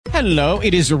Hello,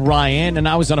 it is Ryan, and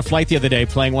I was on a flight the other day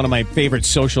playing one of my favorite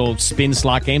social spin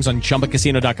slot games on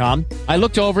ChumbaCasino.com. I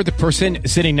looked over at the person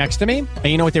sitting next to me, and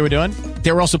you know what they were doing?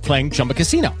 They were also playing Chumba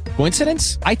Casino.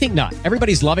 Coincidence? I think not.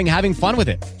 Everybody's loving having fun with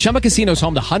it. Chumba Casino is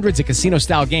home to hundreds of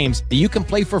casino-style games that you can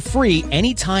play for free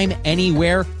anytime,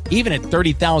 anywhere, even at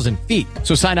 30,000 feet.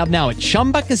 So sign up now at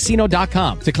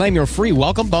ChumbaCasino.com to claim your free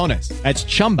welcome bonus. That's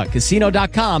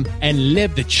ChumbaCasino.com and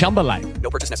live the Chumba life.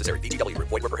 No purchase necessary. VGW.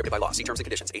 Void where prohibited by law. See terms and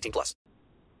conditions. 18+.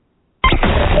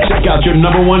 Check out your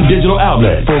number one digital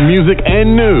outlet for music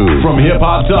and news from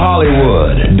hip-hop to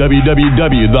Hollywood.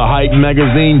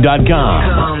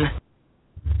 www.thehypemagazine.com.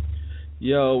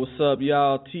 Yo, what's up,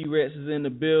 y'all? T-Rex is in the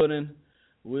building.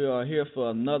 We are here for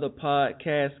another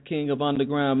podcast, King of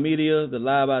Underground Media, the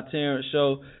Live by Terrence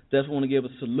show. Definitely want to give a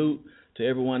salute to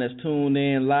everyone that's tuned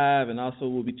in live, and also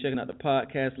we'll be checking out the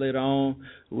podcast later on.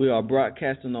 We are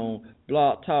broadcasting on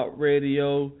Blog Talk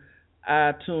Radio,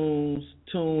 iTunes,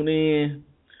 TuneIn,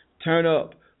 Turn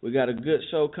Up. We got a good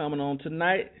show coming on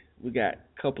tonight. We got a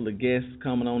couple of guests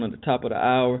coming on at the top of the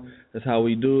hour. That's how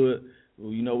we do it.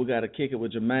 You know, we got to kick it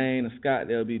with Jermaine and Scott.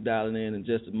 They'll be dialing in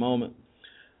just a moment.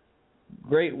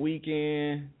 Great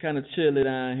weekend, kind of chilly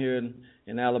down here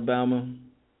in Alabama.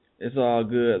 It's all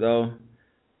good, though.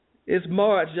 It's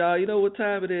March, y'all. You know what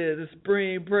time it is. It's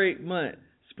spring break month.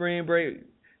 Spring break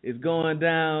is going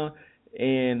down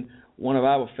in one of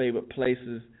our favorite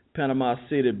places, Panama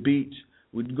City Beach.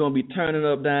 We're going to be turning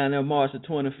up down there March the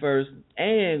 21st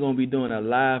and going to be doing a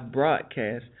live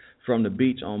broadcast from the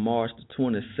beach on March the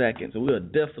 22nd. So we are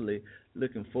definitely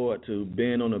looking forward to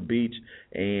being on the beach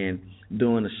and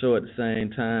doing the show at the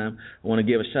same time. I want to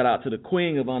give a shout out to the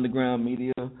queen of underground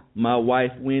media, my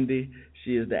wife, Wendy.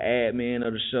 She is the admin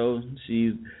of the show.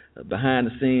 She's behind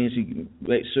the scenes. She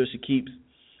makes sure she keep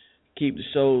the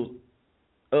show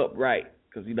upright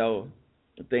because, you know,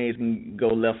 things can go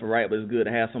left or right, but it's good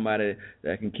to have somebody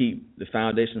that can keep the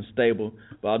foundation stable.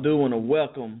 But I do want to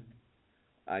welcome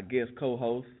our guest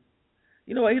co-host.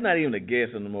 You know what? He's not even a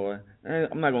guest anymore.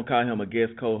 I'm not going to call him a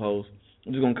guest co-host.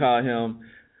 I'm just going to call him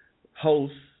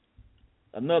host,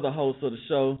 another host of the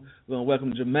show. We're going to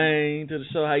welcome Jermaine to the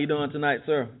show. How you doing tonight,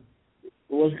 sir?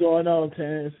 What's going on,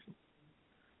 Terrence?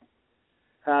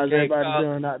 How's everybody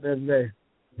doing out there today?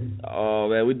 Oh,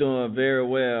 man, we're doing very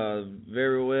well,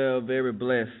 very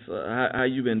blessed. How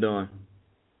you been doing?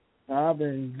 I've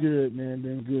been good, man.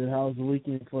 Been good. How's the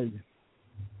weekend for you?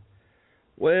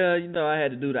 Well, you know, I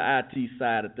had to do the IT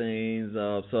side of things,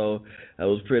 so I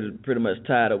was pretty much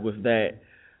tied up with that.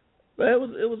 But it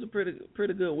was a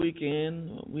pretty good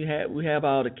weekend. We have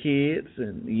all the kids,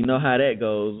 and you know how that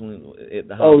goes at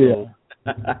the household.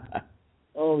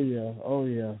 Oh yeah.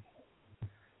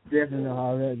 Definitely know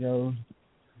how that goes.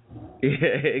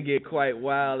 Yeah, it get quite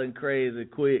wild and crazy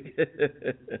quick.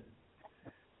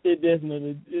 It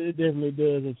definitely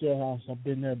does at your house. I've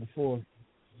been there before.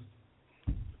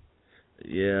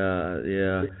 Yeah.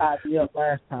 They tied me up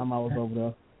last time I was over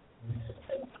there.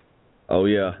 Oh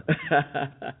yeah.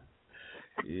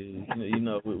 You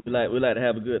know, we like to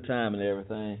have a good time and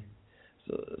everything.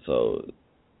 So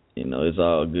you know, it's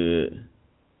all good.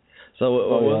 So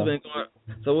what's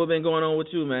been going on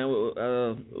with you,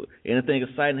 man? Anything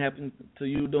exciting happened to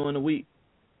you during the week?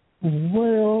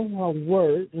 Well, I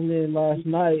worked, and then last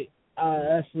night I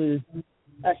actually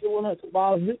went up to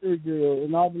Bob's Victory Grill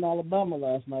in Auburn, Alabama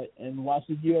last night and watched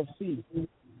the UFC.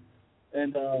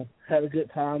 And had a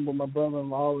good time with my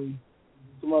brother-in-law and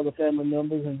some other family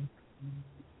members, and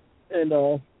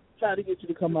tried to get you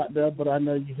to come out there, but I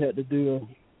know you had to do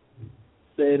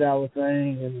a 8-hour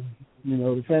thing and, you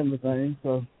know, the family thing,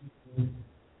 so.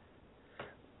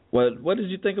 What did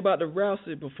you think about the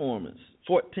Rousey performance?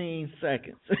 14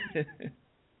 seconds.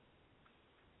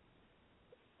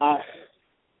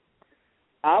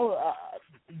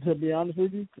 To be honest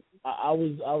with you, I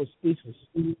was speechless.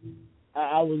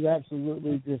 I was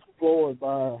absolutely just floored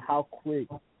by how quick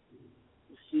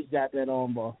she got that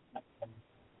armbar.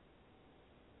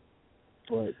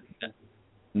 But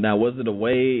now, was it a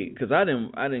way? Because I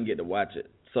didn't get to watch it.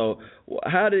 So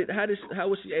how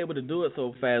was she able to do it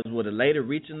so fast? Was the lady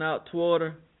reaching out toward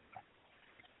her?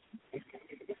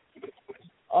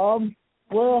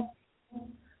 Well,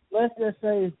 let's just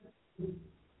say,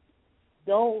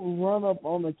 don't run up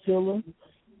on a killer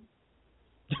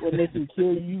when they can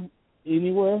kill you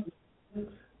anywhere.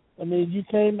 I mean, you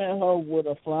came at her with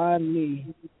a flying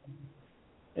knee,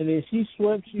 and then she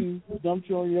swept you, dumped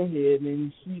you on your head,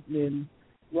 and then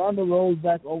Ronda rolls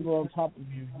back over on top of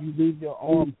you. You leave your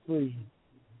arm free,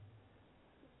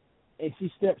 and she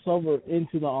steps over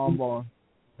into the armbar.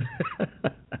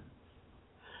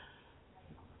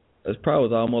 That's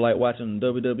probably almost like watching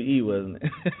WWE, wasn't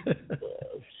it?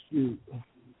 Shoot.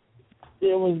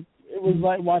 It was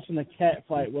like watching a cat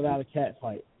fight without a cat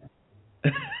fight.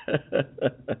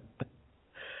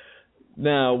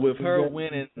 Now, with her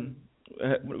winning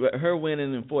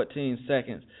in 14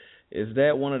 seconds, is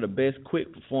that one of the best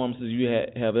quick performances you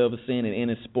have ever seen in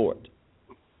any sport?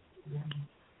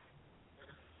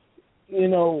 You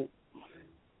know,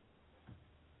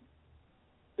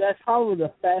 that's probably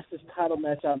the fastest title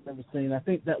match I've ever seen. I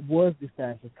think that was the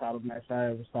fastest title match I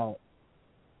ever saw.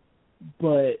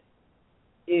 But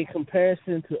in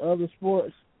comparison to other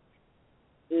sports,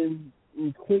 in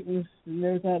quickness and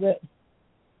everything like that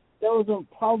was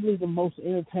probably the most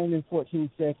entertaining 14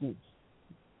 seconds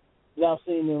that I've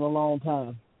seen in a long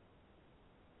time.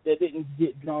 That didn't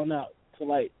get drawn out to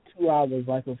like 2 hours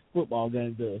like a football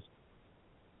game does.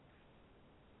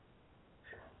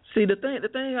 See, the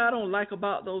thing I don't like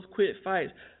about those quick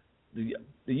fights, the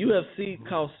UFC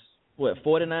costs what,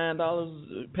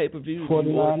 $49 pay-per-view?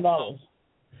 $49.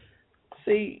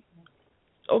 See,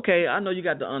 okay, I know you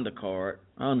got the undercard.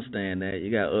 I understand that.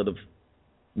 You got other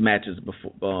matches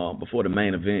before the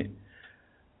main event.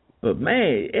 But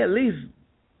man, at least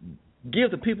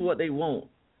give the people what they want.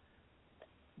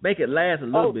 Make it last a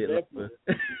little bit longer.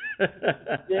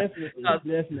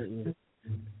 Definitely.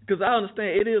 Because I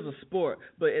understand it is a sport,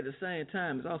 but at the same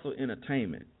time, it's also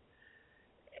entertainment.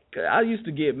 I used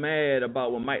to get mad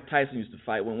about when Mike Tyson used to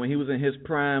fight, when he was in his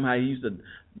prime, how he used to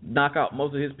knock out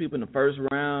most of his people in the first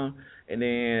round. And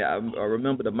then I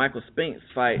remember the Michael Spinks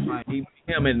fight. He beat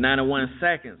him in 91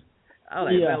 seconds. I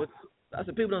was like, man, I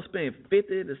said, people don't spend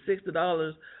 $50 to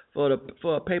 $60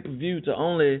 for a pay-per-view to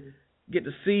only get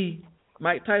to see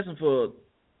Mike Tyson for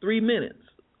 3 minutes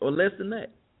or less than that.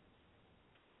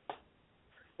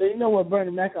 You know what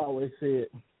Bernie Mac always said?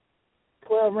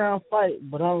 12-round fight,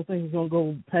 but I don't think he's going to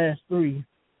go past 3.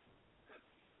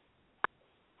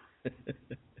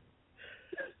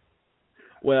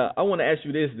 Well, I want to ask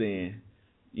you this then.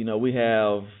 You know, we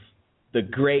have the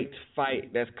great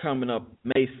fight that's coming up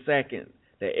May 2nd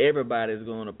that everybody's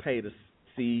going to pay to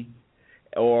see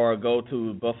or go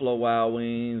to Buffalo Wild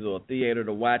Wings or theater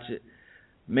to watch it.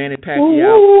 Manny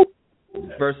Pacquiao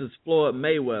versus Floyd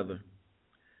Mayweather.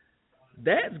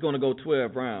 That's going to go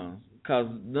 12 rounds because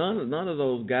none of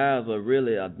those guys are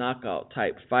really a knockout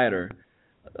type fighter.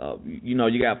 You know,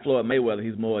 you got Floyd Mayweather.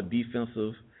 He's more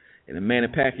defensive. And then Manny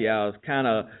Pacquiao is kind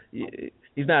of –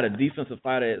 he's not a defensive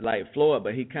fighter like Floyd,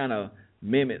 but he kind of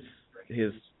mimics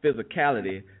his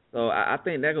physicality. So I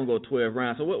think they're going to go 12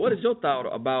 rounds. So what is your thought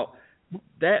about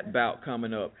that bout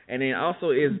coming up? And then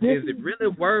also, is it really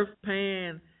worth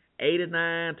paying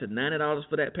 $89 to $90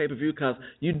 for that pay-per-view? Because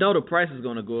you know the price is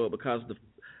going to go up because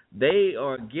they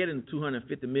are getting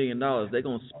 $250 million. They're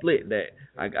going to split that.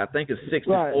 I think it's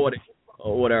 60-40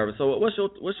 or whatever. So what's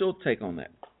your take on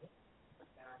that?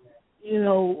 You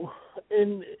know,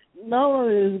 and not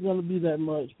only is it going to be that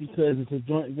much because it's a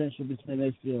joint venture between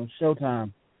HBO and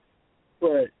Showtime,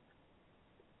 but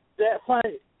that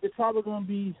fight is probably going to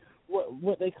be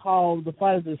what they call the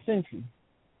fight of the century,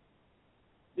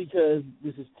 because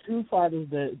this is two fighters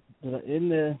that are in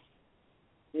their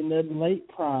late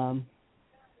prime,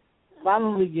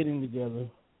 finally getting together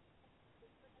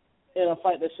in a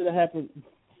fight that should have happened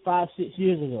 5-6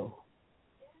 years ago.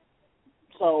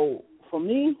 So for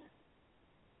me,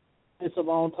 it's a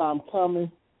long time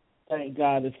coming. Thank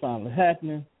God it's finally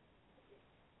happening.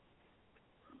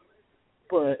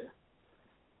 But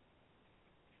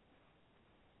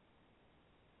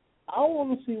I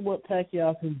want to see what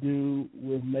Pacquiao can do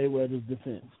with Mayweather's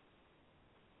defense.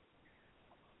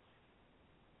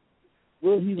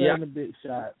 Will he land the big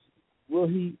shots? Will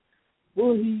he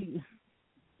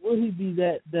be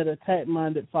that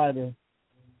attack-minded fighter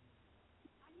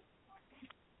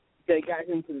that got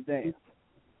him to the dance?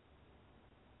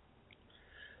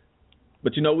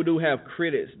 But, you know, we do have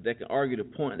critics that can argue the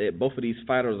point that both of these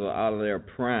fighters are out of their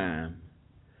prime.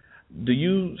 Do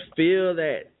you feel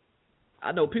that,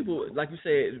 I know people, like you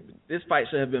said, this fight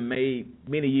should have been made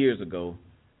many years ago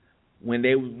when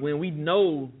we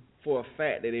know for a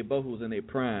fact that they both was in their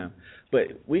prime.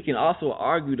 But we can also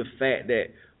argue the fact that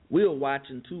we're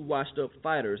watching two washed-up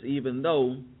fighters, even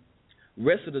though the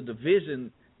rest of the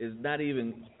division is not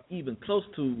even close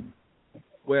to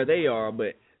where they are,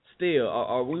 but still,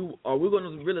 are we going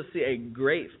to really see a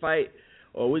great fight,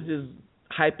 or are we just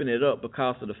hyping it up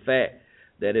because of the fact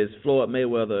that it's Floyd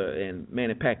Mayweather and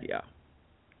Manny Pacquiao?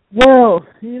 Well,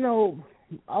 you know,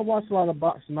 I watch a lot of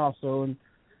boxing also, and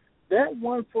that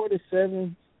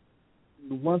 147,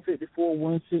 154,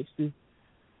 160,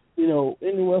 you know,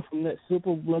 anywhere from that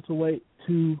super welterweight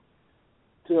to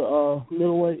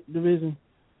middleweight division,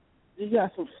 you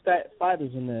got some stacked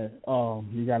fighters in there.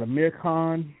 You got Amir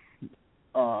Khan,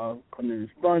 Cornelius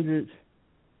Bundrage,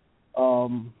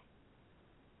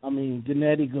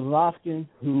 Gennady Golovkin,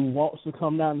 who wants to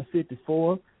come down to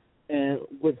 54 and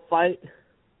would fight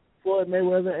Floyd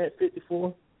Mayweather at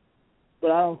 54.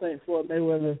 But I don't think Floyd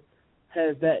Mayweather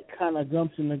has that kind of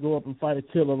gumption to go up and fight a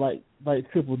killer like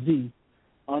Triple G.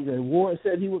 Andre Ward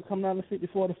said he would come down to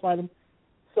 54 to fight him.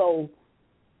 So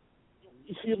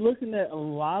you're looking at a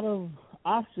lot of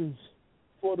options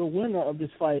for the winner of this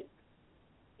fight,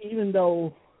 even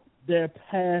though they're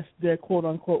past their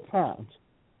quote-unquote primes.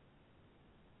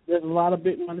 There's a lot of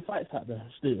big money fights out there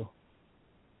still.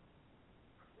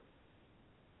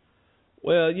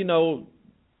 Well,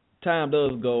 time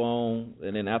does go on,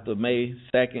 and then after May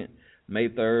 2nd, May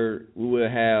 3rd, we will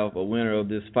have a winner of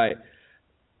this fight.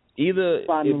 Either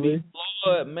Finally. it be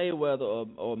Floyd Mayweather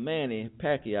or Manny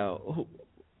Pacquiao.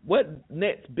 What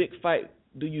next big fight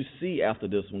do you see after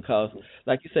this one? Because,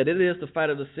 like you said, it is the fight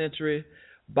of the century.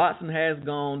 Boxing has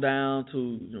gone down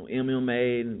to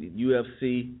MMA and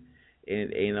UFC,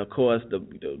 and of course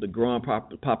the growing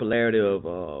popularity of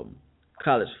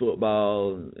college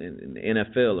football and the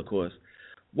NFL, of course.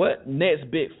 What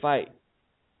next big fight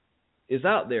is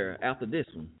out there after this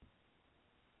one?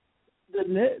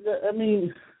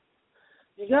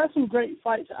 You got some great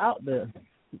fights out there.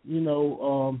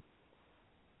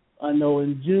 I know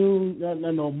in June,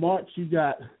 March, you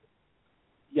got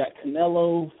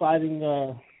Canelo fighting.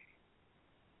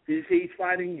 He's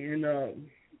fighting in.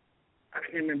 I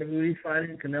can't remember who he's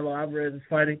fighting. Canelo Alvarez is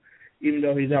fighting, even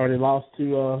though he's already lost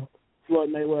to Floyd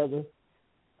Mayweather.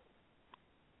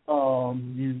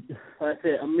 Like I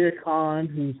said, Amir Khan,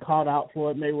 who's called out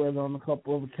Floyd Mayweather on a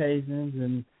couple of occasions,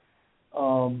 and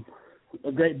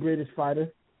a great British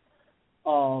fighter.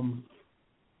 But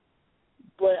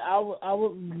I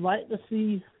would like to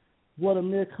see what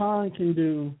Amir Khan can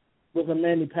do with a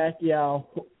Manny Pacquiao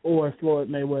or Floyd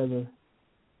Mayweather,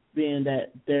 being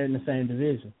that they're in the same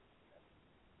division.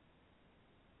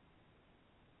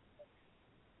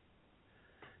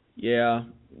 Yeah.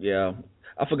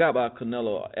 I forgot about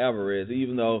Canelo Alvarez,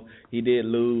 even though he did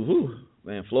lose.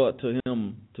 Floyd took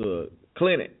him to a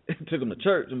clinic, took him to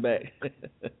church and back.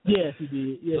 Yes, he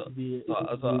did. He did.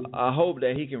 So I hope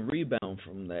that he can rebound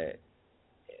from that,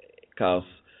 because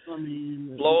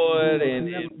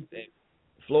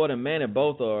Floyd and Manny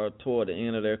both are toward the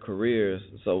end of their careers,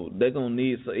 so they're gonna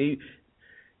need.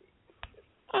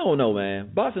 I don't know,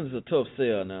 man. Boxing is a tough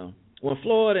sell now. When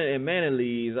Floyd and Manny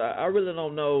leaves, I really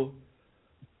don't know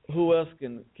who else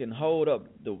can hold up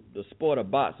the sport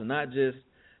of boxing, not just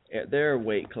at their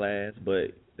weight class,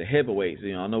 but the heavyweights.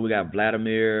 I know we got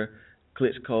Vladimir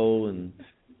Klitschko and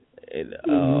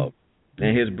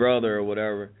his brother or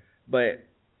whatever, but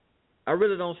I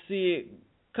really don't see it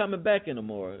coming back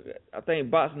anymore. I think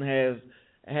boxing has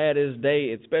had its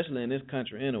day, especially in this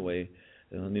country anyway.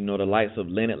 The likes of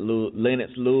Lennox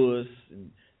Lewis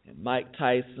and Mike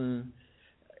Tyson,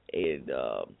 and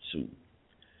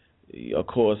of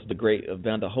course the great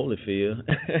Evander Holyfield.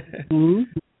 Mm-hmm.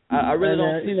 I really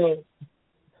don't see.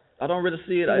 I don't really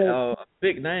see it a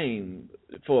big name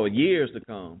for years to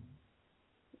come.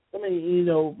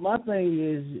 My thing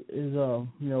is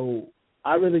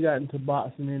I really got into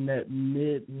boxing in that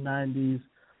mid-90s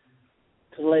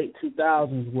to late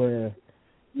 2000s where,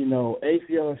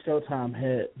 HBO and Showtime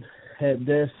had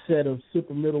their set of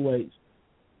super middleweights.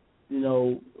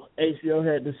 HBO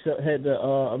had the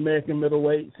American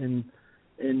middleweights, and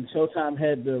Showtime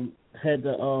had the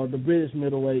British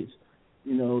middleweights.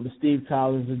 The Steve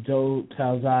Collins, the Joe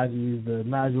Calzaghe, the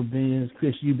Nigel Benns,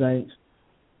 Chris Eubanks,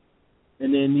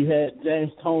 and then you had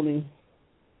James Toney.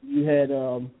 You had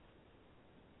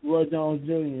Roy Jones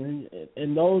Jr.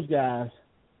 and those guys.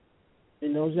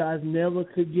 And those guys never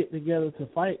could get together to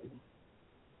fight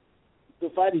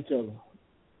each other.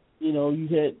 You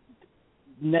had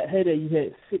in that heyday, you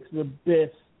had 6 of the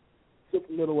best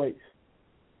super middleweights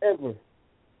ever,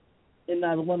 and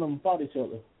neither one of them fought each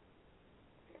other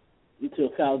until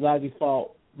Calzaghe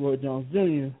fought Roy Jones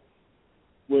Jr.,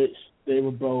 which they were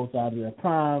both out of their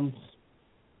primes.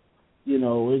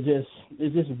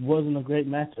 It just wasn't a great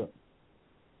matchup.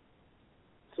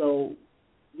 So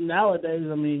nowadays,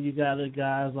 you got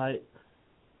guys like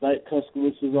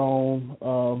Tuskowitz is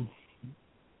on,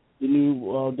 the new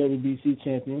WBC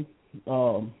champion,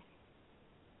 Deontay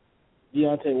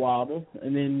Wilder,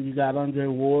 and then you got Andre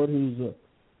Ward, who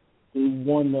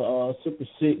won the Super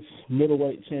 6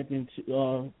 middleweight champion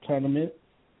tournament,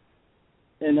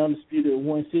 and undisputed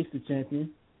 160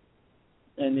 champion.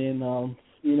 And then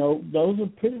those are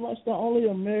pretty much the only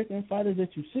American fighters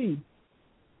that you see.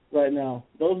 right now.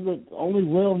 Those are the only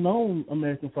well-known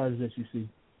American fighters that you see.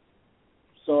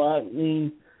 So, I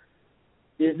mean,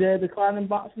 is there a decline in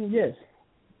boxing? Yes.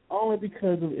 Only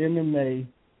because of MMA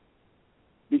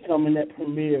becoming that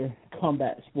premier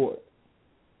combat sport.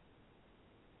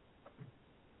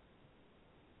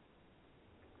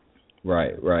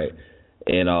 Right.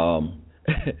 And,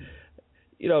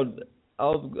 you know, I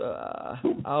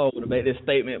don't want to make this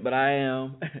statement, but I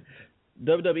am.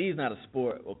 WWE is not a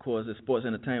sport, of course, it's sports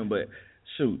entertainment, but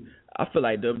shoot, I feel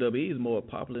like WWE is more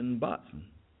popular than boxing.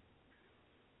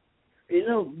 You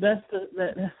know, that's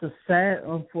a sad,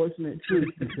 unfortunate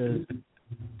truth because,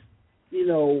 you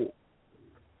know,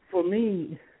 for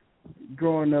me,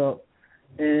 growing up,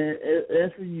 and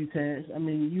as for you, Terrence, I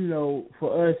mean, you know,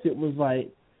 for us it was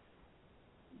like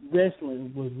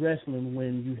wrestling was wrestling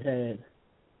when you had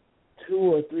 2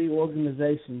 or 3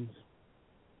 organizations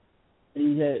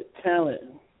and you had talent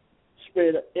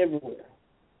spread everywhere.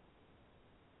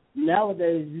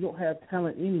 Nowadays, you don't have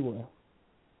talent anywhere.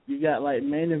 You got like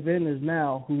main eventers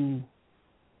now who,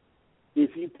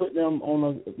 if you put them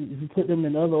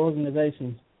in other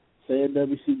organizations, say a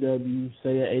WCW,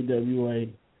 say a AWA,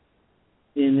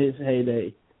 in its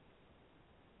heyday,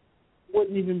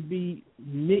 wouldn't even be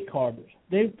mid-carders.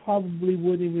 They probably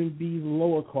wouldn't even be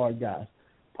lower card guys.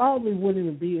 Probably wouldn't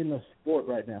even be in the sport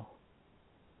right now.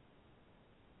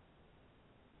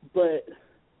 But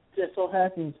just so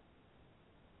happens,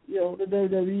 you know, the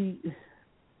WWE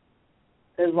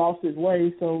has lost its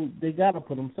way, so they got to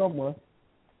put them somewhere.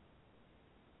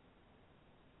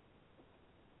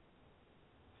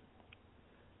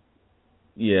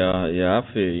 Yeah, I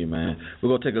feel you, man. We're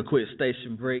going to take a quick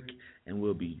station break, and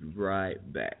we'll be right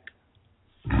back.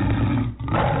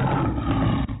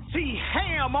 See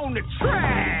Ham on the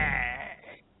track.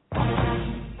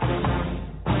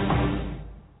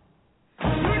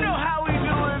 You know how we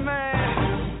do it,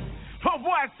 man. Oh,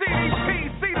 boy, CDP,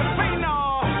 see the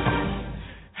phenom.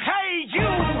 Hey,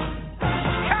 you.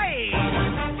 Hey.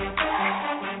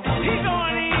 He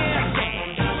going in.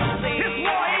 It's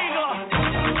War Eagle.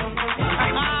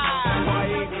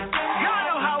 Y'all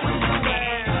know how we do,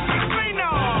 man.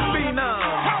 Phenom.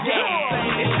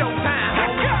 Yeah, it's showtime.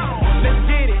 Let's go. Let's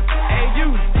get it.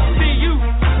 A-U-C-U-R-N.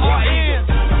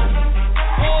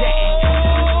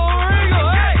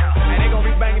 And they gonna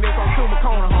be banging this on Tuma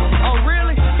Corner, homie. Oh,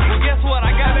 really? Well, guess what?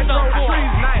 I got it on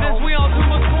trees tonight, since we on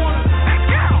Tuma Corner. Let's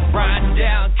go. Riding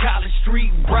down College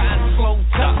Street, riding slow,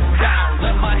 top down.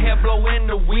 Let my hair blow in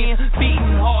the wind,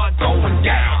 beating hard, going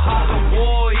down. Holla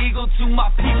War Eagle to my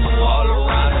people all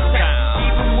around the town.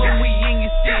 Even when we in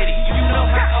your city, you know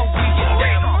how we get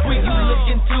down. When you look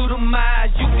into the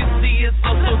eyes, you can see it's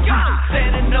so cute.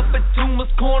 Standing up at Tuma's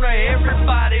Corner,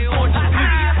 everybody on your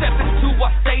feet. Step into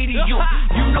our stadium,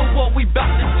 you know what we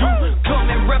about to do. Come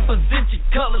and represent your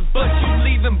colors, but you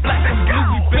leaving black and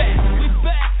blue. We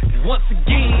back, once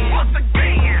again.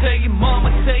 Tell your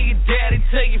mama, tell your daddy,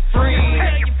 tell your friends.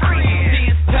 See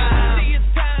it's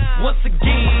time, once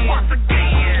again.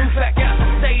 Move back out the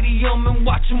stadium and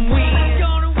watch them win.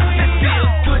 It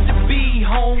feels good to be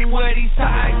home where these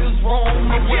Tigers roam,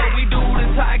 and where we do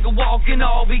the Tiger walk and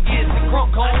all we get the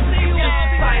crunk home. Just a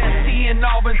sight of seeing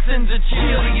Auburn sends a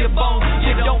chill to your bones.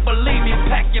 You don't believe me?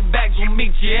 Pack your bags, we'll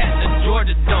meet you at the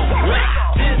Georgia Dome.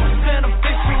 This is an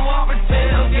official Auburn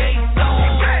tailgate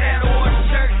zone. Wear that orange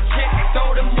shirt, check,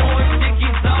 throw them orange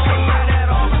Dickies on. Wear that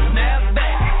Auburn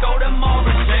snapback, throw them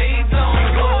Auburn shades on.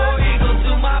 War Eagle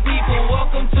to my people,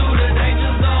 welcome to the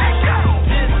danger zone.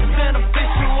 This is an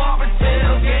official Auburn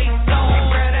tailgate zone.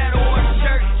 Wear that orange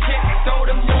shirt, check, throw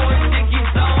them orange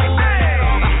Dickies on. Wear that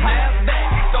Auburn snapback,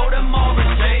 throw them Auburn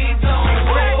shades on.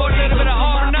 For a little bit of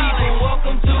Auburn knowledge,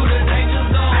 welcome to the danger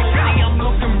zone. See, I'm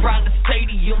looking around the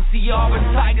stadium, see Auburn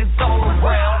Tigers all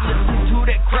around. Listen to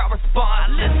that crowd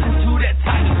respond, listen to that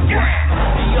Tiger ground.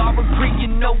 The Auburn Creek, you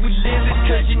know we live it,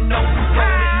 cause you know we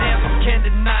roll it. Never can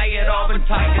deny it, Auburn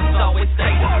Tigers always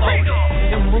stay devoted.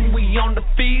 And when we on the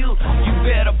field, you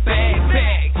better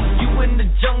bag. You in the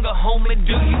jungle, homie,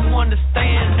 do you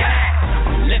understand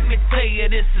that? Let me tell you,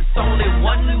 this is only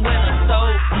one winner, so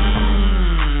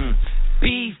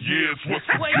beef. Yes, what's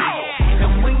up?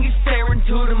 And when you stare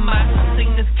into the eyes, the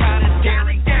thing that's kinda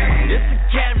scary. It's a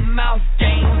cat and mouse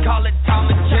game, call it Tom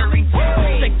and Jerry.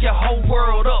 Shake your whole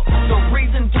world up, no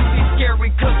reason to be scary,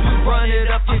 cause we run it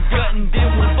up your gut and then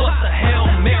we bust a Hail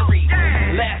Mary.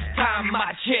 Last time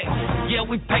I checked, yeah,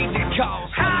 we paid the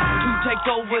cost to take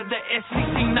over the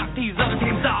SEC, knock these other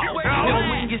teams off. And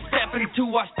when you step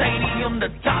into our stadium, the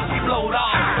top blowed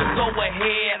off. So go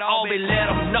ahead, Aubrey,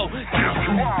 let them know. This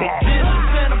is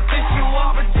an official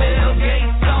Auburn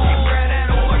tailgate zone. Wear that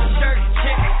orange shirt,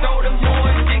 check, throw them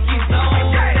orange Dickies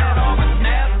on.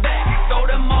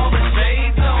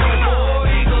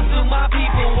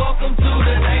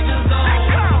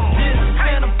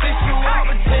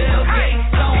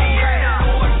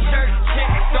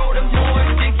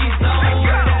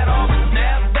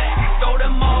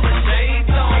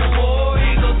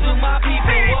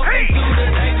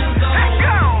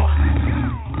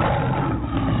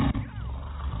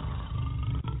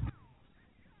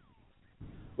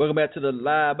 Welcome back to the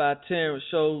Live by Terrence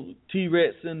show.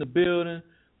 T-Rex in the building.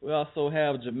 We also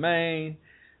have Jermaine.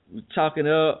 We're talking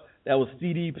up. That was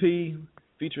CDP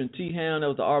featuring T-Hound. That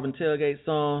was the Auburn Tailgate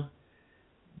song.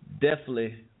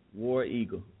 Definitely War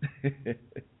Eagle.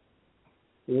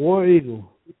 War Eagle.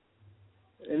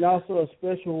 And also a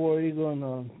special War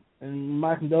Eagle, and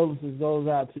my condolences goes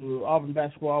out to Auburn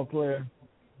basketball player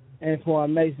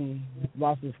Antoine Mason,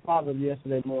 lost his father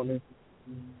yesterday morning.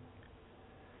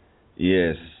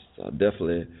 Yes,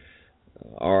 definitely.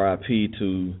 R.I.P.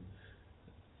 to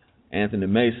Anthony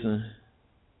Mason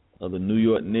of the New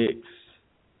York Knicks.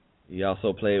 He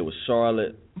also played with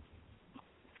Charlotte.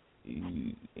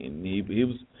 He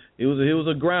was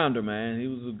a grounder, man. He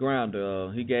was a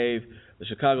grounder. He gave the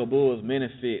Chicago Bulls many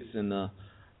fits in the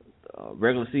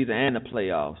regular season and the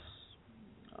playoffs.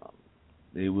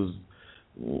 He was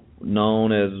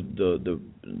known as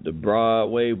the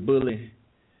Broadway bully.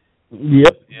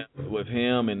 Yep. Yeah, with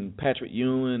him and Patrick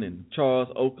Ewing and Charles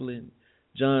Oakley,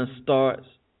 John Starks,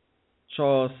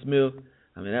 Charles Smith.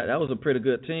 I mean, that was a pretty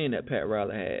good team that Pat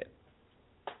Riley had.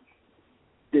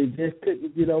 They just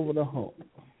couldn't get over the hump.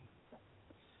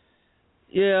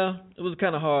 Yeah, it was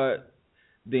kind of hard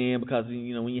then because,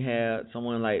 you know, when you had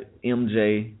someone like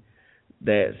MJ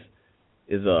that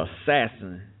is an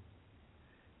assassin,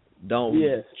 don't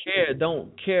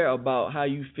care about how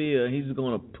you feel. He's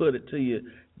going to put it to you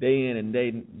day in and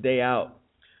day out.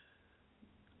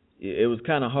 It was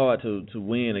kind of hard to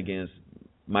win against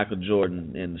Michael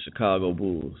Jordan and the Chicago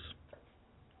Bulls.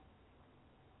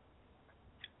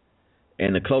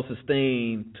 And the closest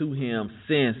thing to him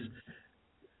since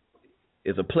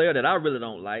is a player that I really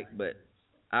don't like, but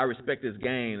I respect his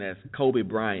game. That's Kobe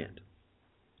Bryant.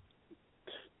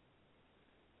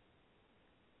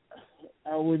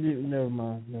 I wouldn't. Never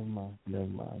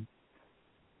mind.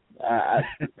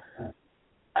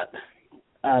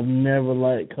 I've never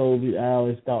liked Kobe. I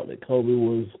always thought that Kobe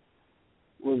was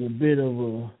a bit of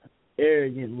a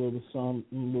arrogant little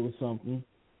something.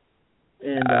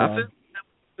 And I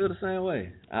feel the same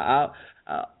way. I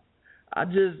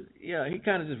just, yeah, he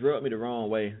kind of just rubbed me the wrong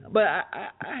way. But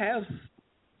I have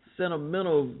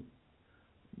sentimental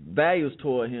values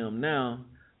toward him now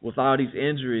with all these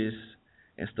injuries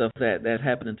and stuff that's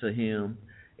happening to him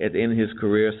at the end of his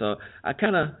career. So I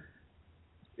kind of,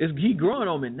 he growing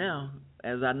on me now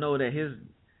as I know that his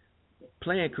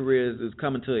playing career is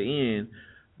coming to an end.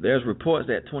 There's reports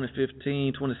that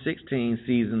 2015-2016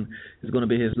 season is going to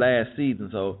be his last season.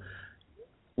 So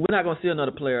we're not going to see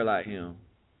another player like him.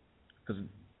 Because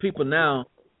people now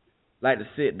like to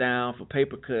sit down for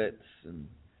paper cuts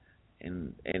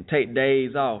and take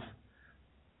days off.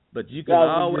 But you can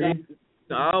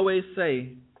always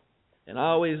say and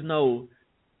always know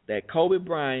that Kobe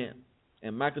Bryant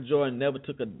and Michael Jordan never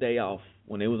took a day off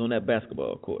when they was on that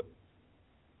basketball court.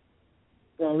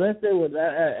 Unless they were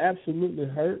absolutely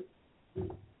hurt,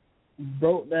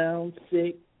 broke down,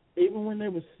 sick. Even when they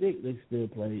were sick, they still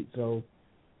played. So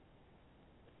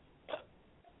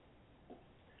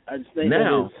I just think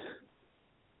now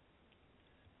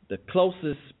the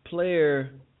closest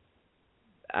player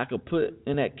I could put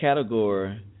in that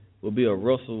category would be a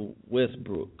Russell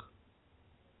Westbrook.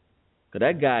 Because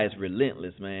that guy is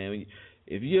relentless, man.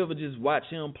 If you ever just watch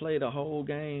him play the whole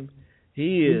game,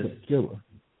 he's a killer.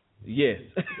 Yes.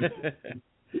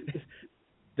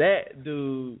 That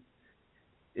dude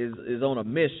is on a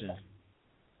mission.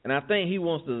 And I think he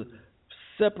wants to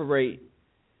separate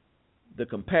the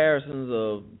comparisons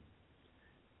of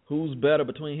who's better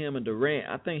between him and Durant.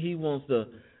 I think he wants to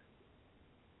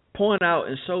point out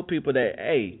and show people that,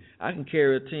 hey, I can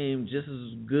carry a team just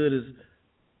as good as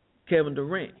Kevin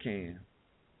Durant can.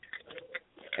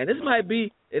 And this might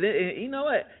be, you know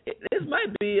what, this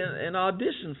might be an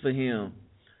audition for him.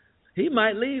 He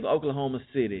might leave Oklahoma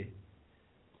City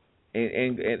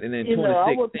and in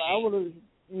 2016. I would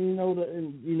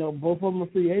have, both of them are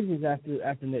free agents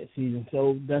after next season.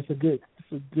 So that's a good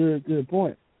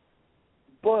point.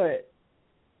 But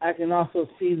I can also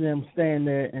see them staying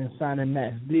there and signing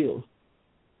max deals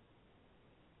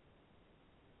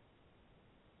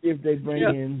if they bring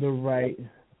in the right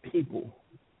people.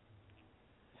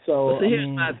 So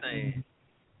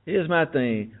Here's my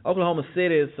thing. Oklahoma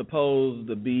City is supposed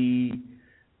to be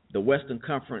the Western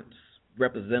Conference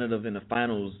representative in the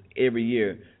finals every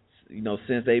year. You know,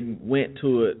 since they went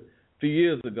to it a few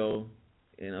years ago,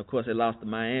 and of course they lost to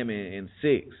Miami in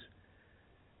 6.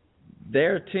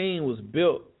 Their team was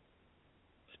built,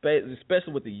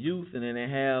 especially with the youth, and then they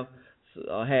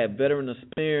had veteran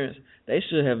experience. They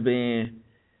should have been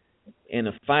in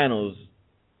the finals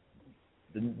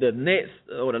the next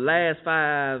or the last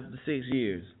 5 to 6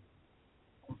 years.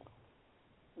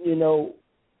 You know,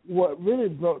 what really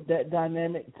broke that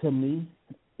dynamic to me,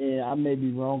 and I may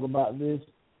be wrong about this,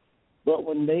 but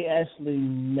when they actually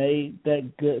made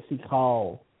that gutsy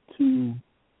call to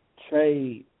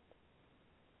trade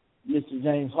Mr.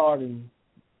 James Harden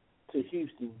to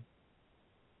Houston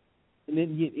and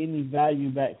didn't get any value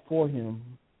back for him,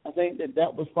 I think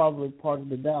that was probably part of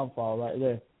the downfall right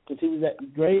there, because he was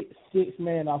that great sixth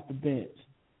man off the bench.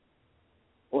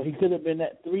 Or he could have been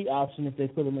that 3 option if they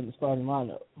put him in the starting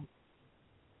lineup.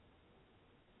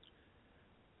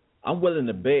 I'm willing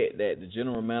to bet that the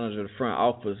general manager of the front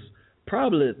office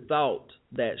probably thought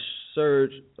that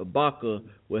Serge Ibaka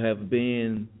would have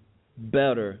been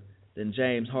better than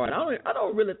James Harden. I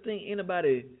don't really think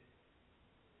anybody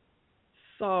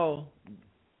saw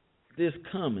this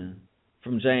coming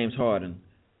from James Harden.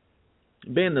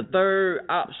 Being the third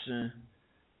option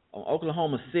on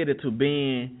Oklahoma City to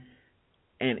being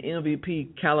an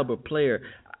MVP caliber player,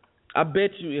 I bet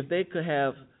you if they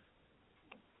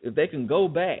can go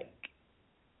back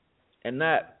and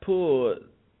not pull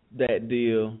that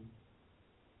deal,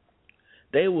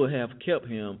 they would have kept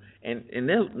him. And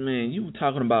that, man, you were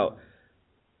talking about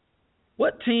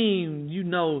what team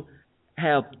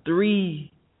have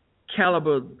 3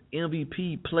 caliber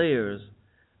MVP players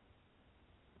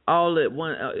all at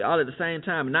the same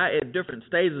time, not at different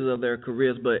stages of their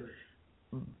careers, but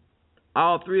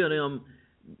all 3 of them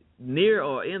near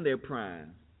or in their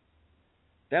prime.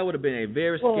 That would have been a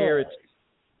very scary.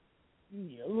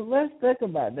 Let's think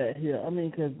about that here. I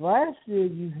mean, because last year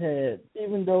you had,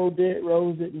 even though Derrick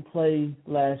Rose didn't play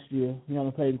last year, he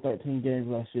only played in 13 games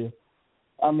last year.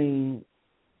 I mean,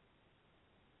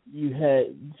 you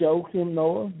had Joakim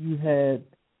Noah, you had,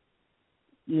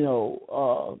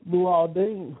 Luol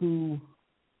Deng, who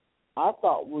I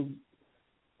thought was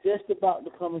just about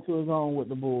to come into his own with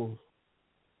the Bulls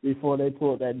before they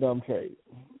pulled that dumb trade,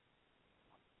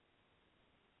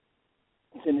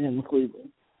 sending him to Cleveland.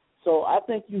 So I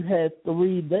think you had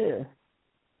 3 there,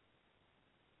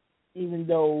 even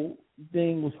though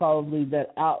Deng was probably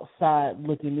that outside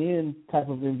looking in type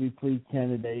of MVP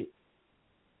candidate.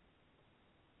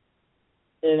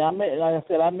 And I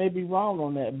may be wrong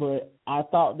on that, but I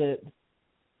thought that,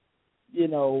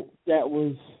 that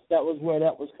was where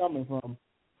that was coming from.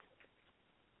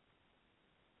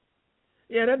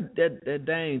 Yeah, that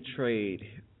Deng trade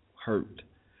hurt.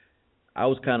 I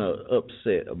was kind of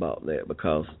upset about that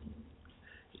because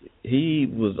he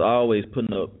was always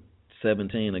putting up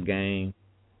 17 a game.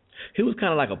 He was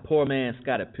kind of like a poor man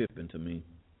Scottie Pippen to me.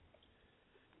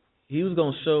 He was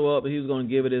going to show up and he was going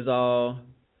to give it his all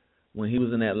when he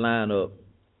was in that lineup.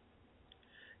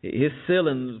 His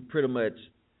ceiling pretty much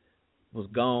was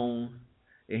gone,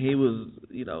 and he was,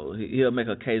 he'll make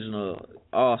occasional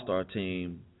All-Star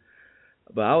team.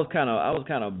 But I was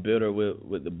kind of bitter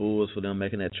with the Bulls for them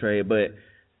making that trade. But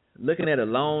looking at it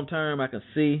long term, I can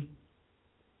see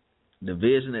the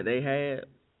vision that they had.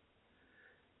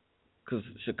 Because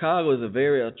Chicago is a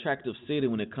very attractive city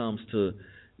when it comes to,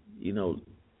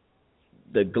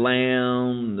 the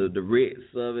glam, the ritz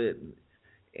of it.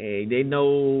 And they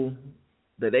know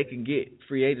that they can get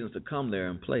free agents to come there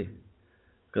and play.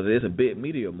 Because it's a big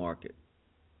media market.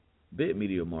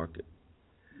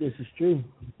 This is true.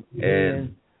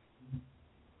 And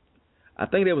I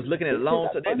think they was looking at it long.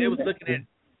 So they was looking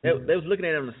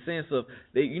at it in the sense of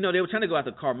they were trying to go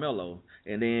after Carmelo,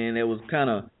 and then they was kind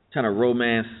of trying to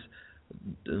romance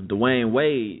Dwayne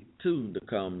Wade too to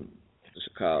come to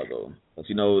Chicago, but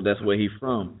that's where he's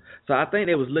from. So I think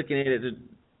they was looking at it,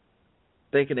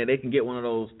 thinking that they can get one of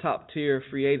those top tier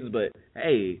free agents. But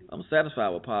hey, I'm satisfied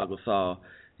with Paul Gasol.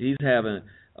 He's having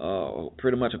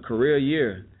pretty much a career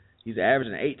year. He's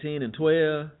averaging 18 and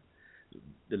 12.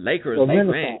 The Lakers,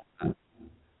 man,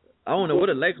 I don't know what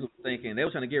the Lakers were thinking. They were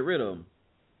trying to get rid of him.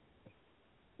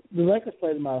 The Lakers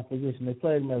played him out of position. They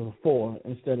played him as a 4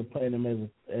 instead of playing him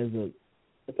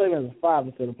they played him as a 5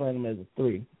 instead of playing him as a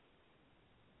 3.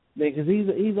 Because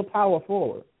he's a power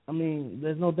forward. I mean,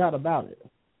 there's no doubt about it.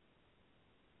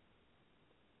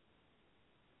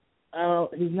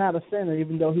 He's not a center,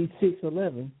 even though he's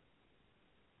 6'11".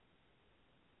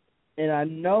 And I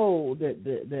know that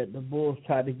the Bulls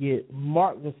tried to get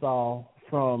Marc Gasol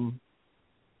from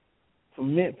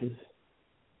Memphis,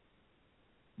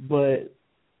 but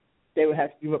they would have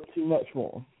to give up too much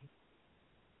for him.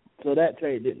 So that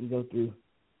trade didn't go through.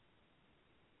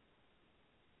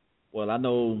 Well, I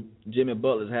know Jimmy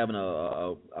Butler's having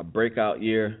a breakout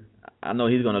year. I know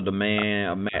he's going to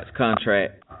demand a max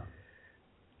contract.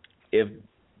 If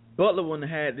Butler wouldn't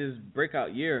have had this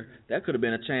breakout year, that could have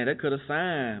been a chance. That could have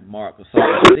signed Marc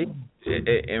Gasol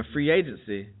in free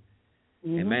agency.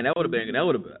 Mm-hmm. And man, that would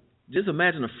have just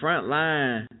imagine the front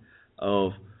line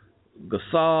of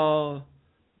Gasol,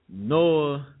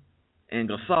 Noah, and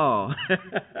Gasol.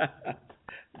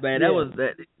 Man, that was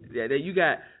that. Yeah, you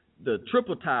got the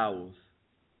triple towers.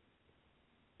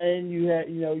 And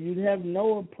you'd have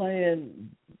Noah playing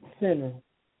center.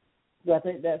 So I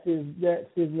think that's his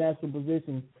natural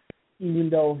position, even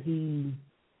though he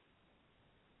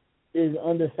is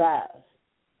undersized.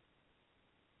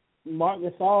 Marc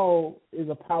Gasol is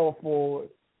a power forward,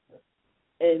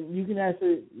 and you can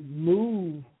actually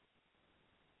move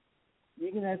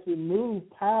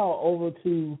Powell over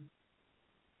to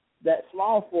that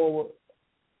small forward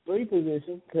 3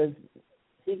 position because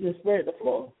he can spread the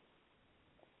floor.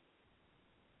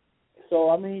 So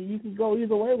I mean, you can go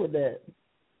either way with that.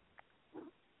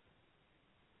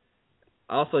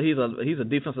 Also, he's a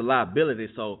defensive liability.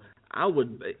 So I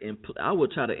would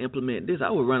try to implement this. I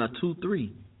would run a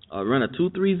 2-3, run a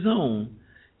 2-3 zone.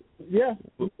 Yeah.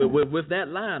 With that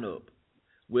lineup,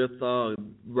 with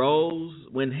Rose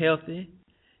when healthy,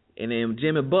 and then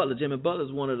Jimmy Butler. Jimmy Butler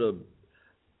is one of the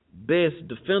best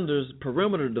defenders,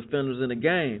 perimeter defenders in the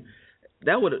game.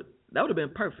 That would have been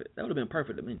perfect. That would have been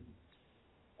perfect to me.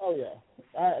 Oh yeah,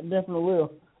 I definitely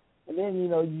will. And then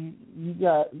you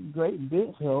got great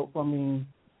bench help. I mean,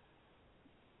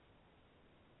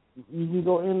 you can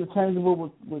go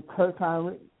interchangeable with Kirk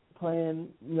Hinrich playing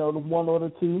the 1 or the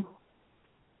 2,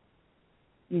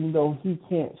 even though he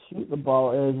can't shoot the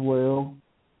ball as well.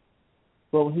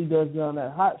 But when he does get on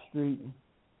that hot streak,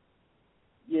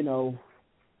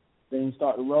 things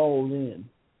start to roll in.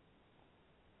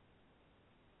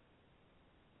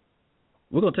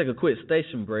 We're going to take a quick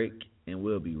station break, and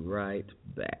we'll be right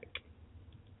back.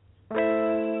 Great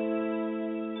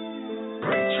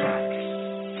tracks.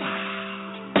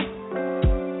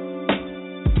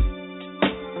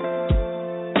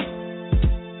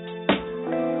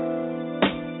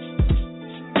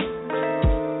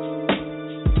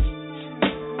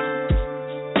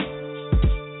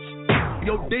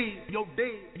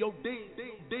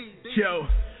 Yo,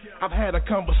 I've had a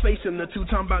conversation or two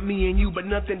talking about me and you, but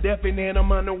nothing definite.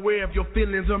 I'm unaware of your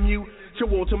feelings. I'm you.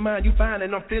 Show all to mine, you fine,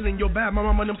 and I'm feeling your vibe. My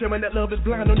mama, them tell me that love is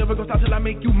blind. Don't never go stop till I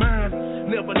make you mine.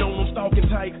 Never know I'm stalking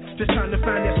tight. Just trying to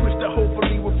find that switch that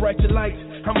hopefully will brighten lights.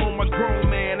 I'm on my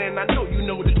grown man, and I know you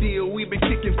know the deal. We've been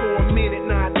kicking for a minute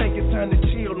now. I think it's time to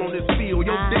chill on this field.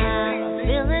 Yo,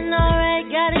 feeling alright,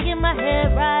 gotta get my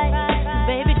head right.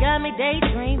 Baby got me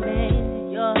daydreaming.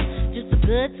 You're just too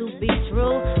good to be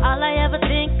true. All I ever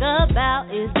think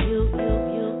about is you.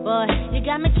 Boy, you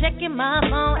got me checking my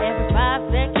phone every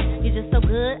 5 seconds. You're just so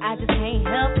good, I just can't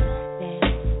help it.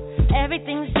 Damn,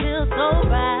 everything feels so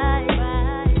right.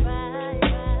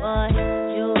 Boy,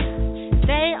 you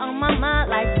stay on my mind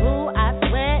like blue. I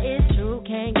swear it's true.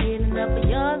 Can't get enough of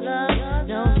your love.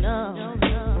 No.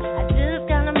 I just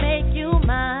gotta make you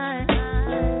mine.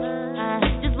 I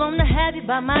just wanna have you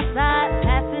by my side,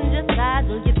 passenger side.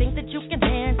 Do you think that you can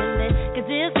handle it? Cause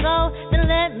if so, then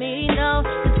let me know.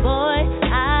 Cause boy,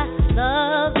 I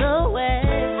love the way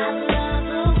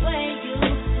you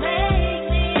make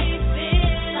me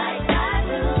feel like I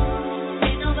do.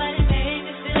 Ain't nobody made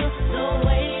me feel the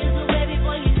way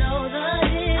before you know the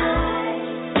deal.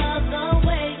 I love the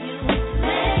way you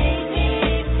make me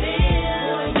feel.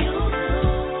 Boy, you do.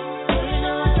 Oh, you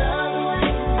know I love the way.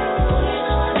 Oh, you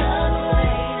know I love the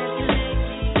way that you make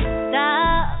me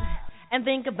stop and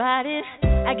think about it.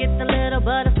 I get the little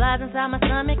butterflies inside my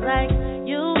stomach like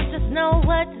you just know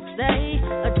what to say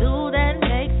or do that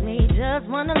makes me just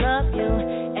wanna love you.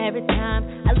 Every time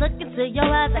I look into your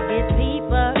eyes, I get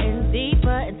deeper and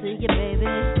deeper into you,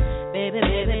 baby. I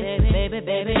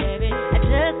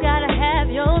just gotta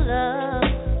have your love.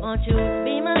 Won't you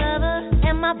be my lover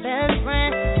and my best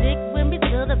friend? Stick with me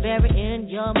till the very end.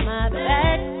 You're my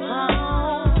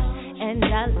backbone, and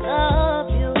I love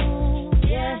you.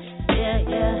 Yeah.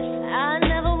 I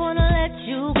never wanna let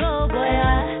you go, boy.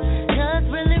 I just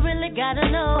really gotta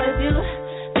know if you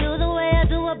feel the way I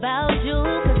do about you.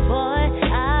 Cause boy,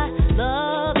 I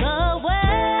love the way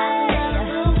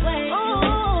you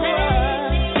make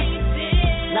me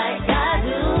feel like I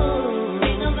do.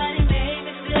 Ain't nobody made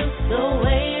me feel the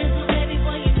way you do, baby,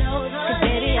 before you know the deal. Cause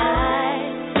baby,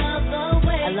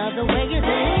 I love the way you do.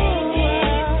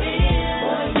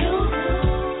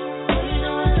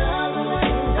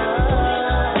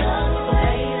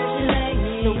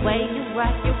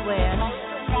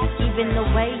 Even the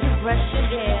way you brush your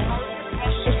hair,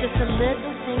 it's just the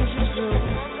little things you do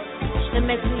that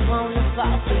make me wanna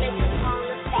fall for you.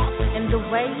 And the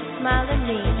way you smile at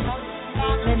me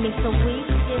made me so weak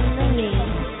in the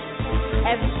knees.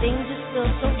 Everything just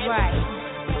feels so right,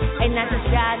 and I just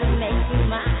gotta make you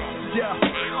mine. Yeah,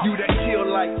 you that chill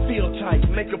like feel tight,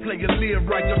 make a player live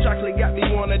right. Your chocolate got me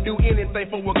wanna do anything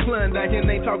for a Klondike.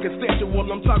 And ain't talking sexual,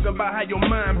 I'm talking about how your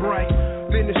mind bright.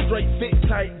 Finish straight, fit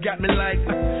tight, got me like,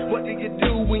 what do you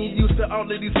do when you used to all of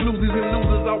these losers and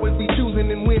losers always be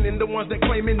choosing and winning? The ones that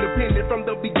claim independent from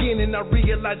the beginning, I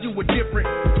realized you were different.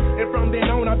 And from then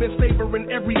on, I've been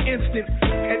savoring every instant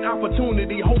and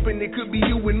opportunity, hoping it could be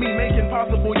you and me, making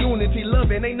possible unity.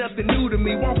 Loving ain't nothing new to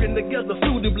me, walking together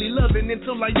suitably, loving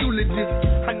until I eulogist.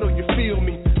 I know you feel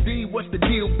me. D, what's the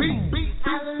deal? B.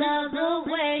 I love the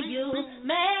way you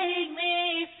make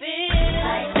me feel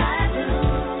like I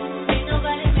do. Ain't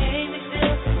nobody made me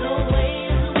feel the way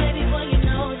you do, baby, boy, you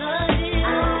know the deal.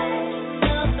 I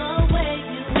love the way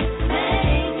you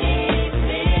make me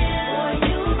feel. Boy,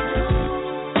 you do.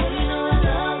 Oh, you know I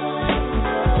love the way you do.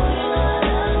 Oh, you know I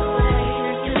love the way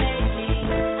that you make me.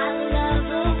 I love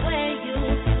the way you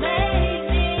make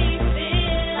me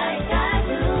feel like I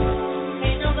do.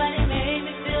 Ain't nobody made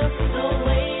me feel the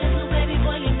way you do, baby,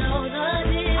 boy, you know the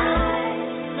deal.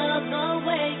 I love the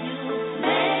way you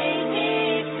make me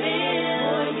feel.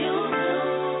 Boy, you do.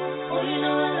 Oh, you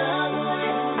know I love the way.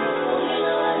 Oh, you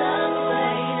know I love the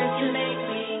way that you make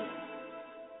me.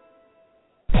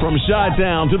 From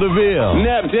Chi-Town to the Ville,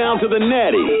 Naptown to the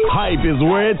Natty, hype is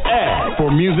where it's at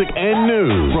for music and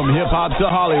news. From hip-hop to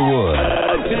Hollywood.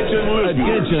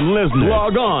 Attention listeners.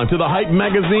 Log on to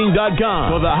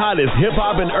thehypemagazine.com for the hottest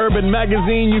hip-hop and urban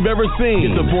magazine you've ever seen.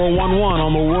 It's a 411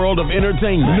 on the world of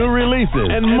entertainment, new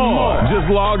releases, and more. Just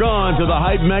log on to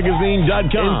thehypemagazine.com.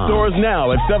 In stores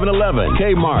now at 7-Eleven,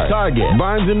 Kmart, Target,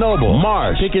 Barnes & Noble,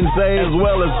 Marsh, Pick and Save, as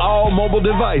well as all mobile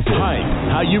devices.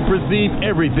 Hype, how you perceive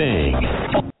everything.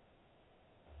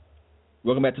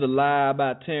 Welcome back to the Live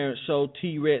by Terrence show.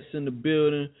 T-Rex in the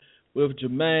building with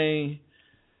Jermaine.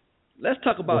 Let's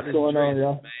talk about this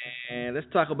dress, man. Let's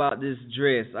talk about this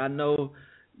dress. I know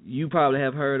you probably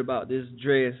have heard about this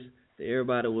dress that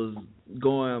everybody was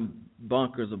going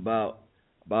bonkers about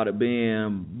it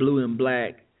being blue and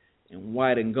black and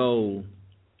white and gold.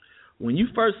 When you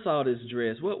first saw this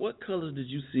dress, what colors did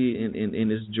you see in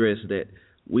this dress that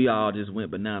we all just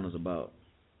went bananas about?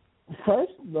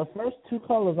 The first two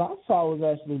colors I saw was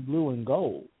actually blue and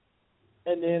gold.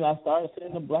 And then I started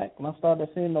seeing the black and I started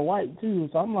seeing the white too.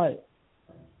 So I'm like,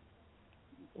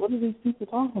 what are these people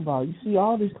talking about? You see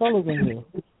all these colors in here.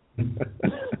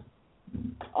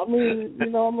 I mean, you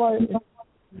know, I'm like,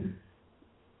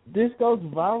 this goes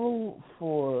viral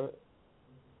for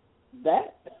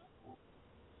that?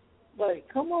 Like,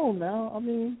 come on now. I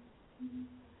mean,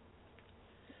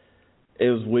 it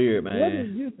was weird, man. What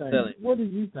did you think? What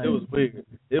did you think? It was weird.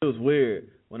 It was weird.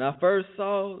 When I first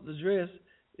saw the dress,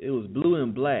 it was blue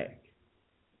and black.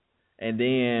 And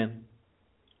then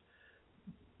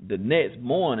the next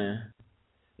morning,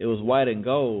 it was white and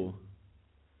gold.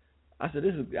 I said,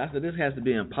 this has to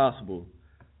be impossible.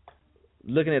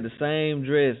 Looking at the same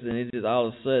dress, and it just all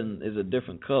of a sudden is a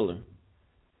different color.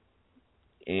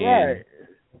 And right.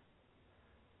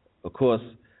 Of course,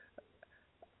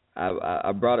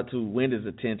 I brought it to Wendy's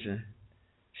attention.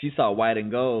 She saw white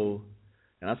and gold,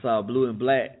 and I saw blue and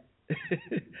black.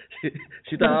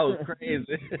 She thought I was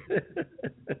crazy.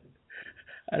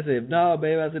 I said, "No,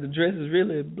 babe." I said, "The dress is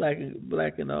really blue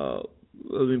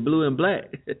and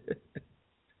black."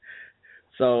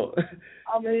 So,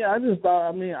 I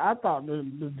thought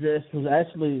the dress was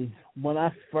actually, when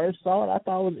I first saw it, I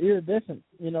thought it was iridescent.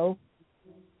 You know,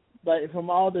 like from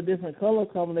all the different color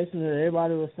combinations that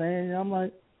everybody was saying, I'm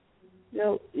like,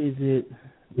 yo, is this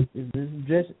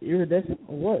dress iridescent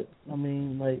or what? I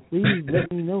mean, like, please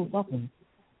let me know something.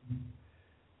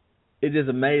 It's just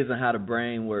amazing how the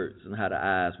brain works and how the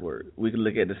eyes work. We can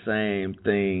look at the same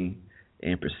thing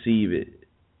and perceive it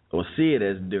or see it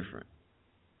as different.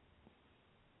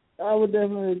 I would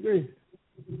definitely agree.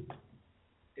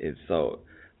 And so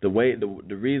the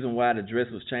reason why the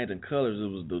dress was changing colors, it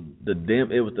was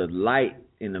the light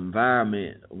and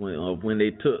environment when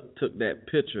they took that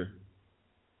picture.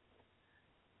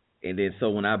 And then so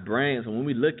when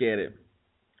we look at it,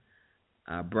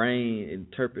 our brain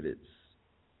interprets it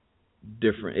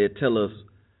different. It tell us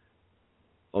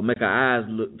or make our eyes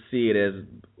see it as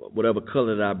whatever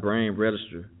color that our brain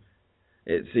register.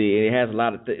 It has a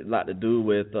lot to do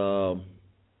with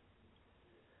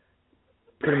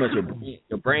pretty much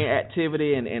your brain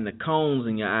activity and the cones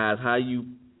in your eyes, how you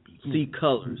see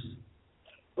colors.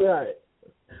 Right.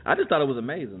 I just thought it was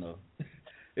amazing though.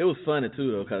 It was funny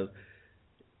too though, because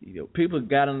people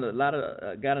got in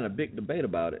a big debate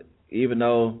about it, even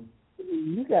though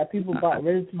you got people about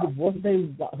ready to divorce their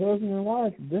husband and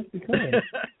wife just because.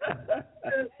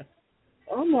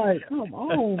 I'm like, come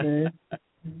on, man.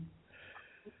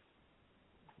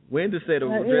 Wendy said the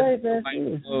dress is white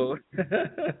and gold.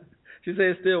 She said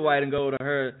it's still white and gold to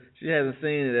her. She hasn't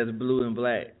seen it as blue and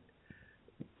black.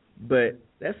 But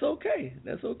that's okay.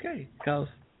 That's okay. Cause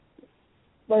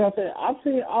like I said, I've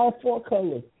seen all 4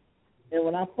 colors. And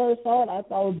when I first saw it, I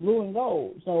thought it was blue and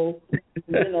gold. So,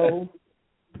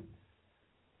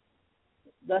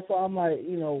 that's why I'm like,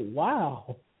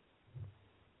 wow.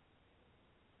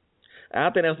 I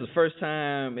think that was the first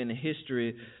time in the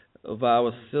history of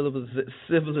our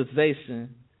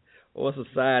civilization or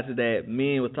society that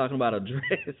men were talking about a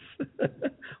dress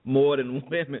more than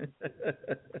women.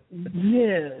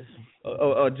 Yes.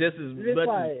 Or just as much.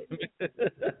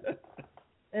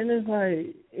 And it's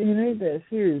like, it ain't that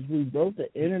serious. We broke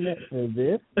the internet for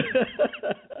this.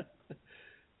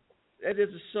 That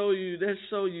just show you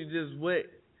just what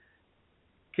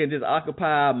can just occupy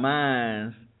our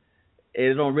minds.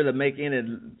 It don't really make any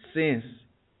sense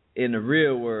in the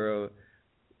real world.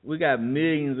 We got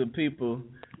millions of people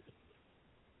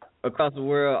across the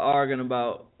world arguing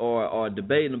about or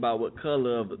debating about what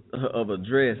color of a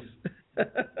dress.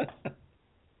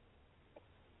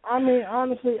 I mean,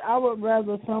 honestly, I would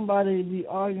rather somebody be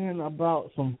arguing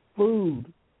about some food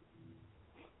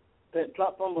that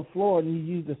dropped on the floor and you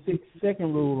use the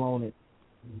 6-second rule on it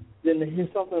than to hear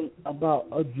something about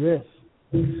a dress.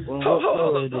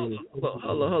 Hold on.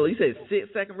 You said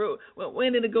 6-second rule. Well,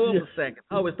 when did it go over a second?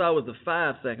 I always thought it was the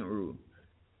 5-second rule.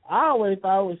 I always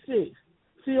thought it was 6.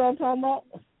 See what I'm talking about?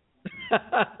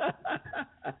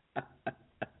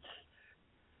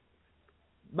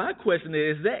 My question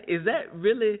is that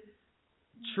really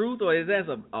truth, or is that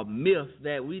a myth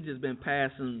that we just been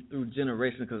passing through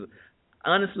generations? Because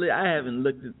honestly, I haven't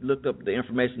looked up the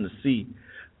information to see.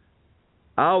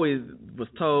 I always was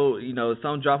told,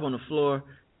 something drop on the floor,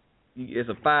 it's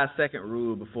a 5-second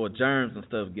rule before germs and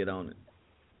stuff get on it.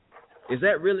 Is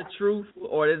that really truth,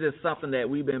 or is it something that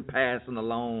we've been passing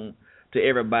along to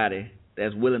everybody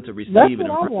that's willing to receive it? That's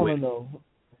what I want to know.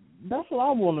 That's what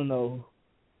I want to know.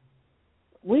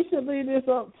 We should leave this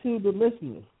up to the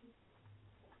listeners.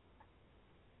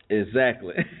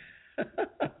 Exactly.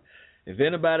 If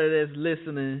anybody that's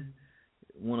listening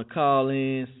want to call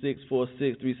in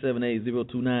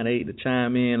 646-378-0298 to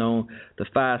chime in on the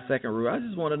 5-second rule, I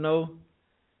just want to know,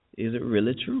 is it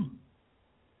really true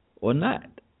or not?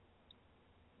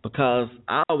 Because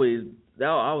I was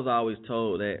always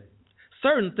told that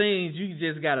certain things you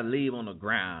just got to leave on the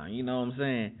ground. You know what I'm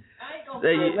saying? I ain't gonna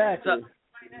explain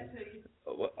that to you.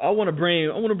 I want to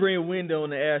bring Wendy on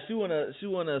the air. She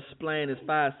wanna explain this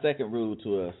 5-second rule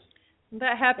to us.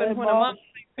 That happened when a mom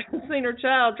seen her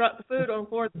child drop the food on the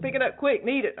floor. Pick it up quick, and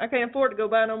eat it. I can't afford to go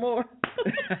buy no more.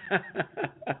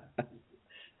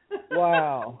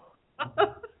 Wow.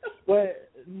 But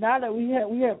now that we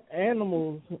have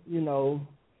animals,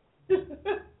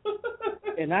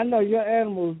 and I know your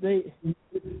animals,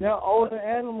 they're older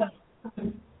animals,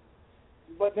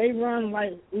 but they run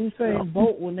like Usain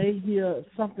Bolt when they hear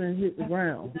something hit the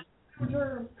ground.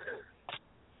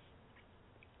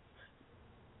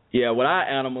 Yeah, with our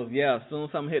animals, as soon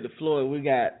as something hit the floor, we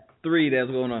got 3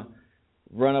 that's going to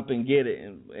run up and get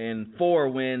it, and 4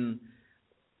 when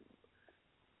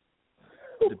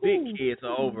the big kids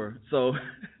are over. So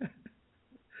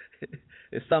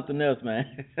it's something else, man.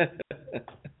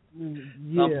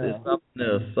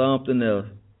 Something else.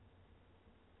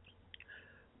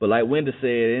 But like Wendy said,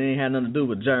 it ain't had nothing to do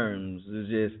with germs. It's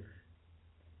just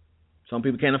some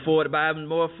people can't afford to buy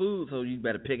more food, so you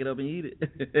better pick it up and eat it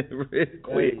real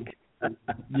quick.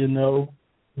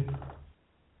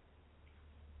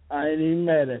 I ain't even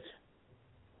mad at you.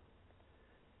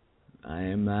 I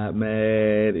am not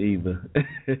mad either.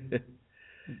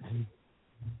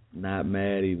 Not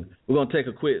mad either. We're going to take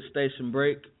a quick station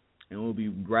break, and we'll be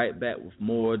right back with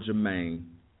more Jermaine.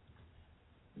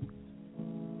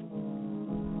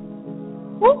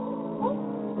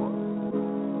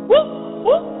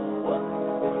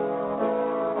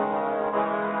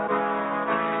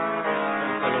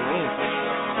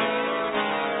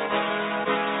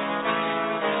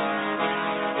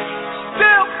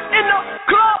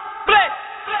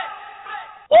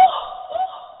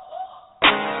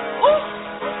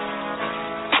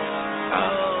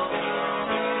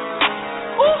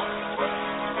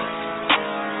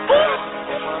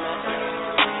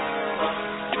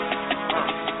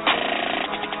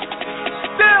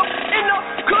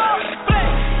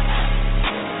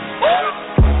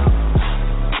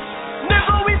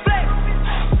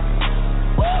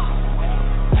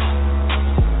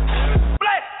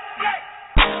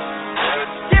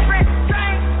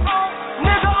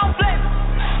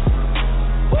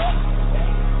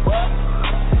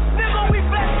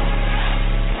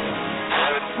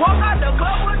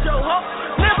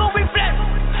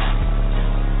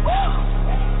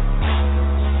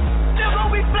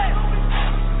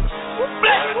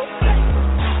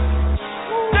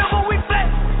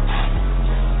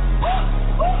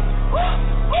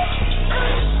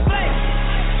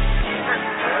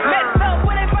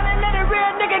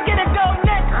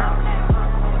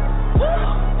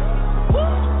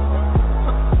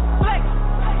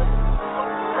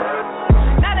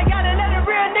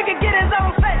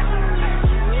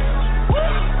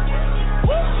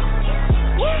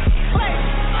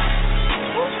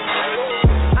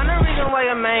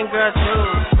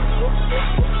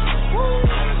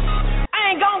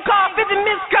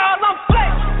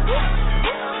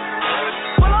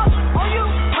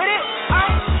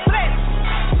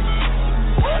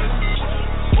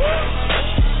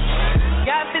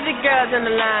 in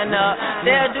the lineup.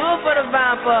 They'll do it for the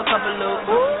vine for a couple loops.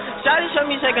 Shawty show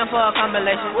me shaking for a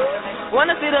combination.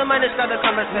 Wanna see the money start the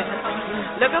conversation.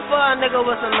 Looking for a nigga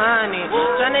with some money.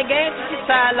 Tryna game to your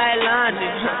side like laundry.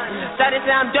 Shawty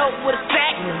say I'm dope with a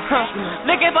stack.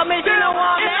 Looking for me, she don't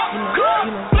want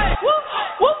that. Woo,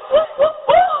 woo, woo, woo,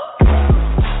 woo.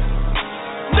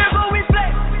 Nigga, we flex.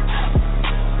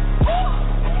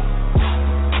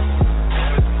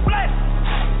 Flex.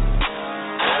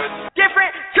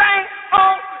 Different chain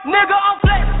on, nigga, on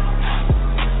flex.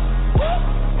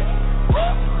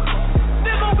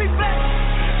 Nigga, we flex.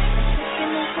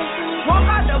 Walk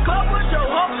out the club with your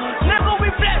hoe, nigga, we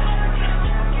flex.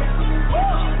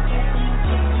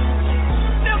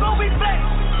 Nigga, we flex.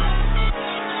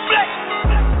 Flex.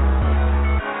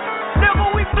 Nigga,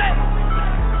 we flex.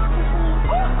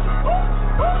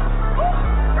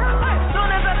 Soon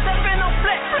as I step in, I'm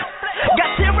flex. Got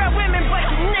 10 rap women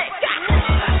busting neck.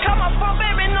 Come up from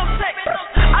baby, no sex.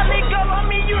 I need girl on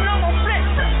me, you know I'm flex.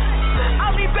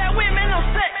 I need bad women, no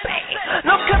sex.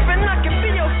 No cuffing, I can be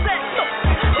your sex.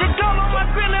 The girl on my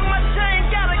grill and my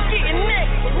chain, gotta get a neck.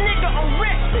 Nigga, I'm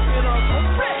wrecked.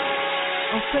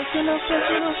 I'm flexing, I'm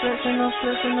flexing, I'm flexing, I'm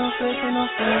flexing, I'm flexing, I'm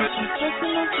flexing, I'm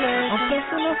flexing, I'm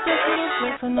flexing, I'm flexing, I'm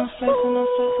flexing, I'm flexing, I'm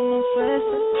flexing, I'm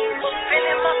flexing.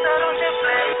 Feeling my thought on your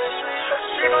flex.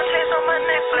 She gon' chase on my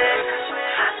Netflix.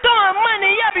 Throwing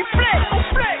money, I be flex, I'm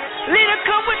flex. Leader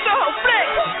come with the whole flex.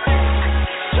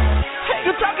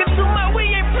 You talking too much,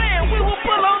 we ain't playing. We will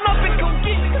pull on up and go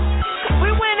get it.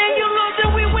 We winning, you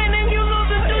losing, we winning, you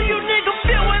losing. Do you nigga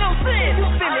feel what I'm saying? You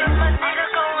feeling my nigga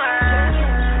gon' ride.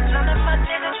 None of my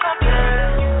niggas gon'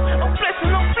 play. I'm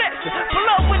flexing, I'm flexing. Pull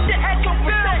up with the echo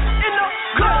percent in the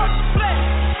club flex.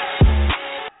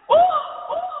 Ooh.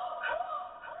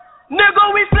 Nigga,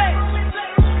 we flex.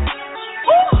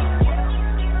 Ooh.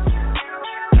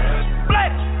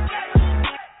 Flex.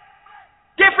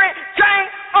 Different chain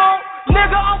on,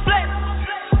 nigga, on flex.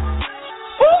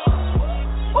 Ooh.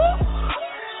 Ooh.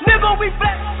 Nigga, we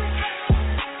flex.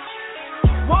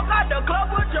 Walk out the club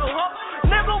with your hoe,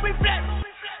 nigga, we flex.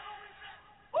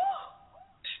 Ooh.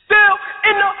 Still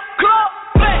in the club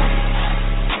flex.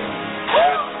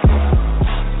 Ooh.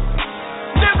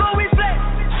 Nigga, we flex.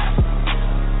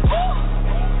 Ooh.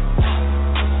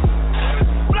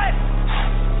 Flex.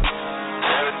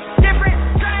 Different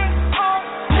chain on,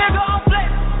 nigga, on flex.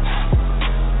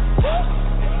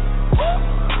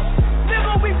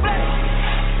 Nigga, we flex.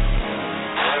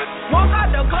 Walk out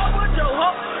the club with your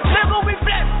hoe, nigga, we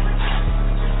flex.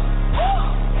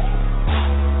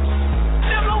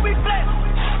 Nigga, we flex.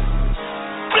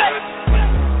 Flex.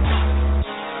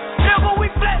 Nigga, we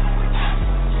flex.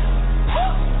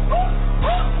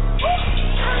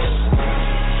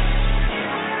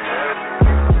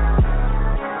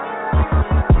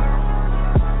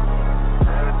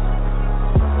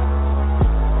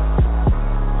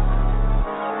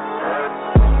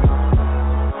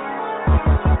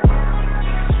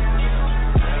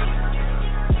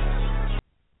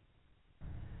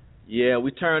 Yeah,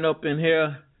 we turn up in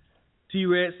here.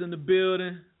 T-Rex in the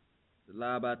building. The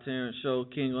Live by Terrence Show,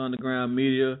 King of Underground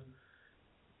Media.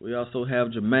 We also have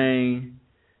Jermaine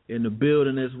in the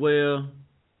building as well.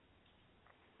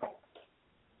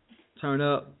 Turn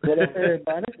up. What up,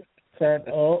 everybody? Turn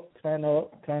up, turn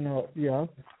up, turn up, yeah.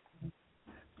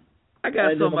 I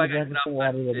got somebody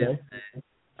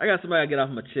I got somebody to get off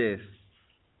my chest.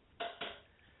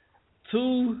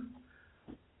 Two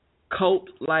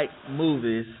cult-like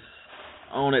movies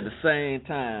on at the same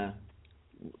time.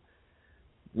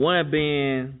 One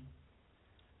being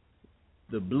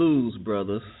the Blues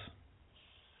Brothers,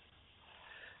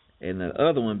 and the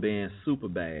other one being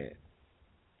Superbad.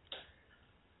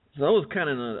 So it was kind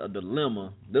of a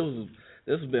dilemma. This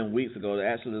has been weeks ago.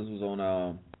 Actually, this was on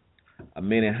a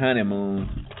mini honeymoon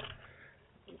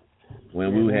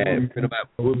when we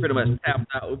pretty much tapped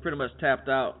out. We pretty much tapped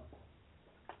out,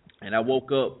 and I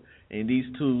woke up and these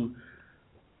two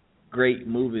great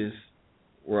movies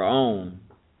were on.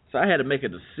 So I had to make a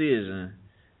decision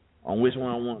on which one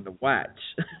I wanted to watch.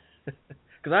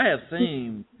 Because I have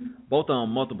seen both of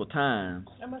them multiple times.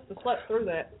 I must have slept through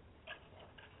that.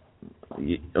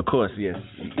 Yeah, of course, yes.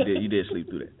 You did sleep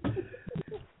through that.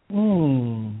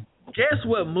 Guess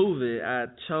what movie I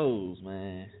chose,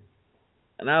 man?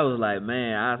 And I was like,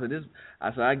 man, I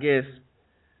said, I guess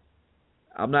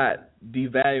I'm not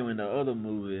devaluing the other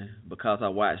movie because I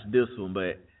watched this one,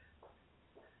 but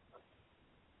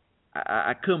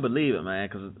I couldn't believe it, man,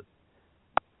 because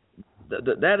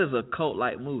that is a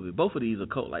cult-like movie. Both of these are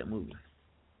cult-like movies.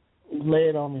 Lay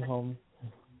it on me, homie.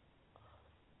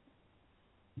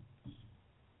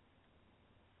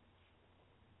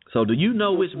 So do you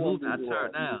know which movie I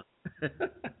turned down?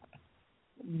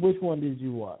 Which one did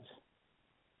you watch?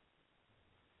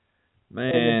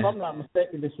 Man. And if I'm not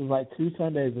mistaken, this was like 2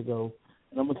 Sundays ago,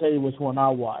 and I'm gonna tell you which one I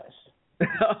watched.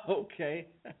 Okay.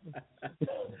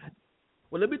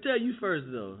 Well, let me tell you first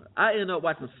though. I ended up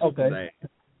watching Superbad.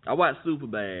 I watched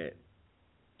Superbad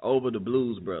over the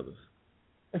Blues Brothers.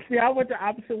 See, I went the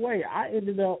opposite way. I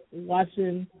ended up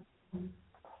watching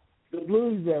the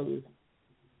Blues Brothers.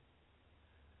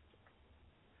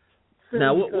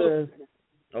 Now, what?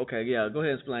 Okay, yeah, go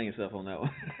ahead and explain yourself on that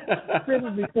one.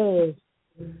 Simply because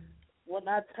when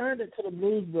I turned it to the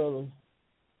Blues Brothers,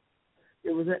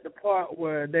 it was at the part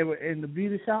where they were in the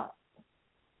beauty shop,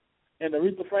 and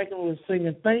Aretha Franklin was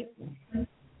singing "Think."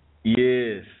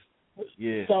 Yes.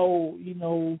 Yes. So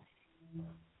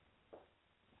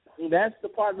that's the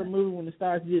part of the movie when it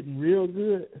starts getting real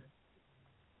good.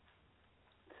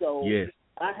 So yes.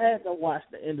 I had to watch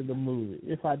the end of the movie.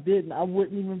 If I didn't, I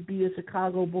wouldn't even be a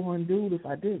Chicago-born dude if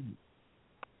I didn't.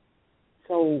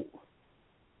 So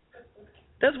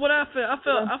that's what I felt. I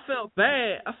felt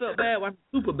bad. I felt bad watching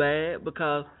Superbad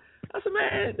because I said,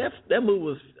 man,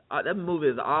 that movie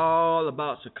is all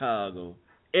about Chicago.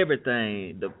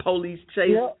 Everything. The police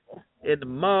chase in the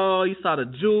mall. You saw the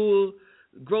Jewel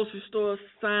grocery store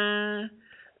sign.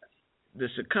 The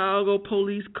Chicago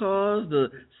police cars.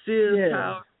 The Sears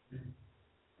Tower.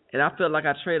 And I felt like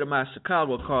I traded my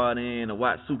Chicago card in to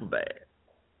watch Superbad.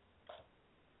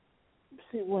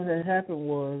 See, what had happened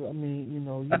was, I mean,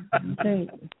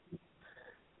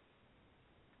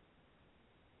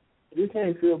 you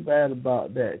can't feel bad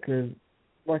about that because,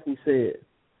 like you said,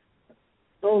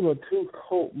 those are 2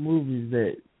 cult movies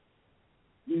that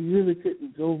you really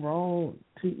couldn't go wrong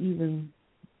to even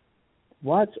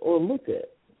watch or look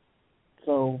at.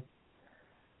 So,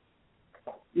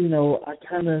 I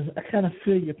kind of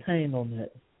feel your pain on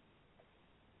that.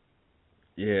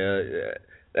 Yeah,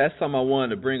 that's something I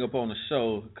wanted to bring up on the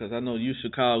show because I know you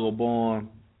Chicago-born,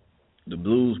 the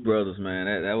Blues Brothers, man.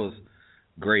 That was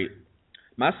great.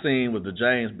 My scene was the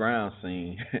James Brown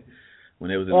scene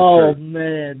when they was in the church. Oh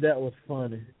man, that was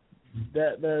funny.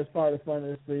 That is probably the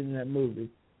funniest scene in that movie.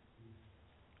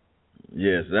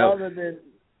 Yes, other than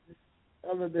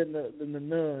the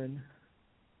nun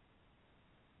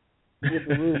with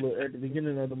the ruler at the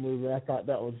beginning of the movie, I thought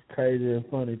that was crazy and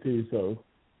funny too. So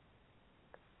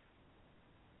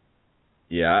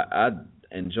yeah, I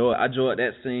enjoyed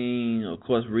that scene. Of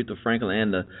course, Aretha Franklin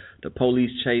and the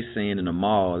police chase scene in the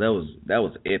mall. That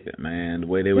was epic, man. The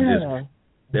way they were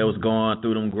they was going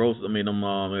through them grocery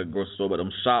store, but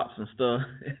them shops and stuff.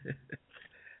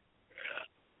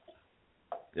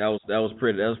 that was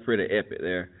pretty epic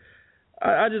there.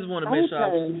 I just want to make sure I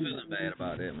wasn't feeling bad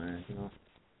about that, man.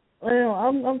 Well,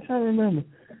 I'm trying to remember.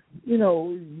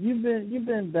 You've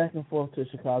been back and forth to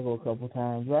Chicago a couple of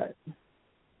times, right?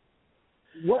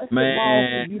 What's the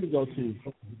mall for you to go to?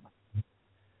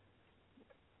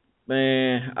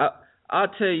 Man, I'll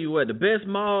tell you what, the best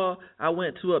mall I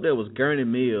went to up there was Gurney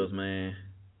Mills, man.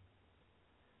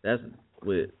 That's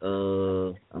with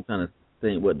I'm trying to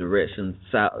think what direction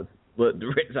I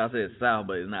said south,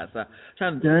 but it's not south.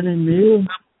 Gurney Mills.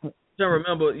 I'm trying to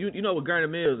remember. You know what Gurney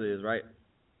Mills is, right?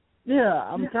 Yeah,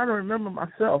 I'm trying to remember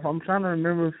myself. I'm trying to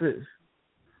remember if it's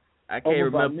I can't over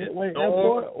remember. By Midway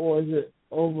Airport, or is it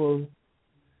over?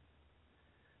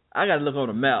 I got to look on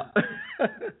the map.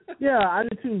 Yeah, I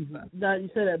did too. Now you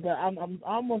say that, but I'm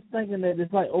almost thinking that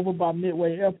it's like over by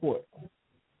Midway Airport.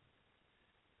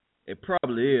 It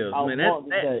probably is. I mean,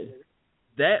 okay.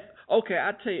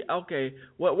 I tell you. Okay,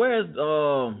 where's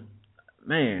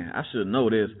man? I should know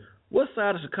this. What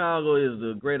side of Chicago is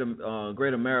the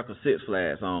Great America Six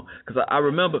Flags on? Because I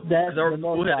remember. That's the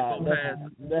north side.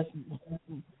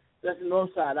 That's the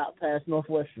north side, out past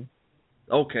Northwestern.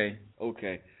 Okay.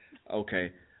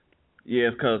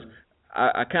 Yeah, because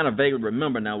I kind of vaguely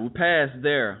remember now. We passed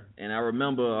there, and I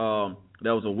remember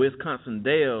there was a Wisconsin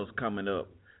Dells coming up,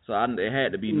 so it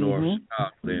had to be North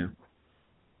Chicago then.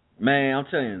 Man, I'm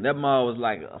telling you, that mall was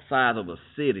like the size of a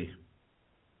city.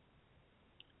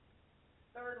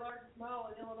 Third largest mall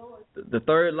in Illinois. The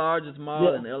third largest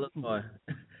mall in Illinois.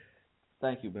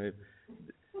 Thank you, babe.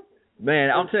 Man,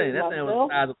 I'm telling you, that thing was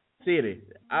the size of a city.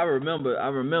 I remember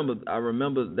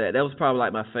that. That was probably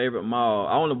like my favorite mall.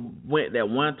 I only went that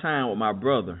one time with my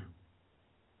brother.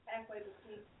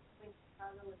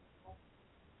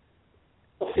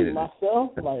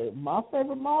 Myself, like my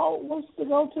favorite mall was to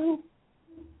go to.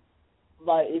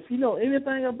 Like, if you know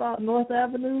anything about North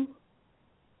Avenue,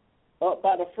 up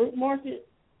by the fruit market.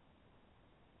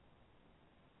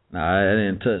 Nah, I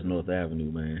didn't touch North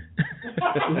Avenue, man.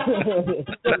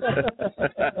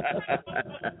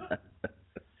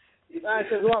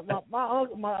 my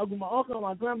uncle and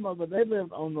my grandmother, they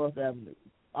lived on North Avenue,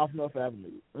 off North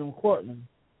Avenue in Cortland.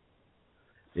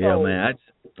 Yeah, So, man.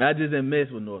 I just didn't mess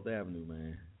with North Avenue,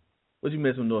 man. What you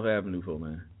mess with North Avenue for,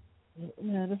 man?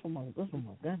 Man, that's what my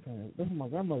grandparents, that's what my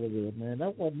grandmother did, man.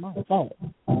 That wasn't my fault.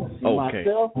 See, Okay.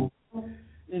 myself,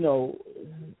 you know,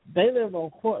 they lived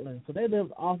on Cortland, so they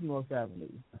lived off North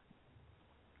Avenue.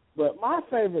 But my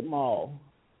favorite mall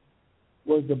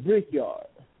was the Brickyard.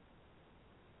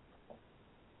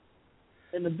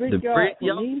 And the Brickyard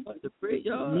for me, The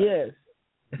Brickyard?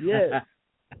 yes.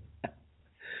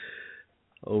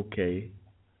 Okay.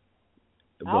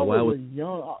 But I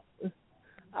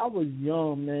was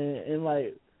young, man, and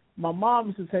like my mom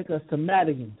used to take us to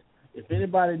Madigan. If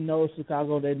anybody knows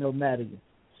Chicago, they know Madigan.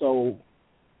 So,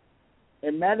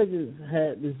 and Madigan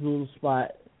had this little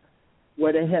spot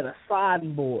where they had a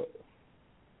siding board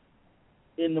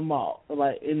in the mall,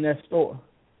 like in their store,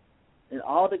 and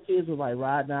all the kids would like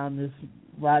ride down this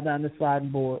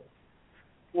siding board.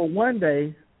 Well, one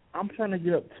day I'm trying to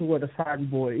get up to where the siding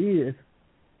board is.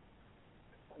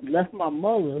 Left my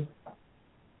mother.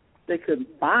 They couldn't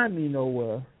find me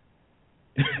nowhere.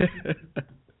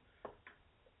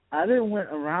 I then went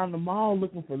around the mall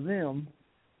looking for them.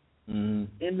 Mm-hmm.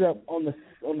 Ended up on the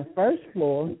first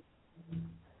floor,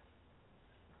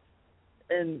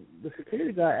 and the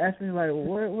security guard asked me like,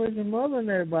 "Where's your mother and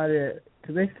everybody at?"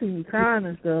 Because they see me crying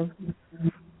and stuff,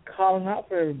 calling out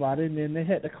for everybody. And then they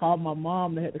had to call my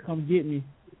mom. They had to come get me.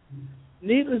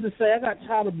 Needless to say, I got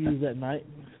child abused that night.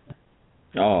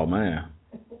 Oh man.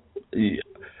 Yeah.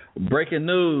 Breaking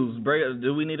news.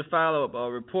 Do we need to file a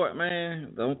report,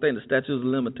 man? I don't think the statute of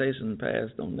limitations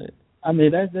passed on that. I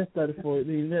mean, that's 34. I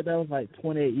mean, that was like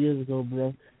 28 years ago,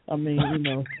 bro. I mean, you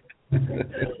know.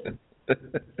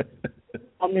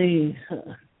 I mean.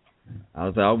 I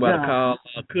was about to call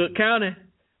Cook County.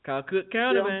 Call Cook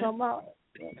County, man. I'm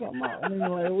talking about. I mean,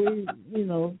 like, we, you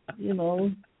know,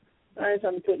 I ain't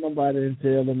trying to put nobody in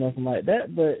jail or nothing like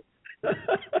that, but.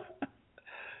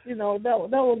 You know, that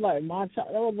was like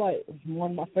that was like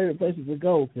one of my favorite places to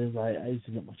go because like I used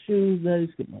to get my shoes there, I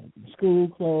used to get my school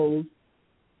clothes.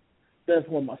 That's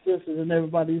where my sisters and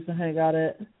everybody used to hang out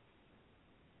at.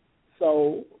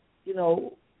 So, you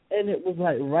know, and it was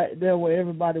like right there where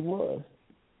everybody was.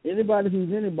 Anybody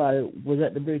who's anybody was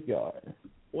at the Brickyard.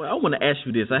 Well, I want to ask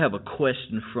you this. I have a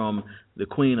question from the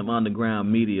Queen of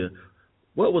Underground Media.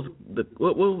 What was the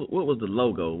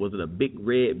logo? Was it a big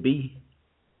red B?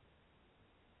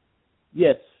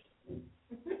 Yes.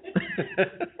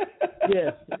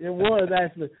 Yes, it was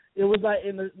actually. It was like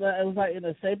in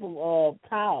the shape of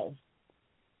tiles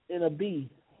in a B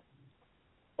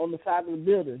on the side of the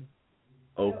building.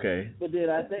 Okay. But then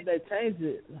I think they changed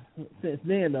it since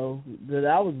then though. That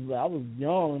I was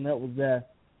young and that was there.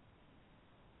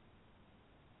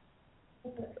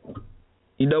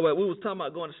 You know what? We was talking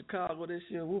about going to Chicago this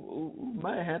year. We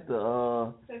might have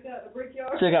to check out the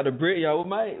Brickyard. Check out the Brickyard. We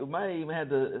might even have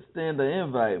to extend the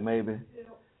invite, maybe. Yeah.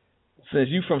 Since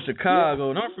you from Chicago,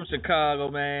 and I'm from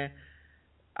Chicago, man.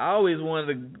 I always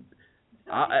wanted to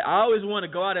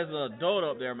go out as an adult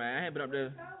up there, man. I haven't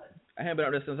been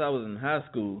up there since I was in high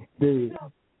school. Dude,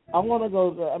 I want to go.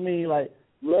 Like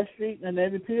Rush Street and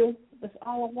Navy Pier. That's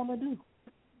all I want to do.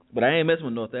 But I ain't messing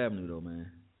with North Avenue though,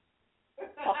 man.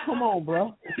 Oh, come on,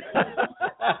 bro.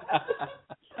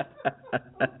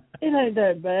 It ain't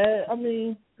that bad. I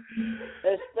mean,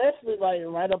 especially like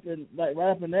right up in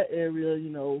that area,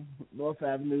 you know, North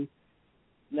Avenue.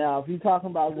 Now, if you're talking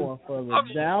about going further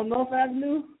down North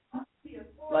Avenue,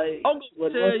 like where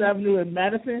North Avenue and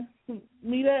Madison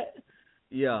meet at,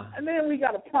 yeah, and then we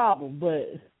got a problem.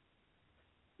 But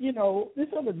you know,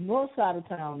 this on the north side of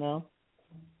town now.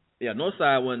 Yeah, north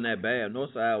side wasn't that bad.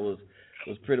 North side was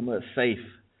pretty much safe.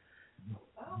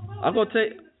 I'm gonna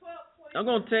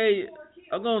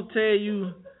tell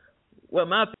you what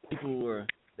my people were.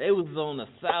 They was on the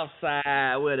south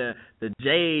side where the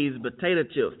Jay's potato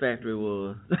chip factory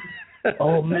was.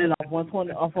 Oh man, off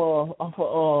 120,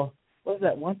 what's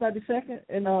that? 132nd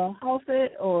in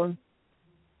Halstead or?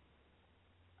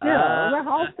 Yeah, was that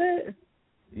Halstead?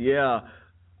 Yeah.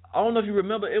 I don't know if you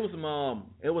remember, it was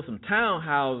some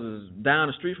townhouses down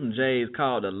the street from Jay's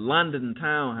called the London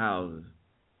Townhouses.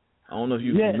 I don't know if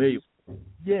you're familiar.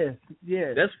 Yes.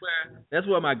 That's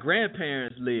where my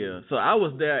grandparents lived. So I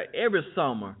was there every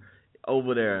summer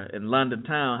over there in London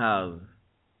Townhouses.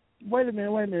 Wait a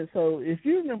minute. So if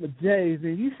you remember Jay's,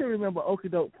 then you should remember Okie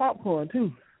Doke Popcorn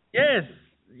too. Yes.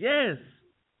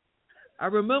 I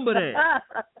remember that.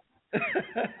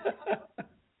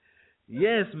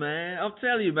 Yes, man. I'm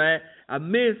telling you, man. I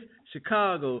miss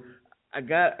Chicago. I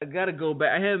got to go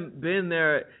back. I haven't been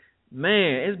there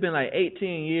Man, it's been like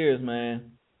 18 years,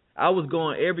 man. I was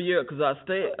going every year because I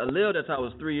lived until I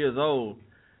was 3 years old.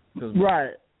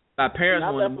 Right. My parents And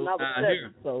I wanted to left move when I was down 7,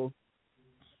 here. so.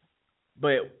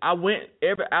 But I went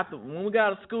when we got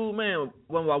out of school, man.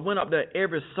 When I went up there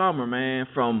every summer, man,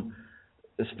 from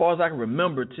as far as I can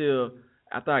remember till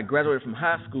after I graduated from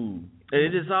high school, and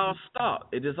it just all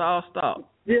stopped.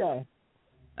 Yeah.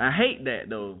 I hate that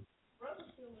though.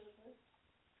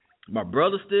 My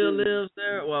brother still lives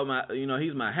there. Well,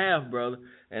 he's my half brother,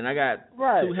 and I got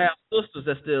 2 half sisters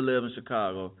that still live in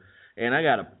Chicago, and I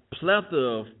got a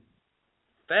plethora of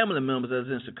family members that's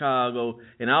in Chicago,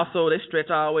 and also they stretch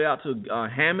all the way out to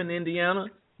Hammond, Indiana,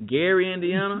 Gary,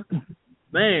 Indiana.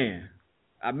 Man,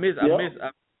 I miss myself.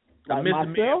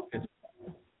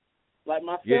 Like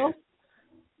myself,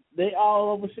 they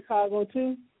all over Chicago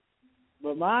too.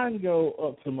 But mine go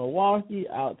up to Milwaukee,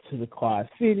 out to the Quad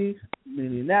Cities,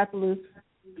 Minneapolis,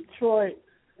 Detroit,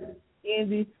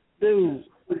 Indy. Dude,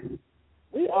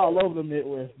 we all over the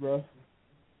Midwest, bro.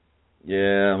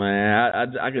 Yeah,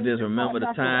 man. I could just remember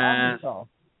the times.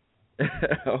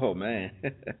 Oh, man.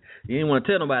 You didn't want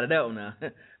to tell nobody that one now.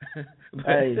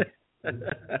 Hey,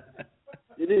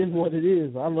 it is what it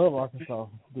is. I love Arkansas,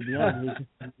 to be honest with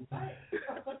you.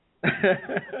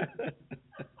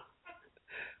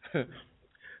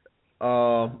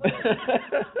 I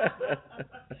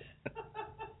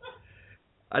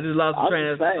just lost the train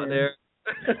of thought there.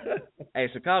 Hey,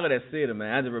 Chicago, that city,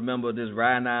 man. I just remember just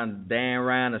riding down Dan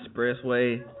Ryan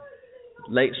Expressway,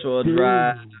 Lakeshore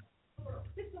Drive.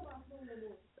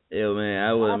 Yeah,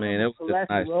 man. It was just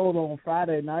nice. Road on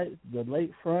Friday night, the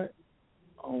lakefront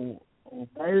on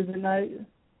Thursday night.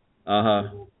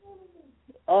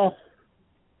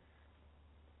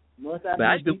 North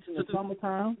Side Beach in the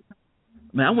summertime.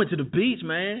 Man, I went to the beach,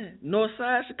 man. North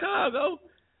Side Chicago.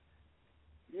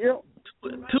 Yep.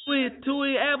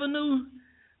 Tui Avenue.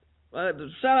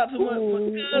 Shout out to my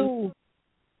cousin.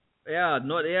 Yeah,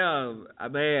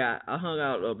 I hung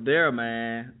out up there,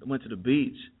 man. I went to the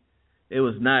beach. It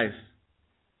was nice.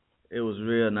 It was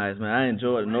real nice, man. I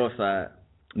enjoyed the North Side.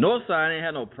 North Side, I didn't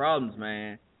have no problems,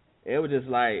 man. It was just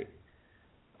like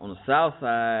on the South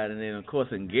Side, and then of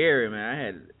course in Gary,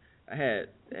 man, I had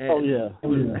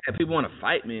people want to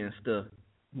fight me and stuff.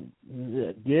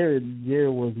 Yeah, Gary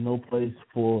was no place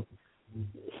for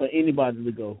anybody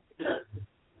to go.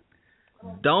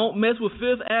 Don't mess with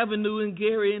Fifth Avenue in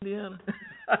Gary, Indiana.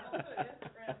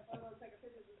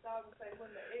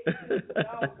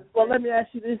 Well, let me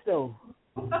ask you this though: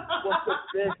 what's the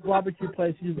best barbecue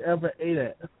place you've ever ate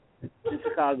at in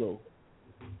Chicago?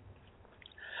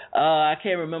 I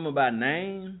can't remember by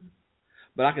name,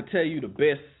 but I can tell you the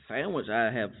best sandwich I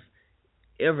have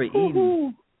ever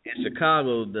eaten in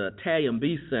Chicago, the Italian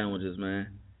beef sandwiches,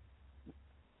 man.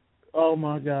 Oh,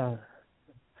 my God.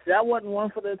 See, I wasn't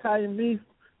one for the Italian beef,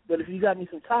 but if you got me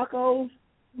some tacos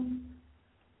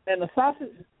and a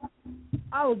sausage,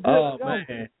 I was good to go.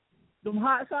 Man. Them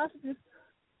hot sausages.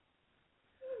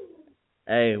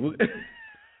 Hey, we're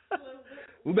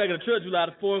making a trip July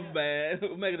the 4th, man.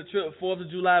 We're making a trip 4th of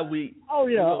July week. Oh,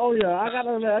 yeah. I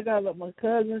gotta let my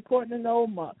cousin Courtney know.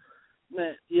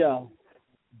 Man, yeah.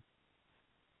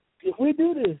 If we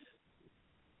do this,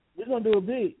 we're going to do it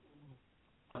big.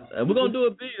 We're gonna do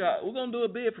it big. We're gonna do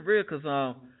it big for real, cause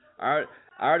I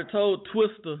already told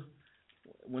Twister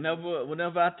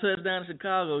whenever I touch down in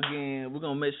Chicago again, we're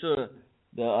gonna make sure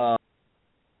to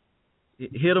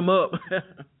hit him up.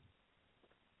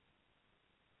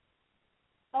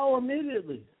 Oh,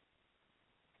 immediately.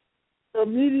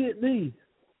 Then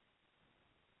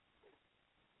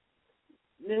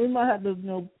we might have to,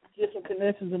 get some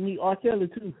connections and meet R. Kelly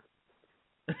too.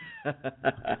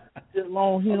 Just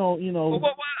long,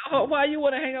 Why you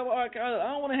want to hang out with R. Kelly?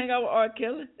 I don't want to hang out with R.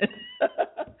 Kelly.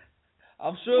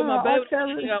 I'm sure my baby wants to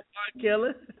hang out with R.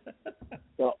 Kelly.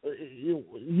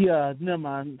 Yeah, never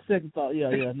mind. Second thought.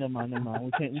 Yeah, never mind.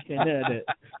 We can't have that.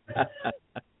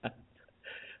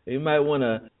 You might want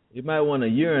to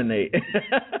urinate.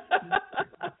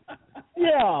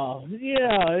 Yeah.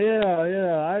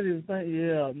 I just think,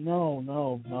 no.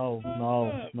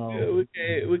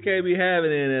 We can't be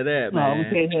having any of that, man. No, we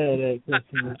can't have that.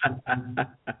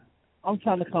 I'm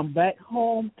trying to come back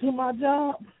home to my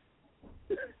job.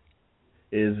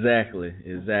 Exactly.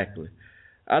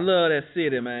 I love that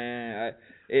city, man.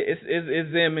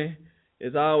 It's in me.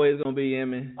 It's always gonna be in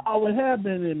me. Always have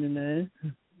been in me, man.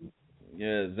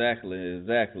 Yeah, exactly.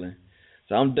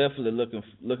 So I'm definitely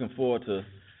looking forward to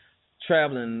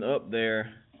traveling up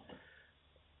there,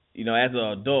 as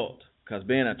an adult, because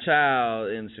being a child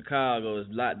in Chicago is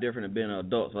a lot different than being an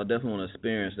adult, so I definitely want to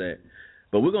experience that.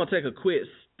 But we're going to take a quick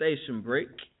station break,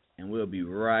 and we'll be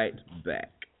right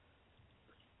back.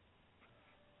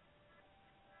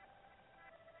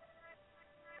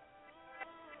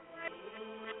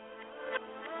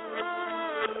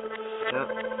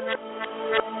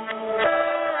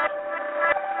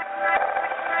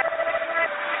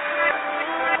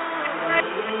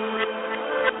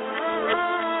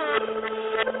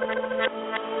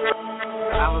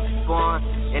 I was born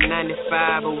in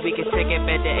 95, but we can take it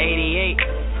back to 88.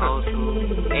 Old school.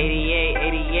 88,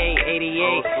 88,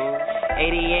 88.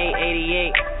 88,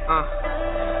 88.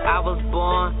 I was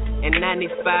born in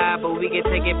 95, but we can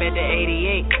take it back to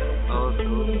 88. Old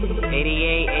school. 88,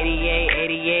 88,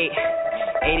 88.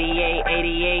 88,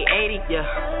 88, 80. Yeah.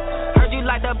 Heard you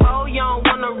like the bow, you don't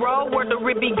wanna roll. Where the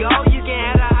ribbon go? You can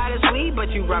have the hottest weed, but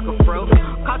you rock a fro.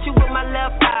 Caught you with my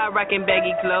left eye, rocking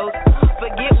baggy clothes.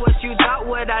 Forget what you thought,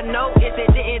 what I know is it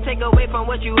didn't take away from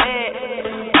what you had.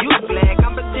 You glad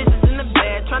competition's in the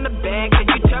bed, trying to bag, cause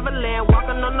you traveling,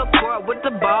 walking on the court with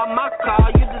the ball. My call,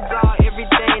 you dissolve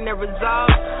everything that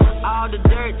resolves all the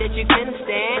dirt that you couldn't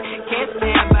stand. Can't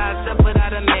stand by yourself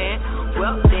without a man.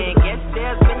 Well then, guess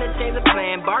there's been a change of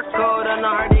plan. Barcode on the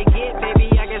hard to get,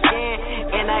 baby, I can scan.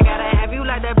 And I gotta have you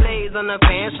like that blaze on the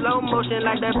fan. Slow motion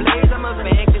like that blaze, I'm a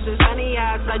fan. Cause it's sunny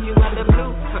outside, you under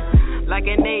blue. Like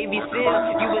a Navy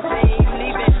SEAL, you were saying you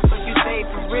leaving, but you stayed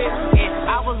for real. And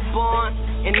I was born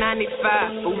in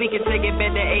 95, but we can take it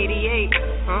back to 88.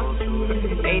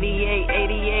 88,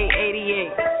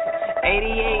 88, 88.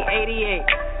 88, 88.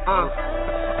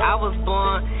 I was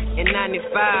born in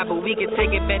 95, but we can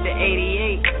take it back to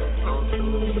 88.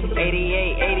 88,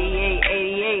 88,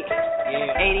 88.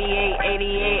 88,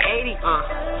 88, 80.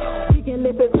 We can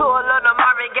listen to a little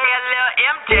Marvin Gaye, a little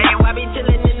MJ. Why be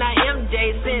chillin' in that MJ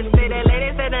since say that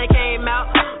lady said that came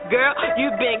out. Girl, you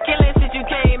been killing since you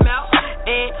came out.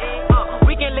 And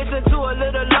we can listen to a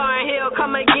little Lauryn Hill,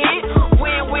 come again.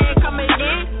 When, come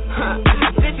again.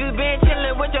 Since you been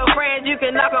chillin' with your friends, you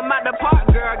can knock 'em out the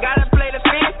park, girl. Gotta play the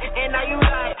fence, and now you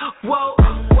like, whoa,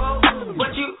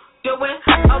 what you doing?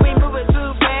 Are we moving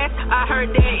too fast? I heard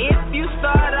that if you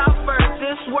start off first,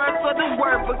 it's worth for the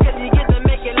work because you get to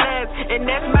make it last, and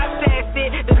that's my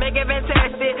tactic to make it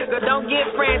fantastic. But don't get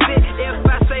frantic if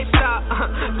I say stop,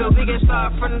 cause we can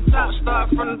start from the top,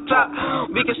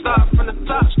 We can start from the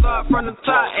top,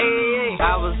 Hey,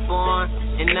 I was born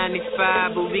in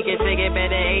 95, but we can take it back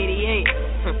to 88.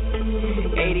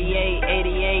 88,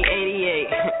 88, 88.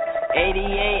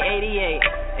 88, 88,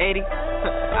 80.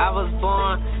 I was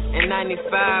born in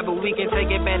 95, but we can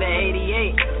take it back to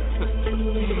 88.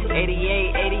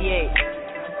 88, 88.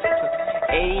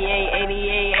 88,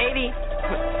 88, 80.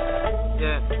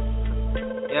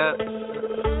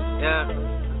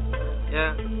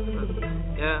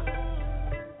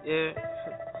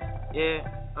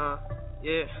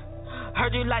 Yeah.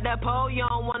 Heard you like that pole, you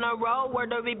don't wanna roll. Where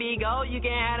the BB go? You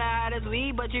can have the hottest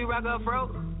weed, but you rock a fro.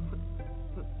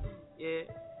 Yeah.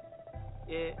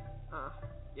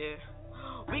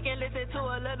 We can listen to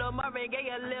a little Marvin Gaye,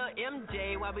 a little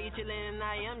MJ while we chillin' in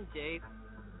IMJ. It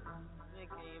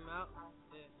came out.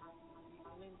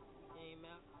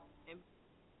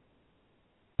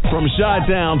 From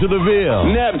Chi-Town to the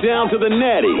Ville, Naptown to the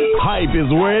Natty, Hype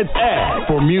is where it's at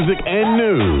for music and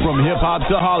news. From hip-hop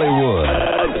to Hollywood.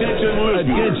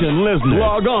 Attention listeners.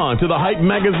 Log on to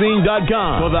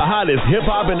thehypemagazine.com for the hottest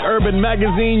hip-hop and urban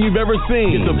magazine you've ever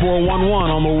seen. It's a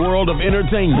 411 on the world of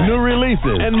entertainment, new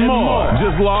releases, and more.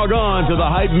 Just log on to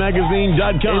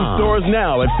thehypemagazine.com. In stores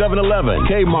now at 7-Eleven,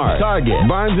 Kmart, Target,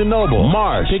 Barnes & Noble,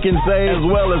 Marsh, Pick and Save, as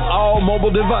well as all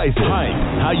mobile devices. Hype,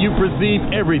 how you perceive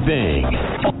everything.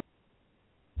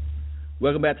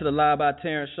 Welcome back to the Live by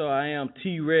Terrence show. I am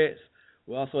T-Rex.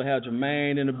 We also have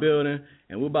Jermaine in the building,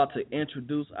 and we're about to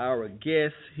introduce our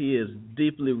guest. He is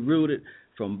deeply rooted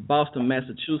from Boston,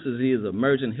 Massachusetts. He is an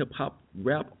emerging hip-hop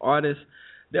rap artist.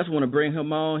 Just want to bring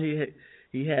him on.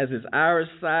 He has his Irish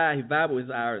side. He vibes with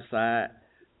his Irish side.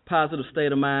 Positive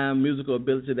state of mind, musical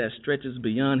ability that stretches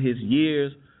beyond his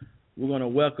years. We're going to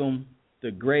welcome the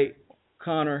great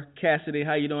Connor Cassidy.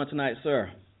 How you doing tonight,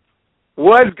 sir?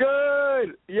 What's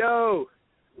good? Yo,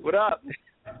 what up?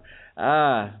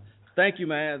 Thank you,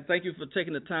 man. Thank you for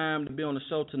taking the time to be on the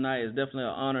show tonight. It's definitely an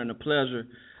honor and a pleasure.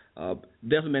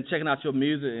 Definitely been checking out your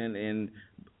music and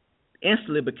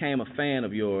instantly became a fan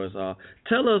of yours.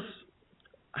 Tell us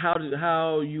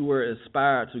how you were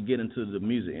inspired to get into the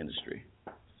music industry.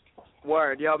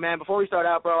 Word, yo, man. Before we start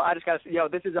out, bro, I just gotta say,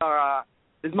 this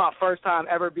is my first time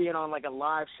ever being on like a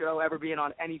live show, ever being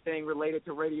on anything related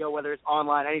to radio, whether it's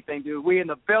online, anything, dude. We in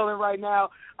the building right now.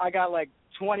 I got like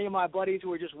 20 of my buddies who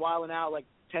were just wilding out like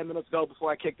 10 minutes ago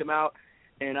before I kicked them out.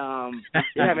 And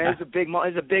yeah, man, it's a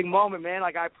big moment, man.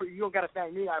 Like you don't gotta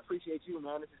thank me. I appreciate you,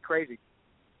 man. This is crazy.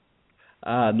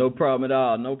 No problem at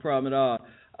all. No problem at all.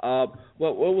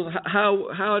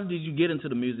 How did you get into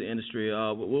the music industry?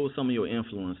 What were some of your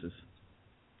influences?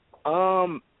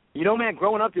 You know, man,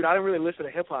 growing up, dude, I didn't really listen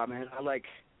to hip hop, man.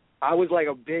 I was like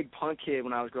a big punk kid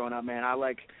when I was growing up, man. I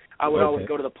would always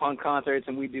go to the punk concerts,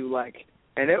 and we'd do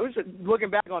and it was, looking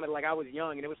back on it, like I was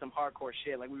young, and it was some hardcore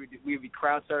shit. Like we would be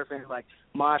crowd surfing, like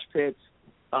mosh pits.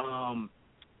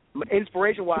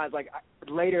 Inspiration wise, like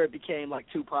later it became like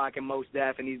Tupac and Mos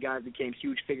Def, and these guys became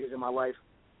huge figures in my life.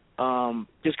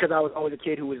 Just because I was always a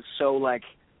kid who was so like,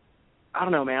 I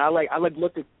don't know, man. I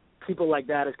looked at people like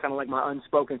that as kind of like my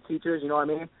unspoken teachers. You know what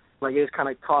I mean? Like it just kind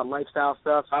of taught lifestyle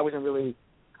stuff. So I was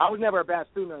never a bad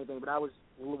student or anything, but I would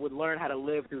learn how to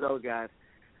live through those guys.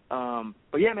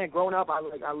 But yeah, man, growing up,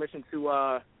 I listened to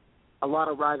a lot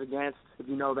of Rise Against, if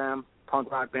you know them,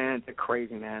 punk rock band. They're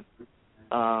crazy, man.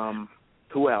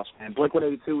 Who else, man?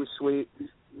 Blink-182 was sweet.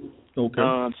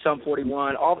 Okay. Sum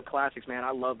 41, all the classics, man.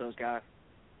 I love those guys.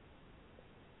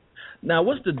 Now,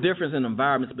 what's the difference in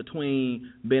environments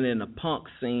between being in the punk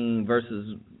scene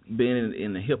versus being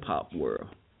in the hip hop world?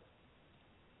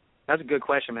 That's a good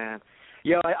question, man.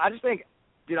 Yo, I just think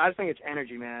it's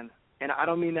energy, man. And I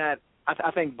don't mean that.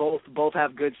 I think both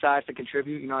have good sides to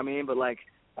contribute. You know what I mean? But like,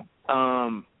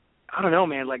 I don't know,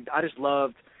 man. Like, I just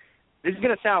loved. This is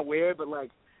gonna sound weird, but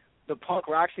like, the punk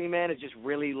rock scene, man, is just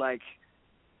really like.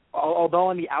 Although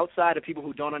on the outside of people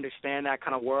who don't understand that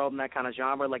kind of world and that kind of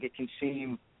genre, like it can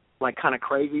seem like kind of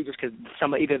crazy just because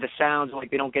either the sounds, like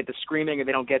they don't get the screaming or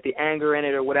they don't get the anger in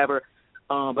it or whatever.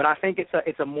 But I think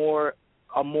it's a more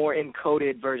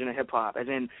encoded version of hip hop. As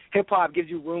in, hip hop gives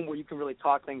you room where you can really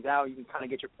talk things out. You can kind of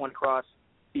get your point across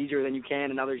easier than you can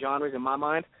in other genres, in my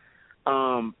mind.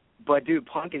 But dude,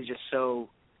 punk is just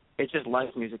it's just life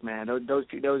music, man. Those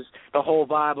the whole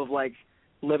vibe of like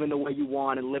living the way you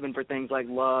want and living for things like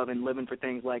love and living for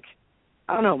things like,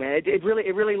 I don't know, man. It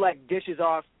really like dishes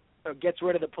off or gets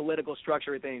rid of the political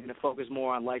structure of things and it focuses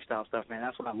more on lifestyle stuff, man.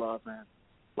 That's what I love, man.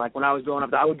 Like, when I was growing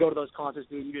up, I would go to those concerts,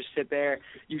 dude. You just sit there.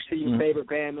 You see your favorite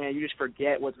band, man. You just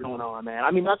forget what's going on, man. I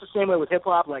mean, that's the same way with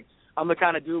hip-hop. Like, I'm the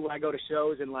kind of dude when I go to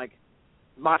shows and, like,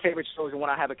 my favorite shows are when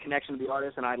I have a connection to the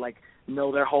artist and I, like,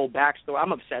 know their whole backstory.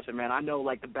 I'm obsessive, man. I know,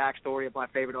 like, the backstory of my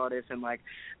favorite artist and, like,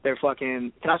 their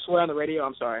fucking – can I swear on the radio?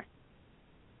 I'm sorry.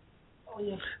 Oh,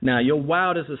 yeah. Now, your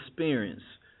wildest experience,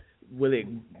 will it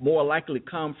more likely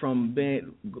come from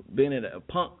being at a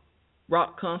punk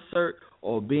rock concert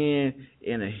or being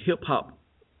in a hip-hop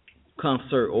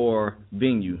concert or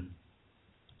venue?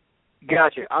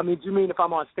 Gotcha. I mean, do you mean if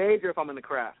I'm on stage or if I'm in the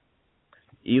crowd?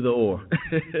 Either or.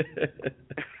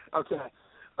 Okay.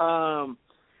 I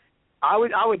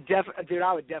would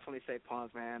definitely say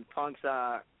punk, man. Punk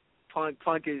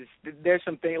is, there's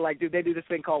something like, dude, they do this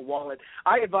thing called Wallet.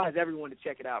 I advise everyone to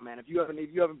check it out, man. If you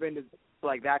haven't been to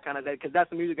like that kind of, because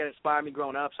that's the music that inspired me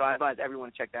growing up, so I advise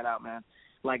everyone to check that out, man.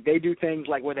 Like, they do things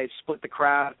like where they split the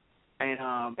crowd,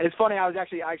 and it's funny. I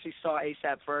actually saw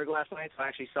A$AP Ferg last night, so I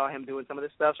actually saw him doing some of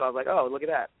this stuff. So I was like, oh, look at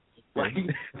that. Like,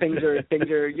 things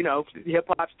are, you know, hip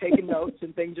hop's taking notes,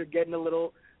 and things are getting a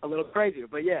little crazier.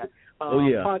 But yeah,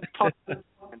 punk,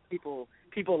 and people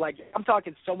like, I'm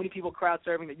talking so many people crowd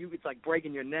surfing that it's like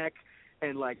breaking your neck,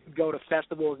 and like go to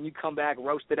festivals and you come back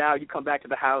roasted out. You come back to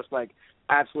the house like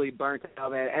absolutely burnt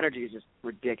out. Man, energy is just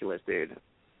ridiculous, dude.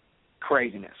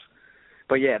 Craziness.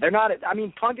 But yeah, they're not. I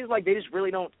mean, punk is like, they just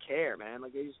really don't care, man.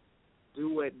 Like, they just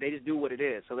do what it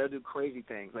is. So they'll do crazy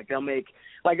things. Like, they'll make,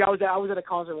 like, I was at a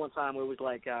concert one time where it was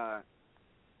like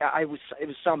it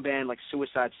was some band like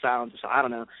Suicide Silence or something, I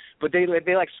don't know. But they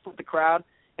like split the crowd,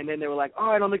 and then they were like,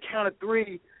 all right, on the count of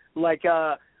three, like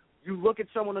you look at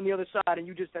someone on the other side and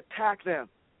you just attack them.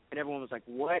 And everyone was like,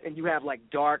 what? And you have like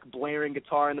dark blaring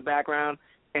guitar in the background.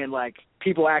 And, like,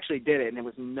 people actually did it, and it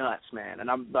was nuts, man.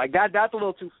 And I'm like, that's a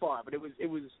little too far, but it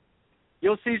was.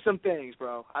 You'll see some things,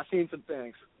 bro. I've seen some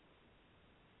things.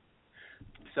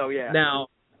 So, yeah.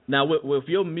 Now with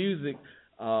your music,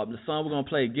 the song we're going to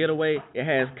play, Getaway, it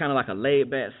has kind of like a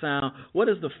laid-back sound. What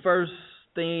is the first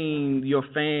thing your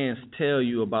fans tell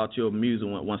you about your music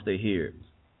once they hear it?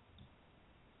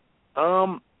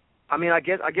 I mean, I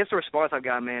guess the response I've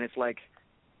got, man, it's like,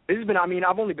 this has been, I mean,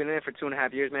 I've only been in it for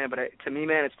 2.5 years, man, but to me,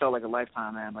 man, it's felt like a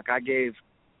lifetime, man. Like,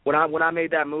 when I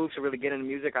made that move to really get into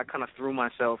music, I kind of threw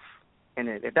myself in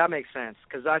it, if that makes sense.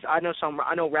 Because I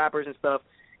know rappers and stuff,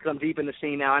 because I'm deep in the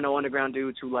scene now. I know underground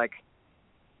dudes who, like,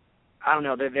 I don't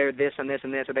know, they're this and this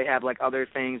and this, or they have, like, other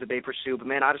things that they pursue. But,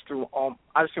 man, I just threw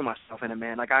myself in it,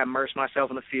 man. Like, I immersed myself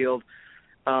in the field.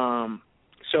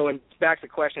 So, and back to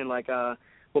the question, like,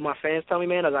 what my fans tell me,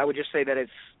 man, is I would just say that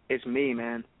it's me,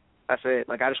 man. That's it.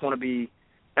 Like, I just want to be,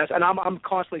 and I'm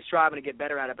constantly striving to get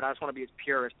better at it, but I just want to be as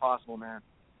pure as possible, man.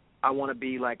 I want to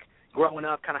be, like, growing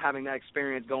up, kind of having that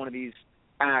experience, going to these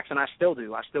acts, and I still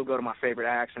do. I still go to my favorite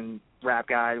acts and rap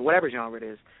guys, whatever genre it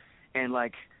is. And,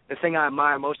 like, the thing I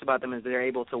admire most about them is they're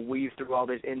able to weave through all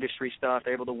this industry stuff.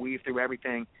 They're able to weave through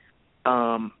everything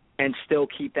and still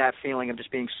keep that feeling of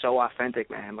just being so authentic,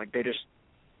 man. Like, they just,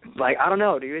 like, I don't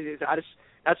know, dude.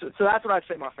 That's what I'd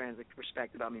say my fans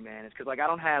respect about me, man. Is because, like, I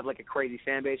don't have, like, a crazy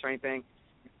fan base or anything.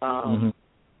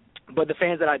 But the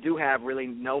fans that I do have really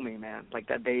know me, man. Like,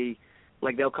 that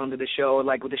they'll come to the show,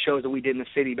 like with the shows that we did in the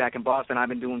city back in Boston I've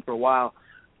been doing for a while.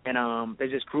 And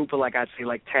there's this group of, like, I'd say,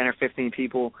 like, 10 or 15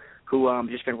 people who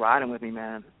just been riding with me,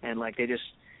 man. And, like, they just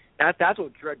that's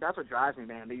what drives me,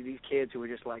 man. These kids who are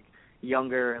just, like,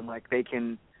 younger and, like, they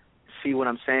can see what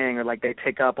I'm saying, or, like, they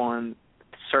pick up on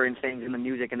certain things in the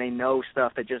music and they know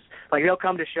stuff that just, like, they'll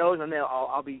come to shows and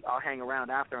I'll hang around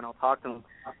after and I'll talk to them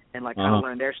and, like, kind of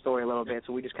learn their story a little bit.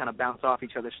 So we just kind of bounce off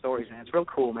each other's stories, man. It's real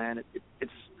cool, man.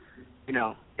 It's you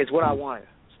know, it's what I want.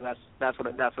 So that's what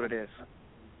it is.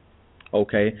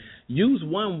 Okay. Use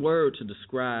one word to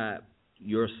describe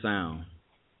your sound.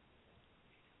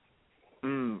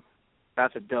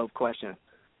 That's a dope question.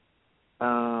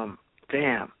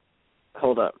 Damn.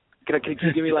 Hold up. Can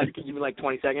you give me like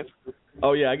 20 seconds?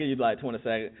 Oh yeah, I give you like 20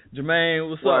 seconds. Jermaine,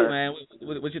 what's up, man?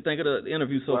 What you think of the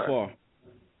interview so far?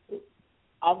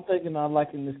 I'm thinking I'm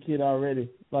liking this kid already.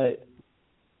 Like,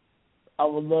 I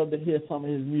would love to hear some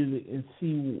of his music and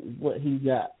see what he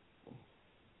got.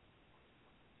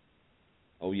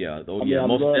 Oh yeah. I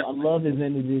love his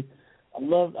energy. I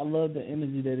love the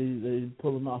energy that he's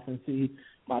pulling off, and see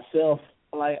myself.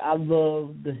 Like, I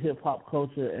love the hip hop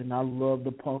culture and I love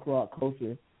the punk rock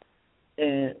culture.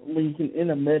 And when you can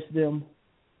intermesh them,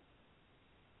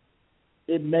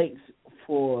 it makes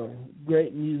for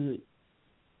great music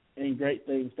and great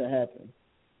things to happen.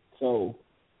 So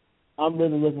I'm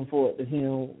really looking forward to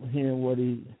hearing what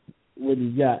he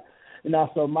got. And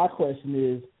also, my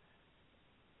question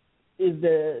is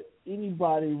there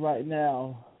anybody right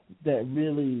now that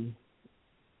really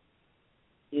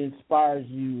inspires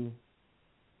you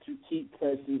to keep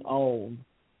pressing on?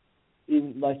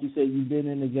 Even, like you said, you've been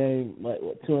in the game, like,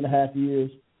 what, 2.5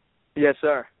 years? Yes,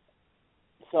 sir.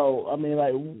 So, I mean,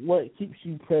 like, what keeps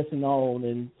you pressing on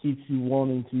and keeps you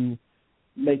wanting to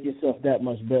make yourself that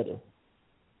much better?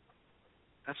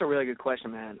 That's a really good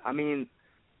question, man. I mean,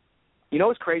 you know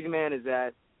what's crazy, man, is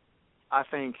that I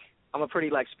think I'm a pretty,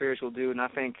 like, spiritual dude, and I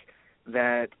think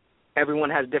that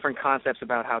everyone has different concepts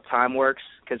about how time works,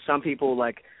 because some people,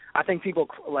 like, I think people,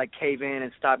 like, cave in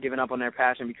and stop giving up on their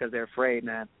passion because they're afraid,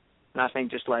 man. And I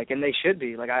think just, like, and they should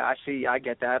be. Like, I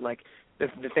get that. Like, the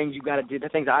things you got to do, the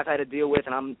things I've had to deal with,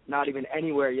 and I'm not even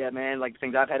anywhere yet, man. Like, the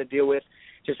things I've had to deal with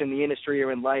just in the industry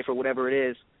or in life or whatever it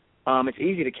is, it's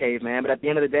easy to cave, man. But at the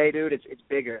end of the day, dude, it's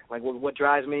bigger. Like, what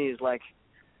drives me is, like,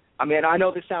 I mean, I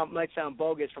know this might sound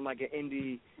bogus from, like, an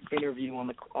indie interview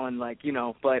on like, you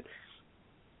know, but,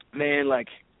 man, like,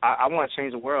 I want to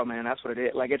change the world, man. That's what it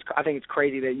is. Like, I think it's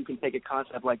crazy that you can take a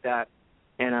concept like that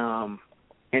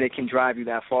and it can drive you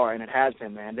that far, and it has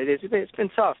been, man. It's been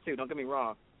tough too. Don't get me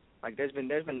wrong. Like, there's been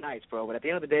nights, bro. But at the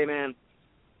end of the day, man,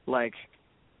 like,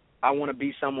 I want to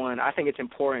be someone. I think it's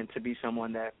important to be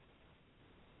someone that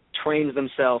trains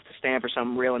themselves to stand for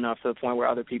something real enough to the point where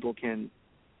other people can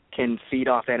feed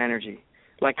off that energy.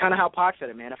 Like, kind of how Pac said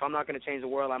it, man. If I'm not going to change the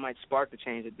world, I might spark the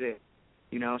change it did.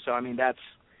 You know. So I mean,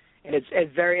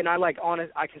 it's very, and I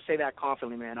can say that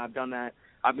confidently, man. I've done that.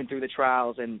 I've been through the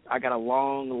trials, and I got a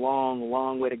long, long,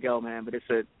 long way to go, man. But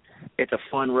it's a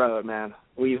fun road, man.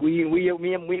 Me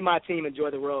and my team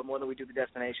enjoy the road more than we do the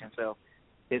destination. So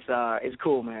it's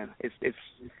cool, man.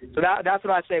 So that's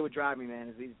what I say would drive me,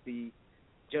 man. Is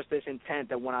just this intent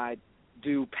that when I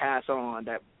do pass on,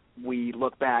 that we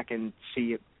look back and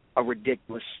see a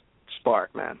ridiculous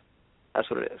spark, man. That's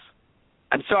what it is.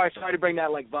 I'm sorry to bring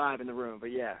that, like, vibe in the room,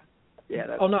 but yeah. That's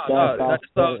an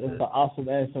awesome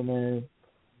answer, man.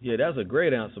 Yeah, that's a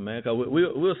great answer, man. Cause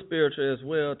we're spiritual as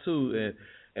well too,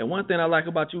 and one thing I like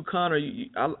about you, Connor,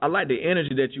 I like the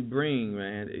energy that you bring,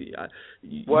 man.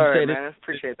 Word, man.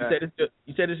 Appreciate that.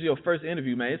 You said this is your first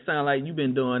interview, man. It sounds like you've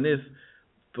been doing this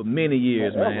for many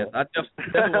years, man. I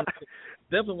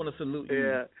definitely want to salute you.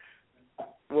 Yeah.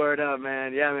 Word up,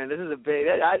 man. Yeah, man. This is a big.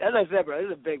 As I said, bro, this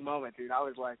is a big moment, dude.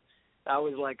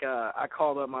 I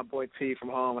called up my boy T from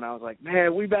home, and I was like,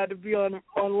 man, we about to be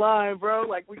online, bro.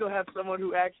 Like, we gonna have someone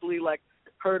who actually, like,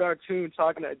 heard our tune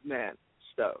talking to, man,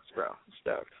 stoked, bro.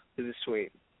 Stoked. This is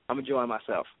sweet. I'm enjoying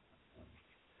myself.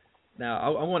 Now,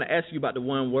 I want to ask you about the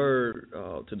one word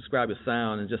to describe your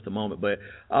sound in just a moment, but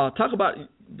talk about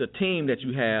the team that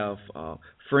you have,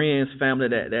 friends, family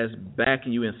that's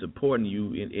backing you and supporting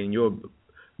you in your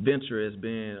venture as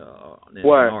being an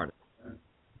artist.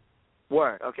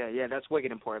 Word. Okay, yeah, that's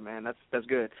wicked important, man. That's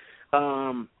good.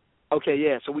 Okay,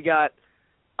 yeah. So we got.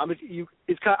 I'm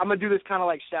gonna do this kind of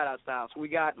like shout out style. So we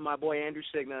got my boy Andrew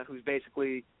Signa, who's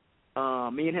basically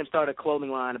me and him started a clothing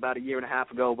line about a year and a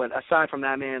half ago. But aside from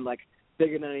that, man, like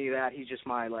bigger than any of that, he's just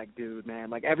my like dude, man.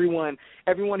 Like everyone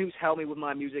who's helped me with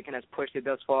my music and has pushed it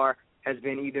thus far has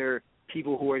been either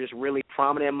people who are just really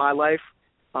prominent in my life,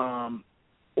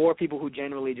 or people who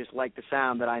generally just like the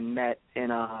sound that I met in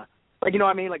like, you know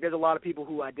what I mean? Like, there's a lot of people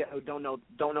who who don't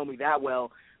know me that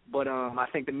well, but I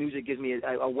think the music gives me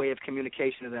a way of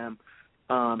communication to them.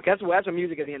 Because that's what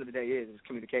music at the end of the day is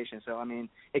communication. So, I mean,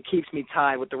 it keeps me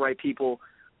tied with the right people.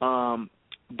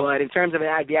 But in terms of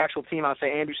the actual team, I'll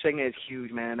say Andrew Signa is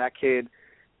huge, man. That kid,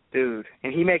 dude.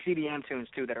 And he makes EDM tunes,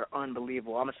 too, that are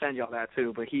unbelievable. I'm going to send y'all that,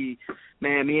 too. But me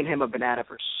and him have been at it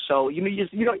for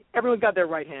everyone's got their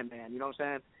right hand, man. You know what I'm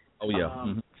saying? Oh,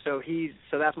 yeah.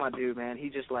 So that's my dude, man. He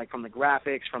just like from the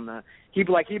graphics, he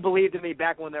believed in me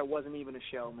back when there wasn't even a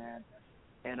show, man.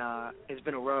 And it's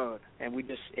been a road, and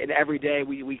every day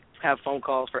we have phone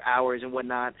calls for hours and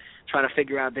whatnot, trying to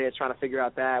figure out this, trying to figure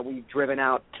out that. We've driven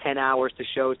out 10 hours to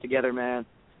shows together, man.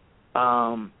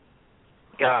 God,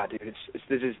 dude,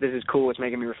 this is cool. It's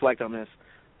making me reflect on this.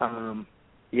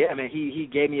 Yeah, man, he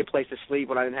gave me a place to sleep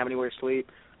when I didn't have anywhere to sleep.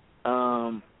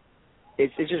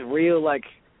 It's just real, like.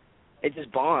 It's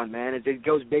just bond, man. It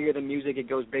goes bigger than music. It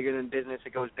goes bigger than business.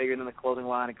 It goes bigger than the clothing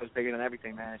line. It goes bigger than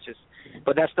everything, man.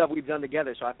 But that stuff we've done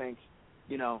together. So I think,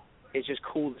 it's just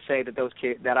cool to say that those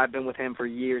kids, that I've been with him for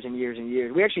years and years and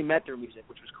years. We actually met through music,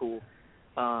 which was cool.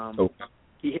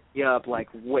 He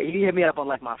hit me up on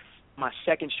like my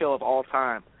second show of all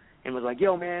time, and was like,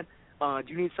 "Yo, man, do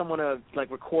you need someone to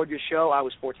like record your show?" I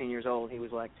was 14 years old. He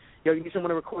was like, "Yo, you need someone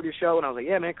to record your show?" And I was like,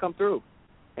 "Yeah, man, come through."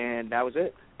 And that was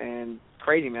it. And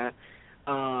crazy, man.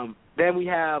 Then we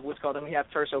have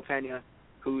Terso Pena,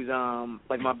 who's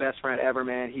like my best friend ever,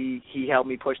 man. He helped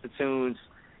me push the tunes.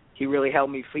 He really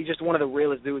helped me. He's just one of the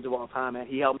realest dudes of all time, man.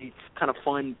 He helped me kind of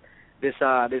fund this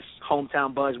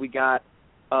hometown buzz we got.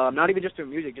 Not even just through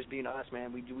music, just being us,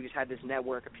 man. We just had this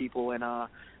network of people, and I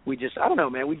don't know,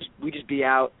 man. We just be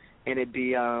out, and it'd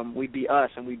be we'd be us,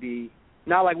 and we'd be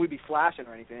not like we'd be flashing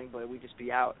or anything, but we'd just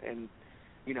be out, and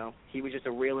he was just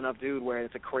a real enough dude where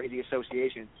it's a crazy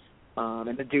association. And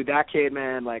that kid,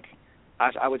 man, like,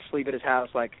 I would sleep at his house,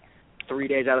 like, 3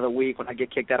 days out of the week when I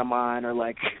get kicked out of mine, or,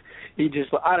 like,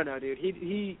 I don't know, dude.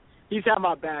 He's had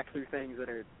my back through things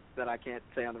that I can't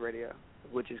say on the radio,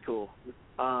 which is cool.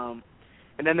 And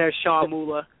then there's Sean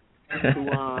Mula,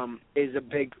 who is a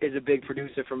big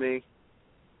producer for me.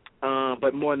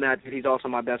 But more than that, dude, he's also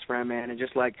my best friend, man. And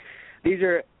just, like,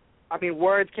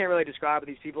 words can't really describe what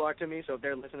these people are to me, so if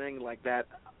they're listening like that,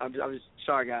 I'm just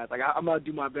sorry, guys. Like, I'm going to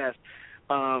do my best.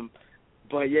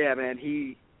 But, yeah, man,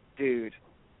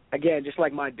 again, just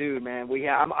like my dude, man,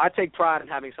 I take pride in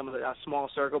having a small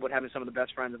circle, but having some of the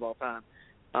best friends of all time.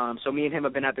 So me and him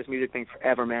have been at this music thing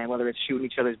forever, man, whether it's shooting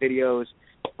each other's videos,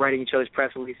 writing each other's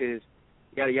press releases,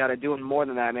 yada, yada, doing more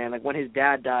than that, man. Like, when his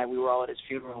dad died, we were all at his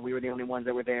funeral, and we were the only ones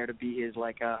that were there to be his,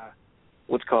 like,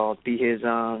 be his,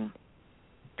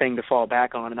 thing to fall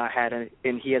back on,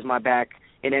 and he has my back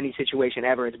in any situation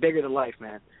ever. It's bigger than life,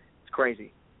 man. It's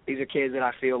crazy. These are kids that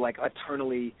I feel like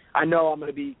eternally, I know I'm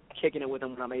going to be kicking it with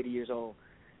them when I'm 80 years old,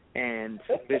 and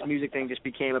this music thing just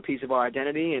became a piece of our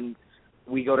identity, and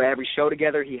we go to every show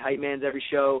together. He hype mans every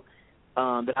show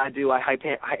that I do.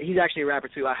 He's actually a rapper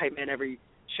too. I hype man every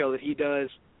show that he does.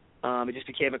 It just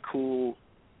became a cool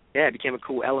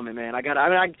element, man. I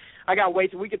got way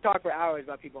too, we could talk for hours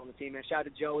about people on the team, man. Shout out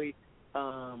to Joey.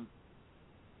 Shout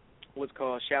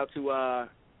out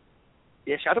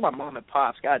to my mom and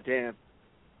pops. God damn,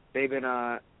 they've been.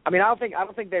 I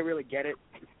don't think they really get it.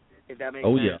 If that makes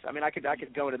sense. Yeah. I mean, I could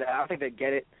go into that. I don't think they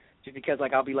get it, just because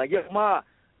like I'll be like, yo, Ma,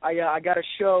 I got a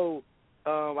show.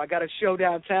 I got a show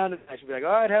downtown, and I should be like,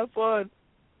 all right, have fun.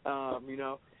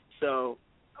 So.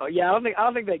 Yeah, I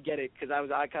don't think they get it, because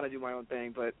I kind of do my own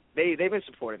thing, but they've been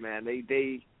supportive, man.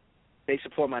 They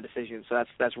support my decisions, so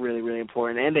that's really, really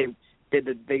important. And they did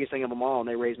the biggest thing of them all, and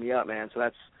they raised me up, man. So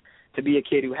that's, to be a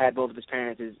kid who had both of his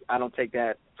parents, I don't take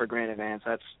that for granted, man.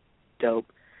 So that's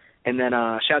dope. And then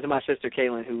shout out to my sister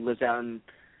Kaylin, who lives out in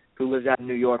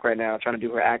New York right now, trying to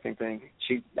do her acting thing.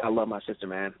 I love my sister,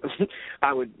 man.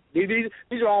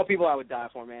 These are all people I would die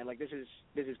for, man. Like, this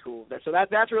is cool. That's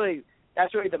really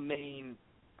the main.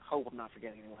 Hope I'm not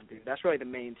forgetting anyone, dude. That's really the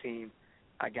main team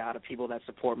I got, of people that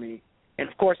support me And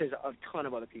of course, there's a ton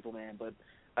of other people, man. But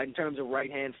in terms of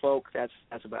right hand folk, that's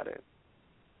about it.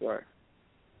 Sure.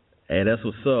 Hey, that's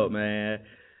what's up, man.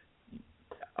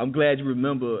 I'm glad you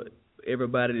remember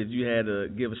everybody that you had to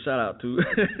give a shout out to.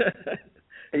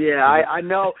 Yeah, I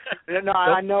know. No,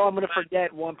 I know I'm gonna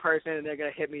forget one person, and they're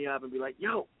gonna hit me up and be like,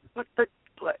 "Yo, what the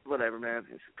whatever, man.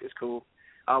 It's cool.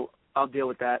 I'll deal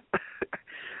with that."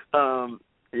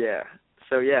 Yeah.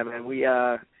 So yeah, man. We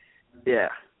yeah.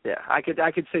 I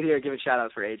could sit here and give a shout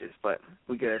out for ages, but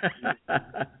we good.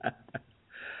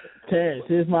 Terrence,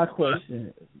 here's my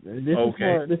question.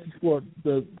 This is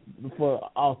for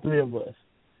all three of us.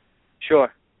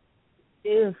 Sure.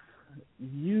 If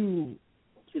you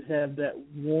could have that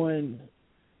one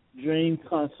dream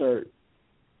concert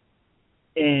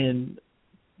and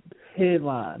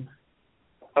headline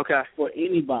for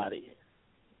anybody,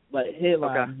 like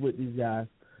headline with these guys,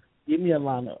 give me a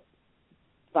lineup.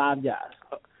 5 guys.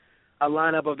 A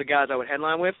lineup of the guys I would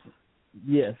headline with?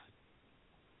 Yes.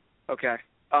 Okay.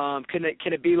 Can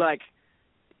it be like,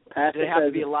 do they have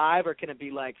to be alive, or can it be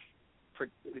like,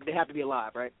 they have to be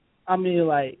alive, right? I mean,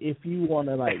 like, if you want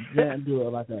to, like, do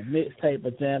a mixtape,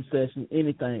 a jam session,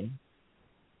 anything.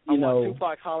 I want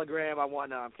Tupac hologram.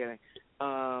 No, I'm kidding.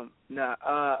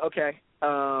 Okay.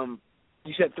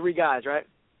 You said 3 guys, right?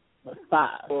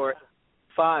 5. Or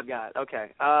 5 guys.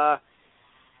 Okay.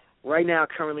 Right now,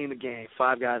 currently in the game,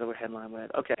 5 guys I would headline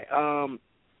with. Okay.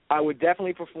 I would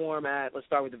definitely perform at, let's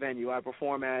start with the venue. I would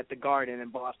perform at the Garden in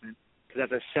Boston, because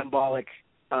that's a symbolic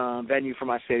venue for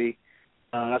my city.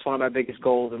 That's one of my biggest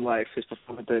goals in life, is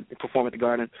perform at the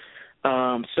Garden.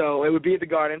 So it would be at the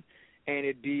Garden, and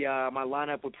it'd be my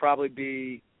lineup would probably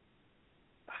be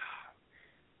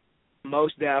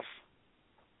Mos Def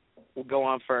will go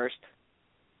on first,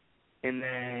 and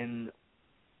then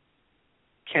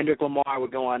Kendrick Lamar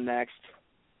would go on next,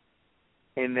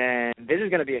 and then this is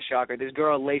going to be a shocker. This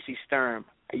girl Lacey Sturm,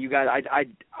 you guys,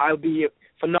 I'll be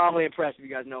phenomenally impressed if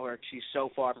you guys know her. She's so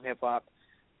far from hip hop.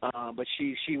 But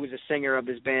she was a singer of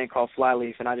this band called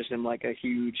Flyleaf, and I just am like a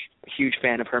huge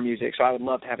fan of her music. So I would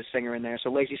love to have a singer in there.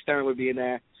 So Lacey Sturm would be in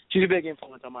there. She's a big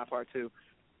influence on my part too.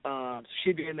 So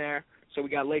she'd be in there. So we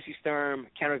got Lacey Sturm,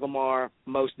 Kendrick Lamar,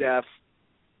 Mos Def.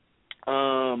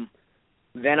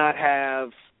 Then I'd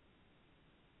have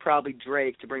probably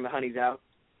Drake to bring the honeys out.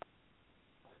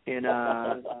 And and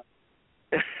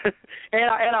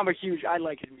I'm I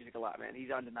like his music a lot, man.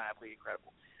 He's undeniably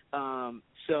incredible.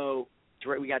 So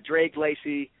we got Drake,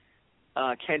 Lacey,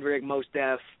 Kendrick, Mos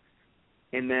Def,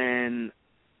 and then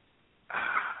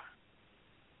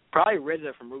probably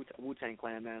RZA from Wu-Tang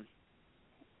Clan, man.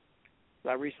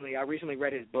 I recently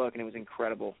read his book, and it was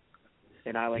incredible.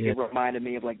 And it reminded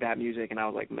me of like that music, and I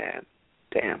was like, man,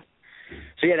 damn.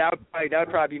 So yeah, that would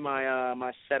probably be my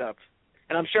my setup.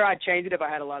 And I'm sure I'd change it if I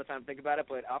had a lot of time to think about it,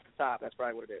 but off the top, that's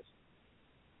probably what it is.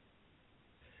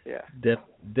 Yeah.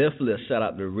 Definitely a shout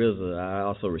out to RZA. I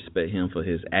also respect him for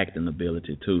his acting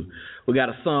ability too. We got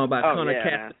a song by Connor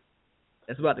Cassidy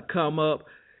that's about to come up.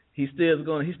 He's still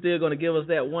gonna give us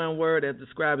that one word that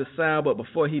describes his sound, but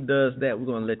before he does that, we're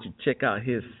gonna let you check out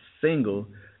his single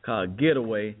called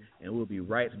Getaway, and we'll be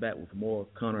right back with more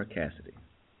Connor Cassidy.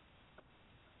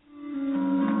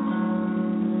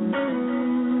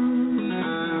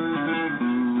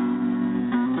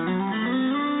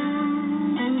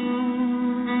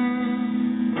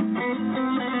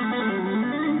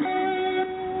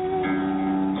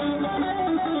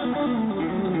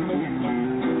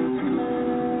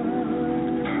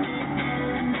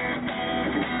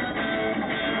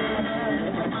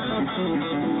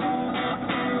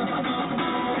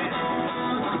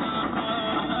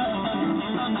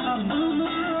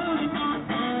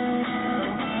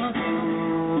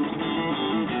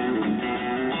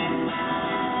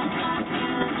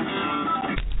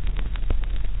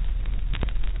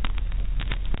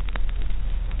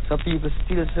 Some people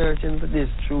still searching for this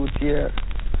truth here.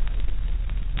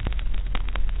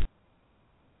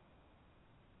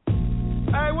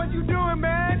 Hey, what you doing,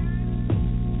 man?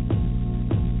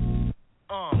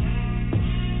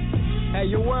 Hey,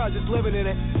 your world, just living in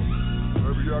it.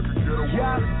 Maybe I can get away.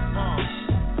 Yeah.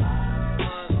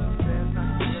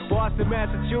 Boston,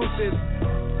 Massachusetts,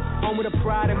 home of the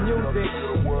pride of music.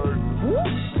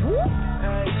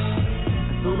 Hey.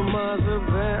 Through the months of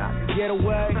man, I can get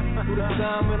away. Through the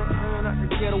time in the man, I can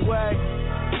get away.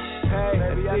 Hey,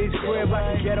 at these crib,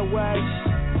 I can get away.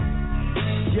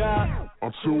 Yeah.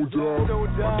 I'm tuned up,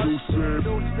 I'm new sis.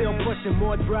 Still pushing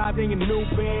more drive than your new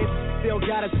bands. Still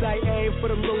got a tight aim for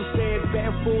the loose ends.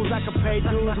 Betting fools I I can pay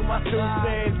dues with my 2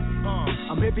 cents.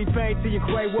 I'm hippie paint to your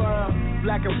gray world.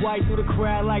 Black and white through the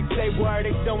crowd like say word.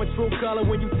 They showing true color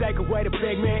when you take away the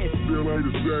pigment. Still ain't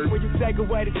the same. When you take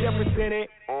away the difference in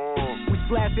it. We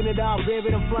splashing it all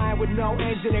vivid. I'm flying with no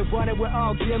engine. They running with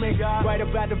all gimmick. Right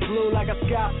about the blue like a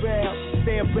sky fail.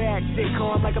 Stand back, shit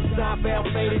calm like I'm Seinfeld.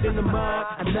 Faded in the mind.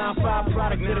 A 9-5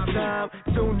 product at a time.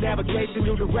 Tune navigation,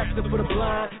 new direction for the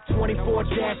blind.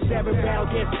 24-7 battle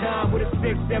against time with a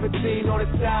 617 on the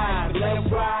side. Let 'em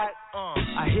ride.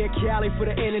 I hear Cali for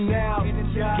the in and out.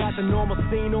 Got the normal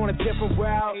scene on a different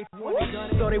route.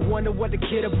 So they wonder what the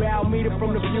kid about. Meet it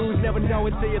from the views, never know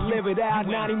until you live it out.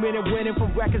 90-minute winning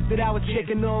from records that I was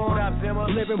kicking on.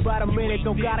 Living by the minute,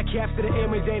 don't gotta capture the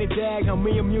image, ain't it dag? How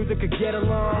me and music could get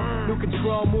along. New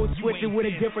control, mood switching with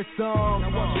a different song.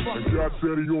 And God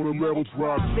said he on a level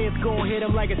drop. Since gon' hit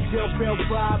him like a chill pill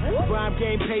pop. Rhyme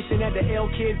game patient at the ill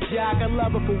kid's jock. I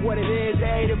love it for what it is,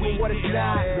 I hate it for what it's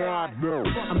not.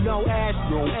 I'm no Ash,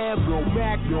 no M, no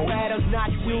Mac, no Adams, not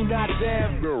you, not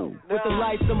them. With the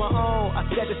lights of my own, I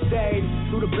set the stage.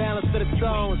 Through the balance of the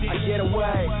tones, I get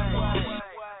away.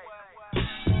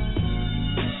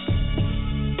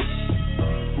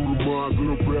 Through the minds of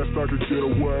the best, I can get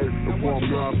away. If I'm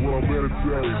not, well, I'm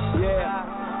meditating. Yeah.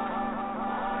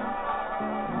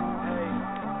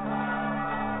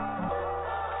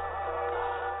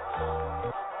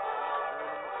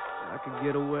 I can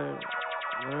get away.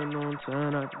 Learn on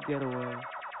time, I can get away.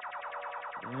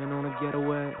 Learn on a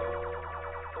getaway.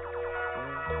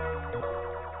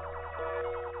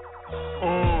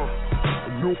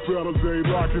 New fellas ain't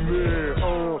locking in.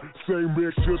 Same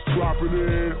mix just dropping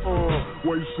in.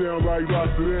 Why you sound like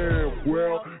lots of them?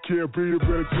 Well, can't be a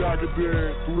better jacket than.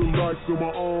 Through the lights of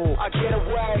my own, I get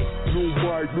away. New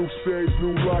mic, new stage,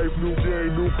 new life, new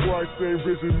game, new price, same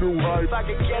vision, new hype. If I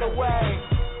can get away.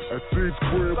 At Steve's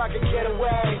crib. If I can get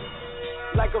away.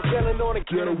 Like a villain on a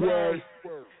getaway.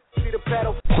 See the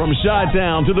pedal. From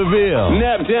Chi-Town to the Ville,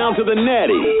 Naptown to the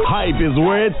Natty, Hype is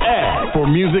where it's at for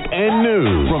music and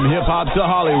news. From hip-hop to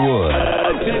Hollywood.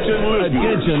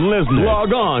 Attention listeners.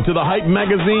 Log on to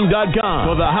thehypemagazine.com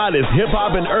for the hottest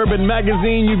hip-hop and urban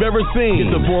magazine you've ever seen.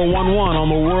 Get the 411 on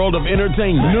the world of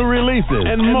entertainment, new releases,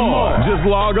 and more. Just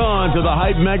log on to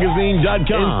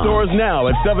thehypemagazine.com. In stores now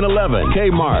at 7-Eleven,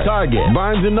 Kmart, Target,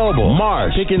 Barnes & Noble,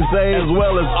 Marsh, Pick and Save, as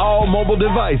well as all mobile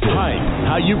devices. Hype,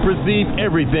 how you perceive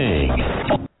everything.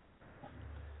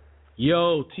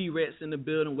 Yo, T-Rex in the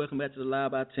building. Welcome back to the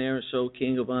Live by Terrence Show,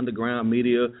 King of Underground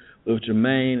Media with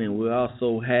Jermaine. And we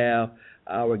also have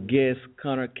our guest,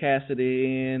 Connor Cassidy,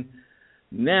 in.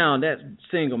 Now, that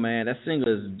single, man, that single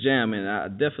is jamming. I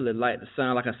definitely like the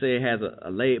sound. Like I said, it has a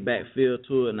laid-back feel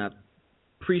to it, and I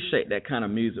appreciate that kind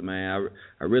of music, man.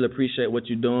 I really appreciate what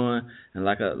you're doing. And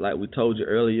like we told you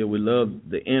earlier, we love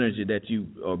the energy that you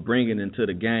are bringing into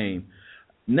the game.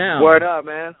 Now, word up,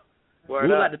 man. Word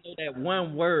we'd up. like to know that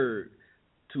one word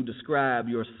to describe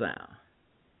your sound.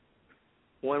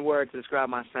 One word to describe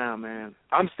my sound, man.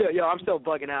 I'm still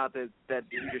bugging out that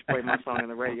you just played my song on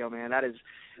the radio, man. That is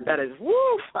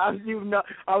woo. I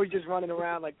was just running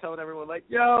around like telling everyone like,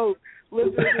 yo,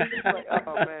 listen to this. Like,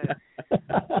 oh man.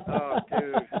 Oh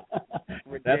dude.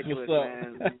 Ridiculous,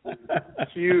 man.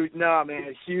 Huge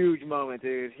huge moment,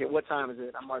 dude. What time is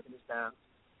it? I'm marking this down.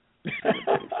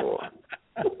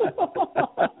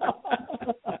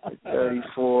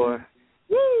 34.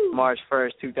 March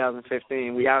 1st,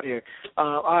 2015. We out here.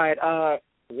 All right.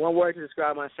 One word to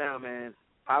describe my sound, man.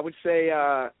 I would say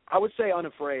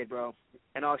unafraid, bro.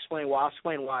 And I'll explain why.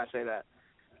 I say that.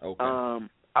 Okay.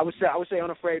 I would say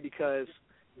unafraid because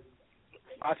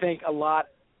I think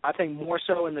more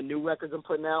so in the new records I'm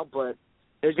putting out, but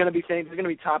there's gonna be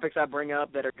topics I bring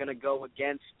up that are gonna go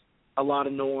against a lot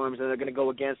of norms, and they're going to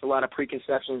go against a lot of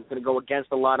preconceptions, going to go against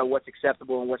a lot of what's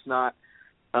acceptable and what's not,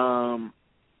 in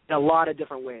a lot of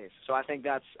different ways. So I think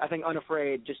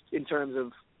unafraid, just in terms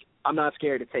of, I'm not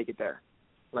scared to take it there.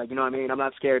 Like, you know what I mean? I'm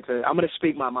not scared to, I'm going to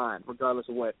speak my mind, regardless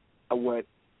of what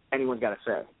anyone's got to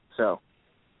say. So,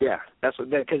 yeah, that's what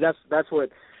I'm going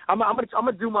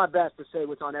to do my best to say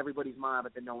what's on everybody's mind,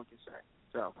 but that no one can say.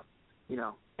 So, you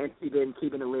know, and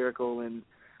keeping it lyrical. And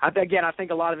I think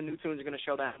a lot of the new tunes are going to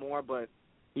show that more, but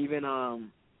even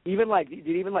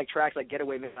tracks like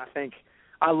Getaway Man, I think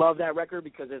I love that record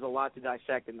because there's a lot to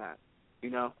dissect in that, you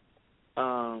know.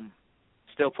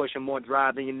 Still pushing more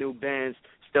drive than your new Benz,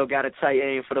 still got a tight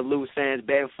aim for the loose ends,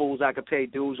 bad fools I could pay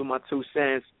dues with my 2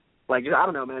 cents. Like, I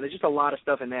don't know, man, there's just a lot of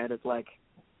stuff in there that's like,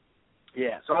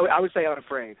 yeah. So I would say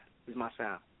Unafraid is my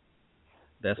sound.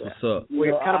 That's what's up.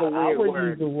 It's kind of a weird word. I would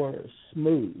use the word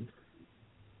smooth.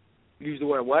 Use the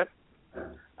word what?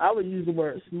 I would use the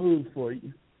word smooth for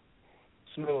you.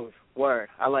 Smooth. Word.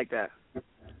 I like that.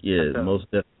 Yeah, most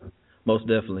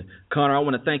definitely. Connor, I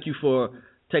want to thank you for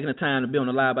taking the time to be on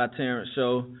the Live by Terrence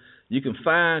show. You can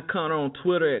find Connor on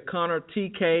Twitter at Connor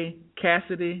TK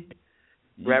Cassidy.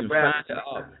 Is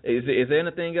there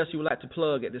anything else you would like to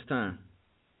plug at this time?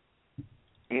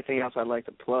 Anything else I'd like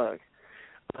to plug?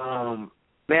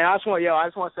 Man, I just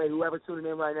want to say, whoever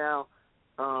tuning in right now,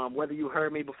 whether you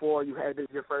heard me before, this is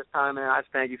your first time, man, I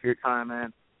just thank you for your time,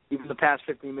 man. Even the past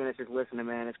 15 minutes just listening,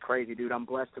 man, it's crazy, dude. I'm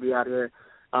blessed to be out here.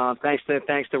 Thanks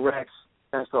to Rex,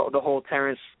 thanks to the whole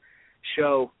Terrence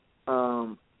show.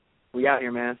 We out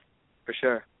here, man, for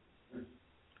sure.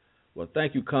 Well,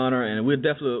 thank you, Connor, and we'll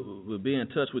definitely be in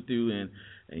touch with you, and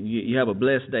you have a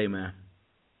blessed day, man.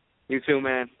 You too,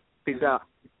 man. Peace out.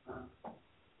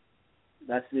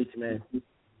 Nice to meet you, man.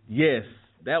 Yes,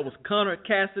 that was Connor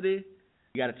Cassidy.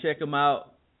 You got to check him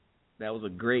out. That was a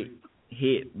great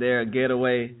hit there,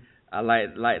 Getaway. I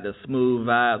like the smooth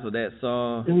vibes of that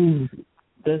song. Dude,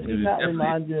 does he not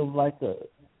remind you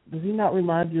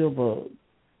of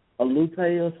a Lupe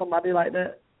or somebody like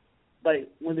that? Like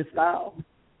with his style?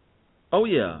 Oh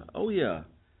yeah.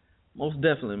 Most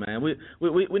definitely, man.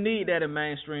 We need that in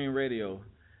mainstream radio.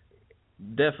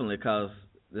 Definitely, because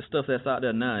the stuff that's out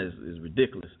there now is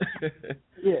ridiculous.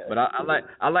 Yeah. But I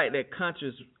like that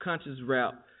conscious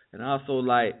rap, and I also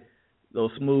like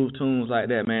those smooth tunes like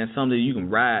that, man. Something you can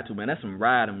ride to, man. That's some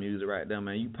riding music right there,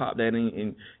 man. You pop that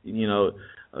in you know,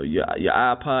 your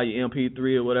iPod, your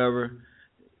MP3 or whatever,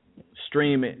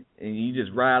 stream it, and you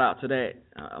just ride out to that.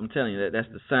 I'm telling you, that's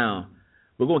the sound.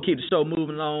 We're going to keep the show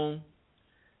moving along.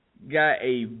 Got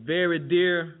a very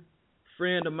dear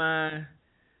friend of mine.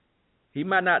 He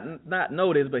might not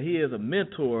know this, but he is a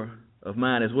mentor of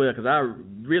mine as well, because I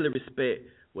really respect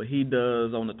what he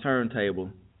does on the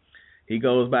turntable. He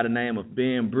goes by the name of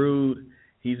Ben Brood.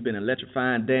 He's been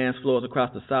electrifying dance floors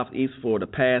across the Southeast for the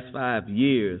past 5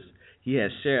 years. He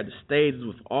has shared the stages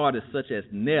with artists such as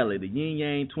Nelly, the Yin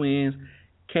Yang Twins,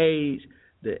 Cage,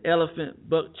 the Elephant,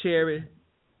 Buck Cherry,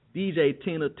 DJ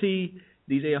Tina T,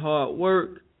 DJ Hard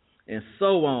Work, and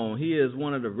so on. He is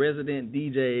one of the resident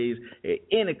DJs at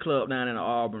any club down in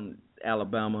Auburn,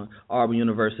 Alabama, Auburn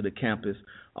University campus.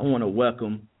 I want to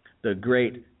welcome the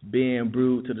great Ben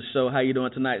Brood to the show. How you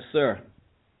doing tonight, sir?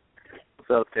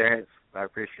 What's up, Terrence? I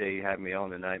appreciate you having me on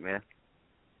tonight, man.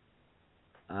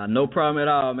 No problem at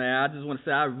all, man. I just want to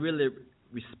say I really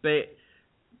respect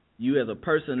you as a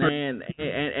person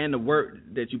and the work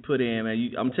that you put in,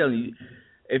 man. I'm telling you,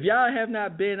 if y'all have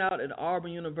not been out at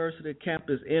Auburn University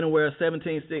campus anywhere,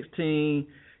 1716,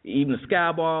 even the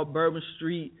Sky Bar, Bourbon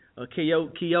Street, or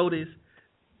Coyotes,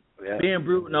 yeah. Ben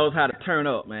Brood knows how to turn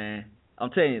up, man.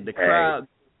 I'm telling you, the crowd,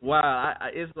 wow,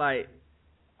 it's like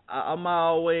I'm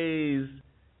always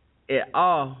at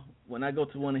awe when I go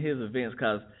to one of his events,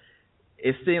 because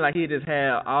it seems like he just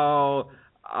had all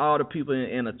the people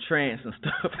in a trance and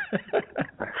stuff.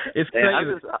 It's crazy.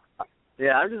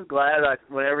 I'm just glad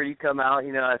whenever you come out,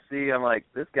 you know, I see, I'm like,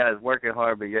 this guy's working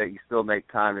hard, but yet you still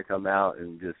make time to come out,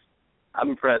 and just, I'm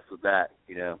impressed with that,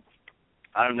 you know.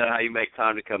 I don't know how you make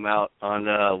time to come out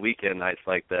on weekend nights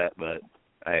like that, but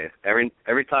hey,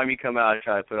 every time you come out, I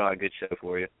try to put on a good show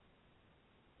for you.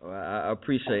 Well, I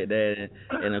appreciate that,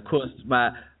 and of course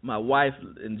my wife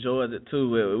enjoys it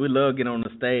too. We love getting on the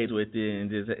stage with you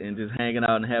and just hanging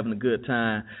out and having a good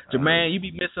time. Jermaine, you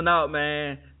be missing out,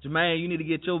 man. Jermaine, you need to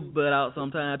get your butt out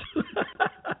sometime too.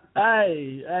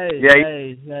 Hey.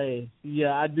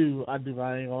 Yeah, I do. I ain't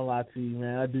gonna lie to you,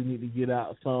 man. I do need to get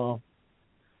out some,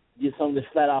 get some of this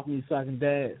fat off me so I can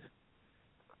dance.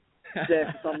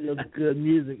 Dance some of your good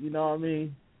music, you know what I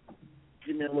mean?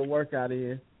 Give me a little workout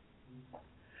in.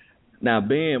 Now,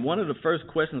 Ben, one of the first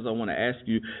questions I want to ask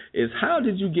you is, how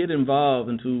did you get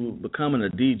involved into becoming a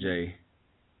DJ?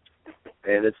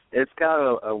 And it's kind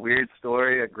of a weird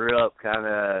story. I grew up kind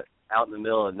of out in the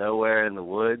middle of nowhere in the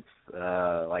woods,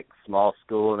 like small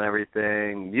school and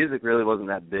everything. Music really wasn't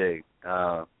that big.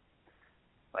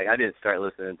 Like I didn't start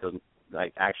listening to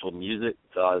like actual music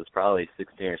until I was probably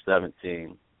 16 or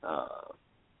 17.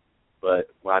 But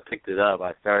when I picked it up,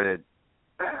 I started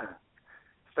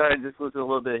just listening to a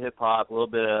little bit of hip hop, a little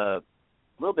bit of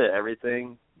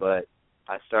everything. But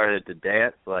I started to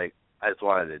dance. Like I just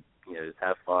wanted to, you know, just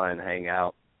have fun, hang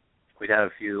out. We'd have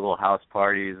a few little house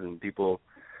parties, and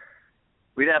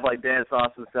we'd have like dance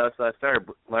offs and stuff. So I started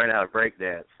learning how to break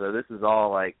dance. So this is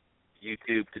all like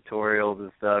YouTube tutorials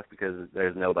and stuff, because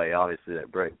there's nobody obviously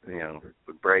that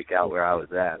would break out where I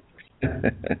was at.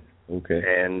 Okay.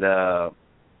 And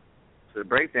so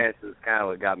breakdance is kind of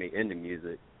what got me into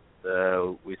music.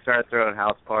 So we started throwing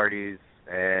house parties,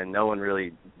 and no one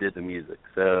really did the music.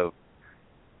 So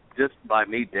just by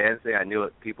me dancing, I knew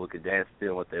what people could dance to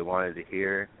and what they wanted to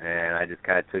hear, and I just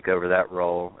kind of took over that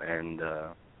role, and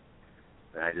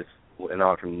I just went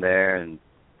on from there, and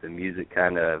the music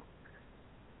kind of,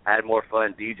 I had more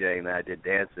fun DJing than I did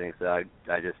dancing, so I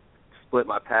just split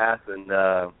my path and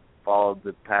followed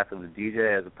the path of the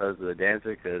DJ as opposed to the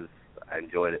dancer because I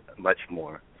enjoyed it much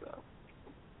more.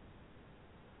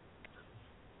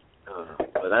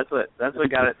 But that's what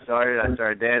got it started. I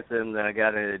started dancing, then I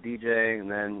got into DJing,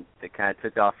 and then it kind of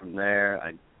took off from there.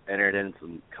 I entered in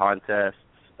some contests.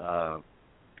 There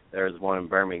was one in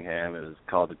Birmingham. It was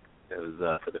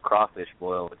for the Crawfish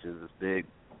Boil, which is this big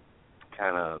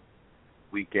kind of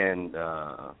weekend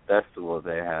festival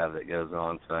they have that goes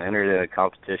on. So I entered in a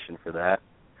competition for that.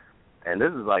 And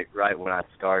this is like right when I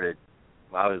started.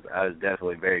 I was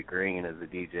definitely very green as a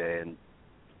DJ, and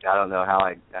I don't know how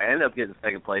I ended up getting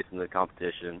second place in the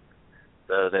competition.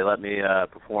 So they let me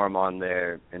perform in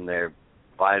their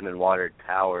vitamin water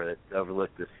tower that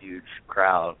overlooked this huge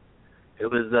crowd. It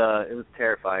was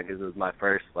terrifying because it was my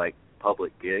first like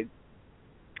public gig,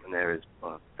 and there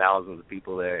was thousands of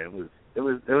people there, and it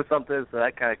was something. So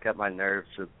that kind of kept my nerves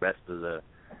for the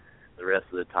rest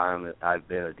of the time that I've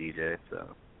been a DJ.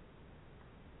 So.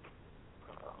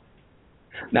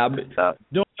 Now,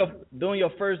 doing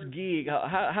your first gig,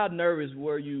 how nervous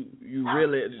were you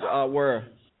really were?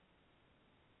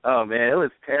 Oh, man, it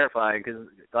was terrifying because,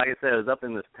 like I said, it was up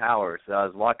in this tower, so I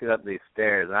was walking up these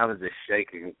stairs, and I was just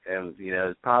shaking, and, you know,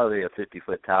 it's probably a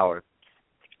 50-foot tower.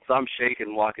 So I'm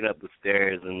shaking walking up the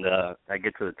stairs, and I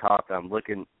get to the top, and I'm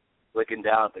looking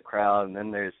down at the crowd, and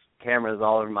then there's cameras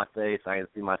all over my face. I can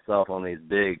see myself on these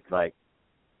big, like,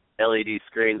 LED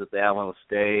screens that they have on the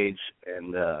stage,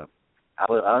 and I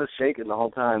was shaking the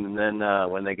whole time, and then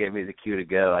when they gave me the cue to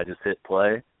go, I just hit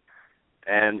play.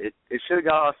 And it should have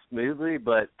gone off smoothly,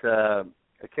 but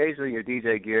occasionally your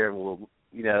DJ gear will,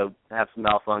 you know, have some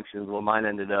malfunctions. Well, mine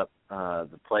ended up,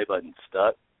 the play button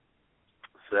stuck.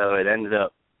 So it ended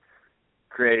up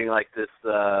creating like this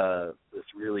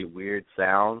really weird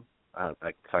sound.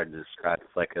 It's hard to describe.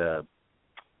 It's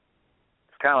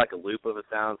kind of like a loop of a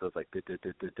sound, so it's like,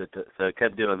 so it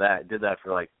kept doing that. It did that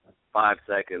for like 5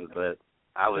 seconds, but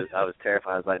I was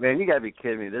terrified. I was like, man, you got to be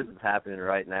kidding me. This is happening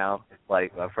right now.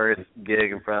 Like my first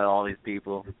gig in front of all these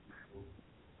people.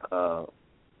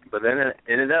 But then it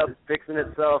ended up fixing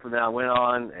itself, and then I went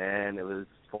on, and it was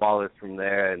flawless from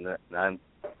there, and I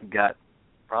got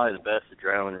probably the best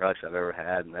adrenaline rush I've ever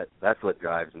had, and that's what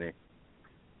drives me.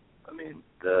 I mean,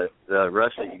 the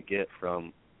rush that you get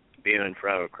from being in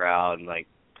front of a crowd and, like,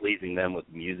 pleasing them with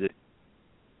music,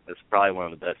 that's probably one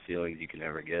of the best feelings you can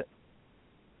ever get.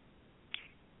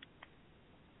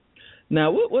 Now,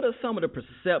 what are some of the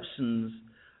perceptions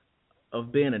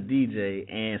of being a DJ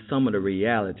and some of the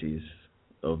realities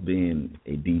of being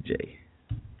a DJ?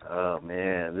 Oh,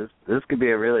 man, this could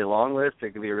be a really long list or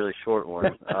it could be a really short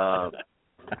one.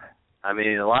 I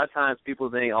mean, a lot of times people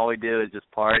think all we do is just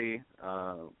party,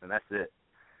 and that's it.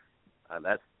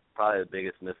 That's probably the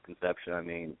biggest misconception. I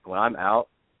mean, when I'm out,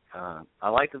 I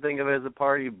like to think of it as a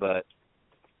party, but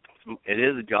it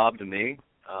is a job to me,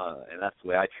 and that's the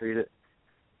way I treat it.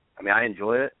 I mean, I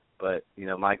enjoy it, but, you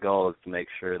know, my goal is to make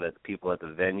sure that the people at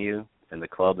the venue and the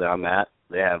club that I'm at,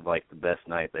 they have, like, the best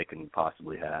night they can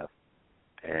possibly have.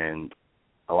 And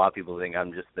a lot of people think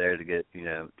I'm just there to get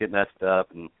messed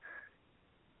up and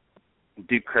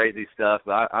do crazy stuff,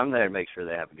 but I'm there to make sure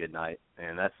they have a good night,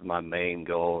 and that's my main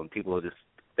goal. And people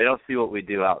they don't see what we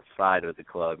do outside of the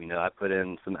club. You know, I put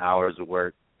in some hours of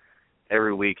work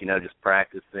every week, you know, just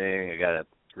practicing. I got to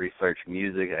research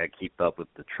music. I got to keep up with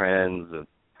the trends.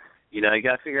 You know, you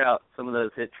got to figure out some of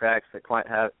those hit tracks that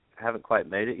haven't quite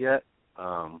made it yet.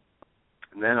 And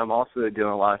then I'm also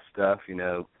doing a lot of stuff, you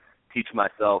know, teach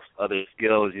myself other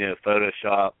skills, you know,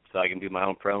 Photoshop so I can do my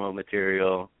own promo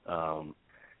material,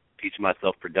 teach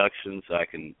myself production so I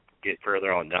can get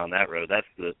further on down that road. That's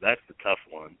the tough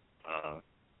one.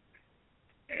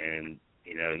 And,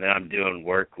 you know, then I'm doing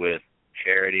work with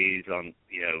charities on,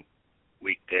 you know,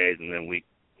 weekdays and then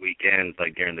weekends,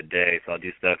 like during the day. So I'll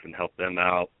do stuff and help them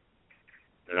out.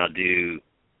 Then I'll do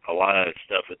a lot of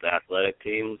stuff with the athletic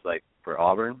teams, like for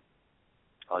Auburn.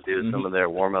 I'll do some of their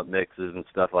warm-up mixes and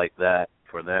stuff like that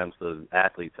for them so the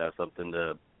athletes have something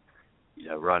to, you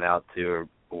know, run out to or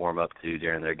warm up to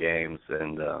during their games.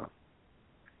 And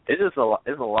it's a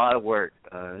lot of work.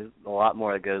 There's a lot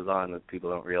more that goes on that people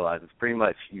don't realize. It's pretty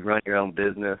much you run your own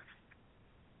business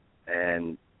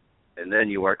and then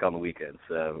you work on the weekends.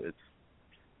 So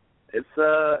it's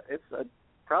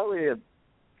probably a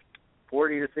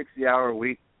 40 to 60 hour a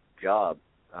week job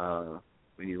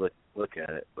when you look at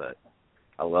it, but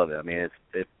I love it. I mean,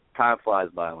 time flies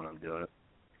by when I'm doing it.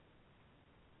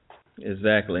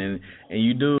 Exactly, and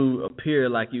you do appear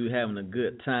like you having a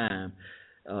good time.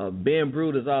 Ben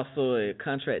Brute is also a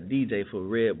contract DJ for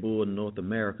Red Bull North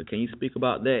America. Can you speak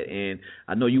about that? And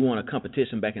I know you won a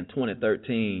competition back in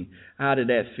 2013. How did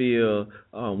that feel,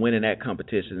 winning that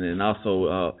competition, and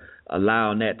also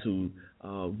allowing that to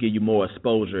give you more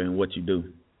exposure in what you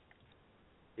do?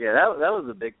 Yeah, that was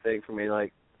a big thing for me.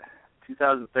 Like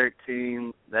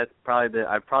 2013, I've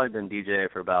probably been DJing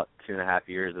for about 2.5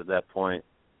 years at that point.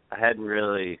 I hadn't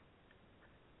really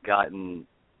gotten.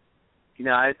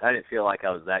 I didn't feel like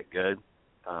I was that good.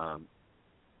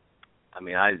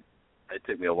 It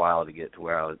took me a while to get to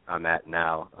where I'm at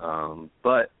now.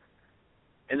 But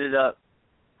ended up,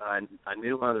 I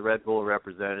knew one of the Red Bull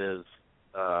representatives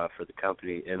for the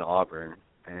company in Auburn,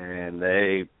 and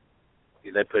they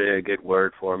put in a good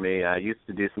word for me. I used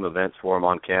to do some events for them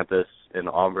on campus in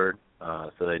Auburn,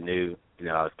 so they knew,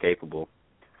 I was capable.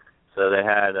 So they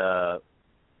had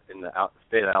in the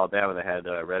state of Alabama, they had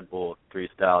Red Bull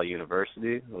Freestyle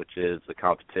University, which is the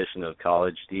competition of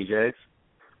college DJs.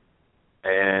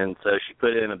 And so she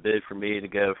put in a bid for me to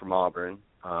go from Auburn.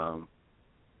 And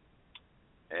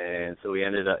so we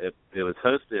ended up, it was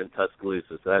hosted in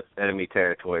Tuscaloosa, so that's enemy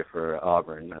territory for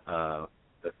Auburn, at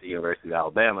the University of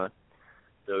Alabama.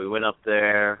 So we went up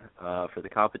there for the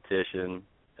competition,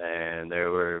 and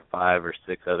there were 5 or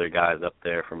 6 other guys up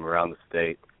there from around the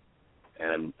state,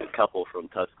 and a couple from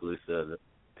Tuscaloosa,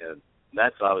 and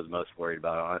that's what I was most worried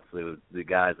about, honestly, was the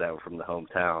guys that were from the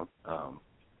hometown.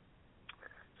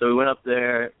 So we went up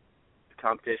there, the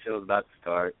competition was about to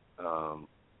start.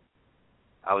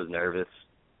 I was nervous,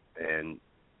 and,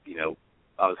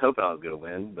 I was hoping I was going to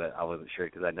win, but I wasn't sure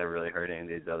because I'd never really heard any of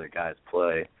these other guys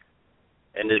play.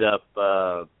 Ended up,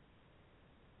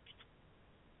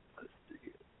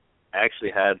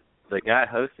 actually had, the guy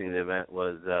hosting the event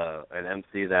was an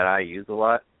MC that I use a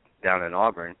lot down in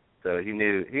Auburn, so he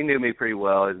knew me pretty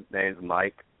well. His name's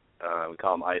Mike. We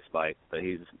call him Ice Mike, but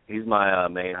he's my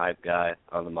main hype guy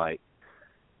on the mic,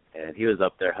 and he was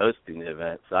up there hosting the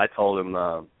event. So I told him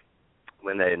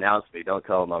when they announced me, don't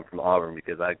tell them I'm from Auburn,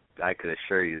 because I could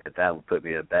assure you that would put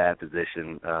me in a bad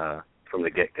position from the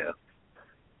get-go.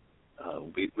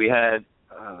 We had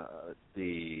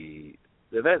the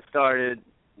event started.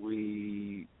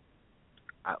 We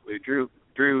drew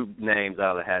names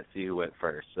out of the hat to see who went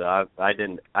first. So I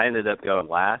ended up going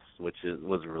last, which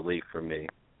was a relief for me,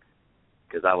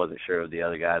 because I wasn't sure of the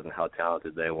other guys and how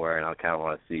talented they were, and I kind of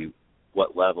want to see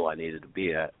what level I needed to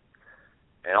be at.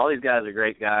 And all these guys are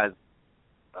great guys.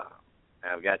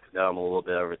 I've got to know them a little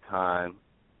bit over time.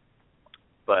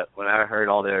 But when I heard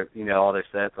all their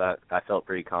sets, I felt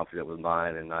pretty confident with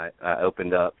mine, and I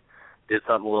opened up, did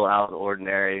something a little out of the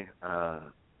ordinary.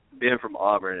 Being from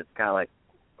Auburn, it's kind of like,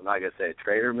 I'm not going to say a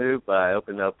traitor move, but I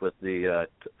opened up with the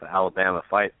Alabama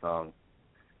fight song,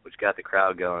 which got the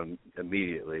crowd going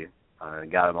immediately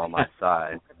and got them on my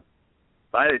side.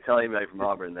 But I didn't tell anybody from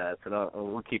Auburn that, so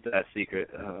we'll keep that secret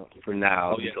for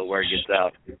now until word gets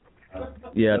out.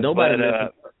 Yeah, nobody's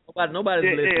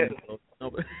listening.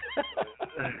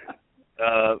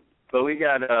 But we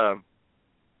got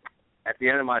at the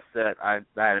end of my set, I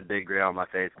had a big grin on my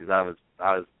face because I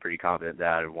was pretty confident that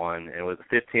I had won. It was a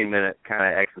 15-minute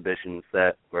kind of exhibition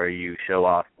set where you show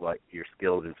off what your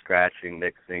skills in scratching,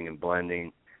 mixing, and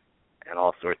blending, and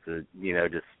all sorts of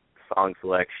just song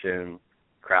selection,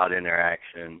 crowd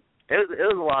interaction. It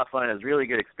was a lot of fun. It was a really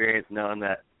good experience knowing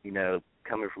that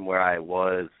coming from where I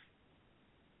was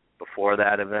before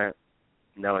that event,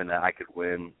 knowing that I could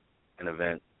win an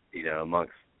event,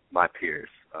 amongst my peers.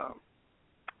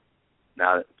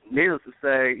 Now, needless to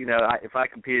say, if I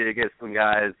competed against some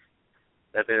guys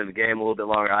that've been in the game a little bit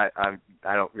longer, I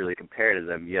don't really compare to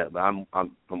them yet, but I'm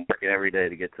working every day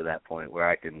to get to that point where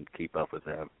I can keep up with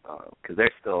them, because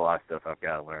there's still a lot of stuff I've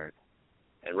got to learn.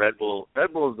 And Red Bull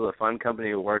is a fun company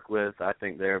to work with. I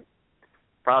think they're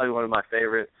probably one of my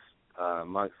favorites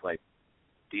amongst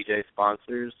DJ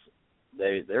sponsors.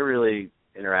 They're really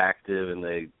interactive, and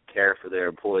they care for their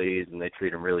employees, and they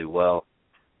treat them really well.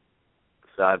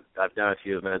 So I've done a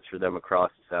few events for them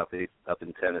across the Southeast, up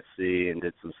in Tennessee, and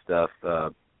did some stuff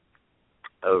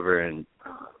over in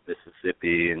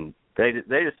Mississippi, and they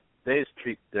just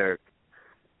treat their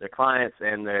clients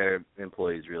and their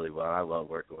employees really well. I love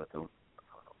working with them.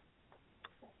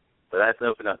 But that's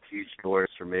opened up huge doors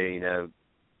for me,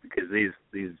 because these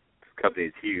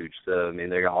company's huge, so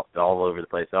they're all over the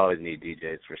place. I always need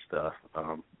DJs for stuff.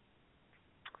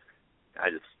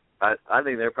 I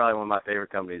think they're probably one of my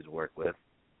favorite companies to work with.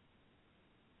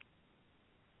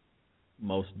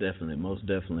 Most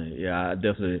definitely. Yeah, I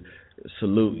definitely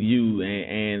salute you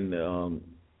and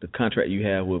the contract you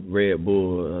have with Red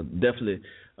Bull. Definitely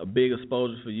a big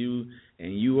exposure for you,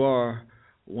 and you are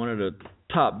one of the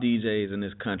top DJs in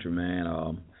this country, man.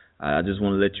 I just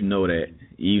want to let you know that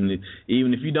even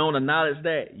if you don't acknowledge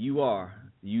that, you are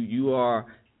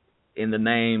in the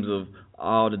names of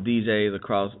all the DJs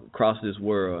across this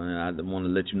world, and I want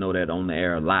to let you know that on the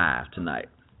air live tonight.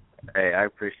 Hey, I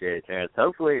appreciate it, Terrence.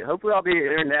 Hopefully I'll be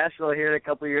international here in a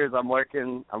couple of years. I'm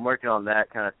working on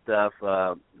that kind of stuff,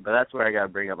 but that's where I got to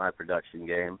bring up my production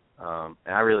game. And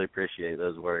I really appreciate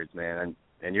those words, man.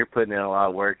 And you're putting in a lot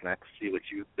of work, and I can see what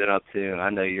you've been up to. And I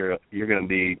know you're going to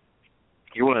be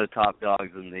one of the top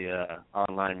dogs in the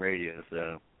online radio.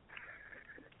 So,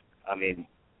 I mean,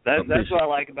 that's what I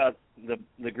like about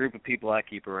the group of people I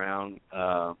keep around.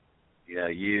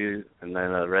 You and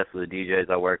then the rest of the DJs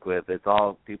I work with, it's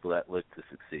all people that look to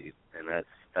succeed, and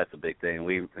that's a big thing.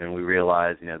 We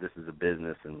realize, this is a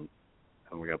business, and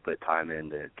we're gonna put time in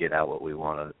to get out what we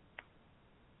want.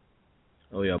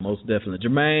 Oh yeah, most definitely.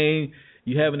 Jermaine,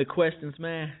 you have any questions,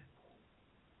 man?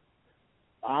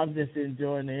 I'm just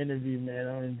enjoying the interview, man.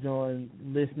 I'm enjoying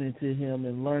listening to him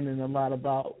and learning a lot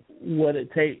about what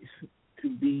it takes to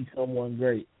be someone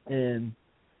great. And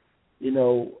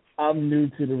I'm new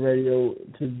to the radio,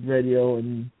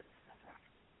 and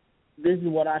this is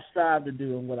what I strive to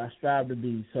do and what I strive to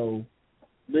be. So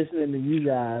listening to you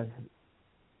guys,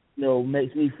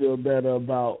 makes me feel better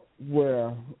about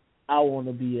where I want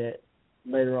to be at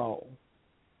later on.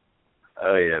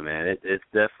 Oh, yeah, man. It's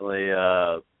definitely,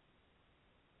 I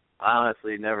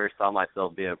honestly never saw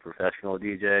myself being a professional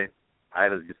DJ. I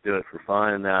was just doing it for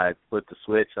fun, and then I flipped the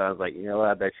switch. And I was like,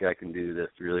 I bet you I can do this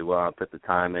really well. I put the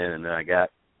time in, and then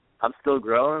I'm still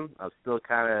growing. I'm still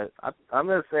kind of, I'm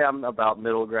going to say I'm about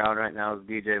middle ground right now as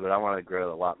a DJ, but I want to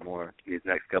grow a lot more these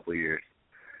next couple of years.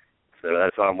 So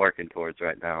that's what I'm working towards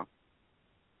right now.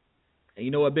 And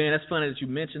you know what, Ben, that's funny that you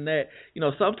mentioned that.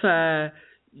 Sometimes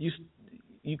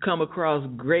you come across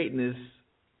greatness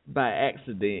by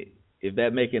accident, if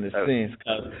that makes any sense.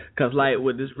 Because like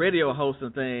with this radio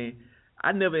hosting thing,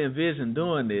 I never envisioned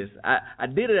doing this. I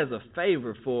did it as a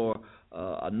favor for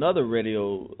another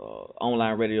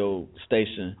online radio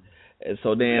station, and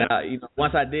so then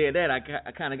once I did that,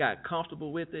 I kind of got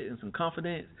comfortable with it and some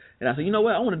confidence, and I said, you know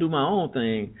what, I want to do my own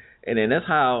thing, and then that's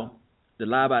how the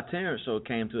Live by Terrence show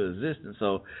came to existence.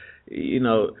 So,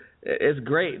 it's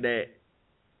great that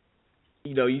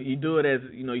you do it as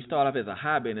you start off as a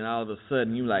hobby, and then all of a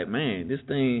sudden you're like, man, this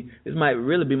might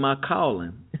really be my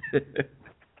calling.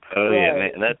 Oh yeah,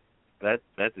 man,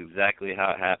 that's exactly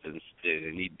how it happens too,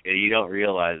 and you don't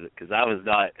realize it, because I was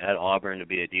not at Auburn to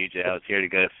be a DJ. I was here to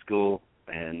go to school,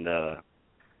 and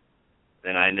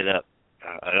then I ended up.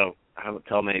 I don't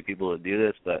tell many people to do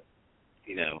this, but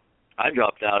I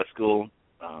dropped out of school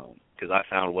because I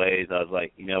found ways. I was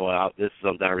like, what, this is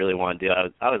something I really want to do.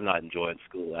 I was not enjoying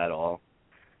school at all,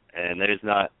 and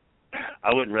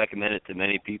I wouldn't recommend it to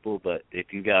many people, but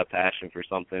if you got a passion for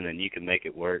something and you can make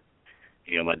it work.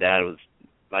 My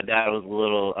dad was a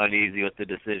little uneasy with the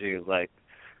decision. He was like,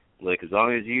 look, as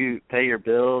long as you pay your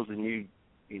bills and you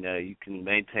can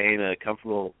maintain a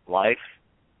comfortable life,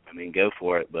 go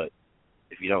for it. But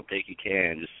if you don't think you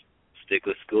can, just stick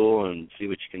with school and see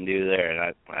what you can do there.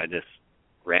 And I just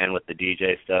ran with the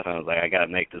DJ stuff. And I was like, I got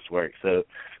to make this work. So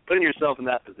putting yourself in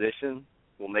that position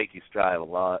will make you strive a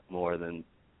lot more than,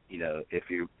 if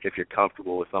you're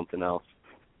comfortable with something else.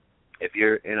 If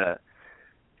you're in a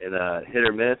hit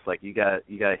or miss, like you got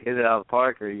to hit it out of the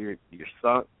park, or you're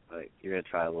sunk, like you're gonna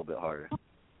try a little bit harder.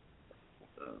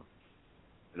 So,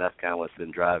 and that's kind of what's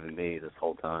been driving me this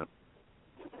whole time.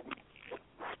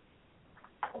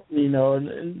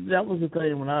 And that was the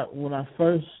thing when I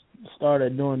first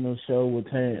started doing the show with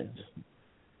Terrence.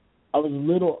 I was a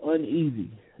little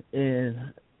uneasy,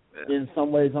 and in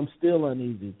some ways I'm still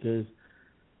uneasy because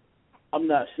I'm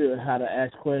not sure how to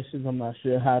ask questions. I'm not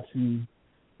sure how to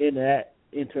interact.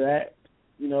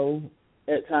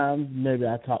 At times maybe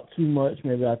I talk too much,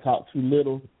 maybe I talk too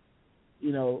little,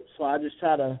 so I just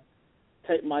try to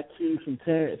take my cues from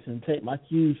Terrence and take my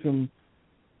cues from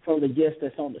the guest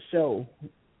that's on the show,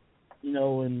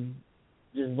 and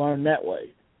just learn that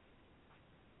way.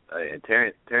 And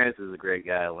Terrence is a great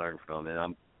guy to learn from,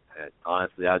 and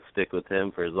honestly I'd stick with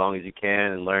him for as long as you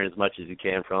can and learn as much as you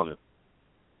can from him.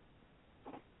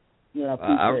 Yeah,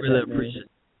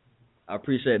 I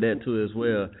appreciate that too as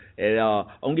well. And I'm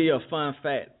gonna give you a fun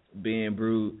fact, Ben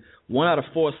Brood. 1 out of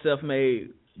 4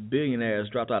 self-made billionaires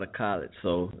dropped out of college,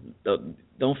 so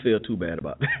don't feel too bad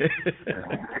about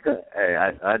that. Hey,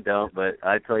 I don't, but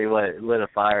I tell you what, it lit a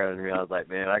fire under me. I was like,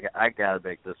 man, I gotta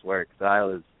make this work. So I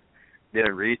was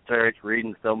doing research,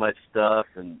 reading so much stuff,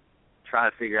 and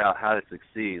trying to figure out how to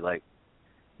succeed. Like,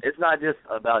 it's not just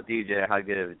about DJing, how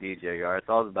good of a DJ you are. It's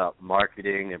all about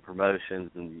marketing and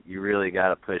promotions, and you really got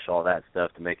to push all that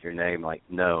stuff to make your name like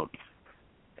known.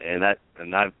 And I've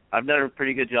done a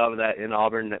pretty good job of that in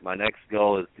Auburn. My next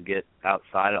goal is to get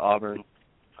outside of Auburn.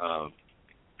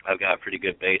 I've got a pretty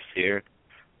good base here,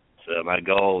 so my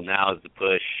goal now is to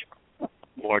push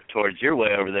more towards your way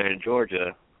over there in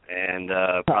Georgia, and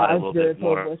probably a little bit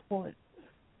more. West Point.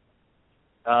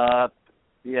 Yeah,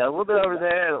 a little bit over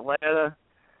there, Atlanta,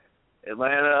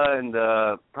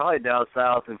 and probably down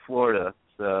south in Florida.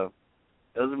 So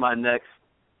those are my next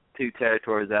two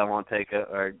territories that I want to take,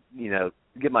 or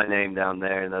get my name down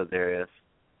there in those areas.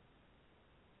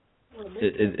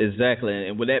 Exactly.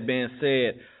 And with that being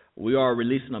said, we are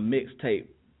releasing a mixtape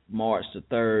March the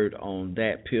 3rd on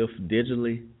Dat Piff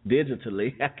digitally.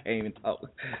 I can't even talk.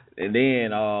 And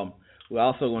then we're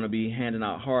also going to be handing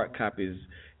out hard copies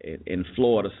in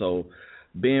Florida. So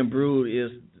Ben Brood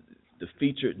is the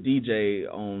featured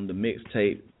DJ on the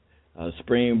mixtape.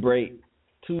 Spring Break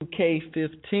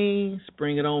 2K15,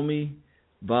 Spring It On Me,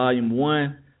 Volume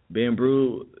 1. Ben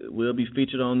Brood will be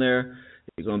featured on there.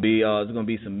 It's gonna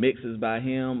be some mixes by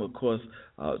him, of course,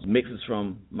 mixes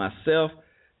from myself,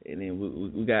 and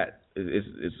then we got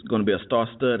it's gonna be a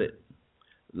star-studded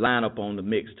lineup on the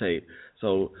mixtape.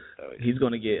 So he's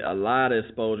gonna get a lot of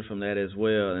exposure from that as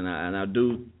well. And I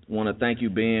do want to thank you,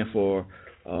 Ben, for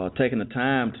taking the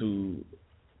time to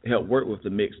help work with the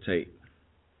mixtape.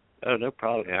 Oh, no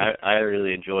problem. I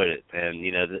really enjoyed it, and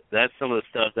that's some of the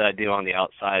stuff that I do on the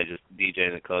outside, just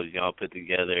DJing the clubs. I'll put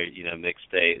together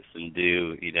mixtapes and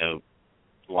do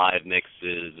live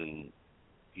mixes and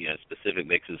specific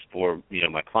mixes for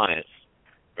my clients,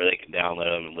 where they can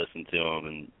download them and listen to them,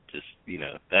 and just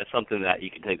that's something that you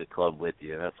can take the club with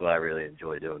you, and that's what I really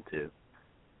enjoy doing too.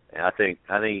 And I think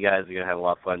you guys are gonna have a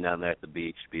lot of fun down there at the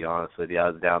beach. To be honest with you,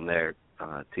 I was down there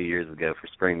 2 years ago for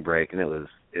spring break, and it was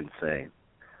insane.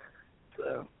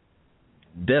 So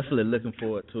definitely looking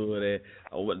forward to it.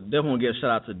 I definitely want to give a shout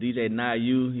out to DJ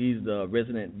Nayu. He's the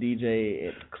resident DJ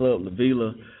at Club La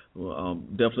Villa.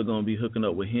 Definitely going to be hooking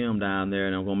up with him down there,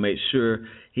 and I'm going to make sure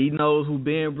he knows who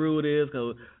Ben Brood is,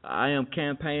 because I am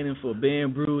campaigning for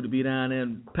Ben Brood to be down there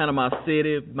in Panama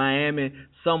City, Miami,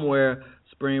 somewhere,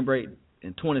 spring break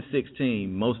in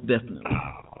 2016, most definitely.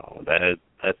 Oh,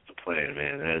 that's the plan,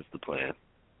 man. That is the plan.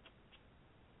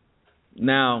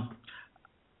 Now,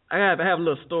 I have a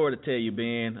little story to tell you,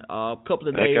 Ben. A couple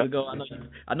of days ago,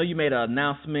 I know you made an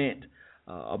announcement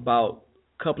about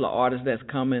a couple of artists that's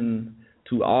coming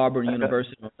to Auburn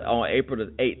University on April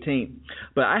the 18th.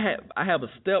 But I have a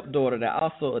stepdaughter that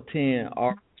also attends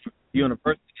Auburn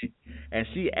University, and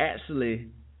she actually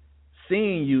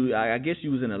seen you. I guess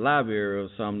you was in the library or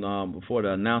something before the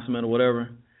announcement or whatever.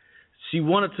 She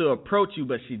wanted to approach you,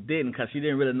 but she didn't, because she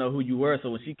didn't really know who you were. So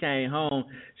when she came home,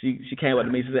 she came up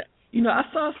to me and said, I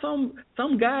saw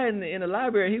some guy in the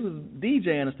library. He was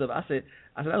DJing and stuff. I said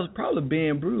that was probably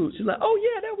Ben Brood. She's like, oh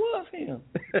yeah, that was him.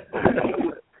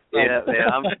 Yeah,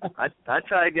 man. I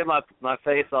try to get my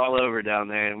face all over down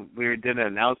there, and we were doing an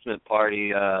announcement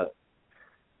party.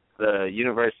 The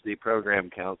University Program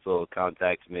Council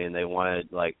contacted me, and they wanted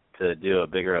to do a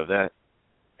bigger event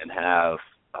and have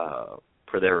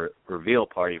for their reveal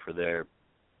party for their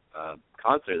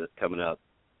concert that's coming up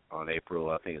on April,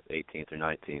 I think it's 18th or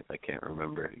 19th. I can't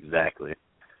remember exactly.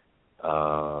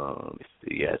 Let me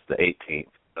see. Yeah, it's the 18th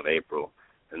of April.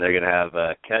 And they're going to have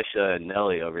Kesha and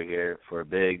Nelly over here for a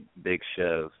big, big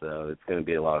show. So it's going to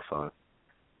be a lot of fun.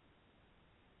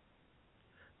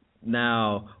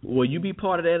 Now, will you be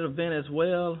part of that event as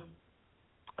well?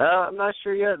 I'm not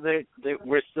sure yet.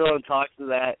 We're still in talks of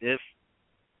that. If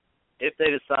they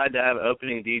decide to have an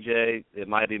opening DJ, it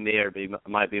might be me or it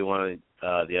might be one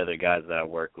of the other guys that I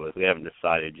work with. We haven't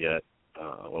decided yet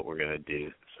what we're going to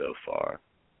do so far.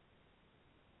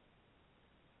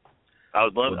 I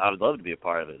would love to be a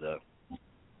part of it, though.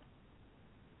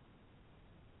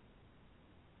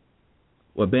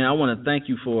 Well, Ben, I want to thank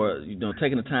you for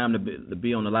taking the time to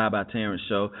be on the Live by Terrence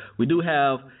show. We do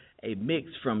have a mix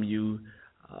from you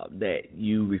that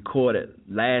you recorded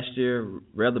last year,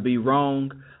 Rather Be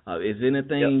Wrong. Is there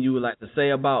anything you would like to say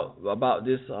about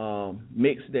this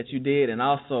mix that you did? And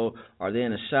also, are there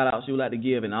any shout-outs you would like to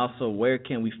give? And also, where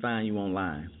can we find you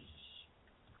online?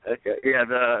 Okay, yeah,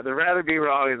 the Rather Be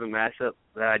Wrong is a mashup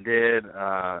that I did.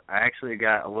 I actually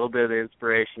got a little bit of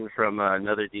inspiration from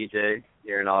another DJ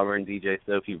here in Auburn, DJ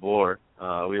Sophie Vore.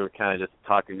 We were kind of just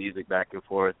talking music back and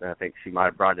forth, and I think she might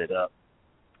have brought it up.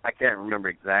 I can't remember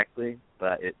exactly,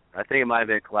 but I think it might have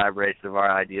been a collaboration of our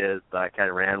ideas, but I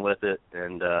kind of ran with it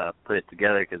and put it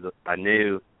together because I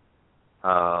knew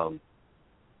the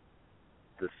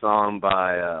song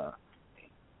by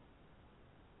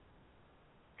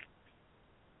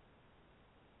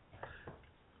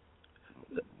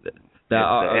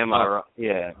Am I Wrong?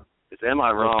 Yeah, it's Am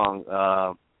I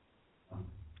Wrong?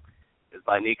 It's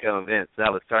by Nico and Vince.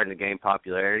 That was starting to gain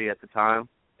popularity at the time,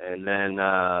 and then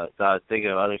so I was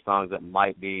thinking of other songs that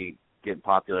might be getting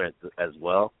popular as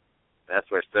well.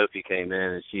 That's where Sophie came in,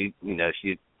 and she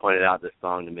pointed out this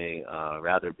song to me,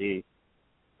 Rather Be,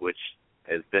 which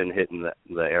has been hitting the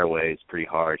airwaves pretty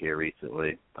hard here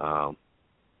recently.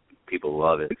 People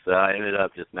love it, so I ended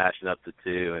up just mashing up the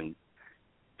two, and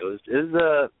it's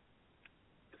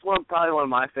probably one of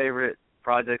my favorite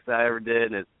projects I ever did,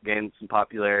 and it's gained some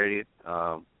popularity.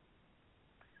 But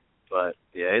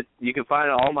yeah, you can find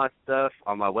all my stuff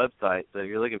on my website. So if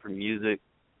you're looking for music,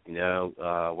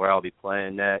 where I'll be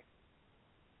playing next,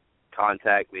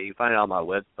 contact me. You can find it on my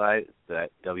website. It's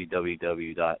at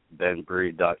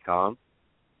www.benbrood.com,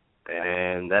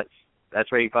 and that's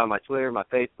where you can find my Twitter, my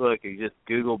Facebook. You just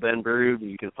Google Ben Brood,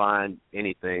 and you can find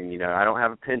anything. I don't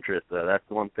have a Pinterest though. That's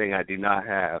the one thing I do not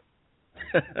have.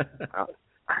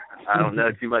 I don't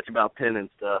know too much about pen and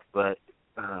stuff, but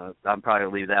I'm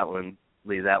probably gonna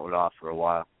leave that one off for a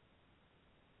while.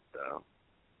 So.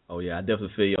 Oh yeah, I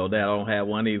definitely feel you on that. I don't have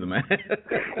one either, man.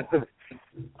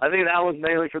 I think that one's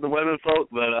mainly for the women folk,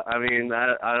 but I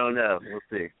don't know. We'll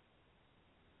see.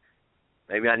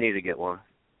 Maybe I need to get one.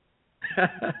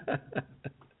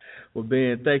 Well,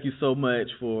 Ben, thank you so much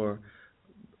for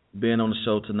being on the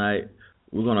show tonight.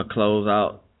 We're gonna close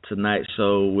out tonight's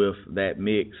show with that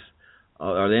mix.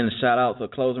 Are there any shout-outs or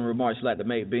closing remarks you'd like to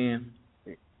make, Ben?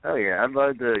 Oh, yeah. I'd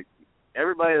love to.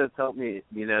 Everybody that's helped me,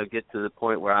 get to the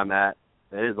point where I'm at,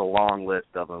 there's a long list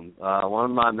of them. One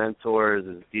of my mentors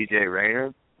is DJ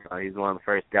Rayner. He's one of the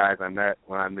first guys I met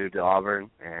when I moved to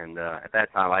Auburn, and at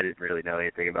that time I didn't really know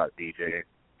anything about DJing.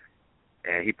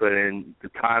 And he put in the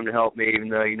time to help me, even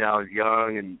though, I was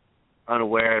young and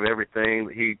unaware of everything.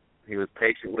 But he was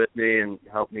patient with me and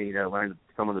helped me, learn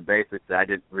some of the basics that I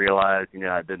didn't realize,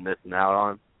 I'd been missing out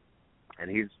on. And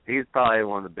he's probably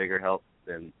one of the bigger helps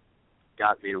and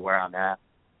got me to where I'm at,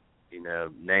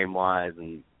 name-wise,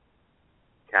 and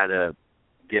kind of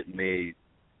getting me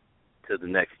to the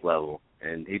next level.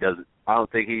 And I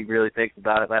don't think he really thinks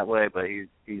about it that way, but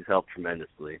he's helped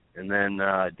tremendously. And then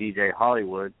DJ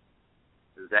Hollywood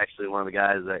is actually one of the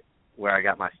guys where I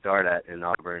got my start at in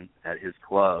Auburn at his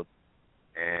club.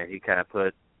 And he kind of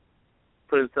put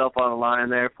himself on the line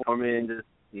there for me, and just,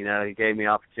 he gave me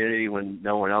opportunity when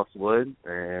no one else would.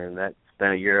 And that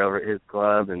spent a year over at his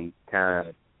club and kind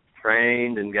of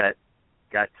trained and got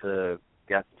some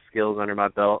skills under my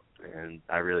belt, and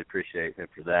I really appreciate him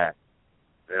for that.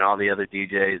 And all the other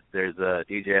DJs, there's a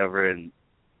DJ over in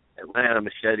Atlanta,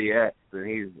 Machete X, and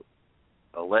he's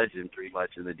a legend pretty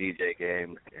much in the DJ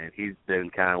game, and he's been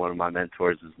kind of one of my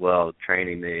mentors as well,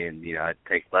 training me, and I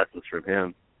take lessons from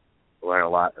him, learn a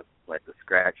lot of like the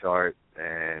scratch art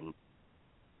and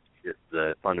just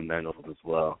the fundamentals as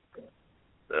well.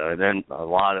 So, and then a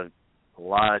lot of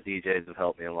DJs have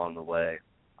helped me along the way,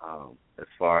 as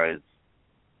far as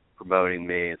promoting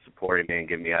me and supporting me and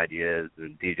giving me ideas.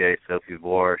 And DJ Sophie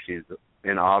Vore, she's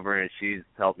in Auburn, and she's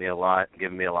helped me a lot,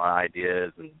 given me a lot of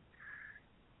ideas, and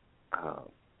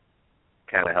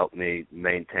kind of helped me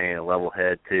maintain a level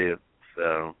head too.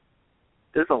 So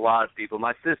there's a lot of people.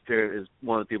 My sister is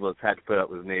one of the people that's had to put up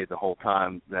with me the whole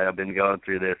time that I've been going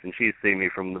through this, and she's seen me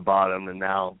from the bottom and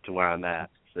now to where I'm at.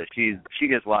 So she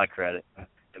gets a lot of credit for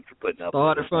putting up.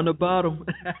 Started from the bottom.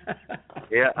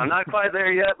 Yeah, I'm not quite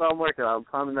there yet, but I'm working on it. I'm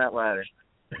climbing that ladder.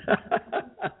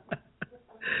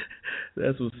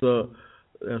 That's what's up.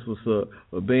 That's what's up.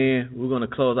 Well, Ben, we're going to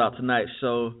close out tonight's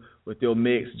show with your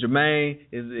mix. Jermaine,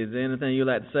 is there anything you'd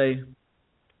like to say?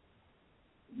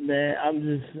 Man,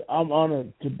 I'm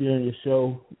honored to be on your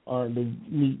show, honored to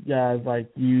meet guys like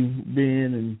you,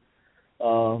 Ben,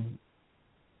 and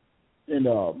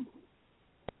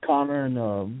Connor,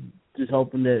 and just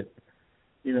hoping that,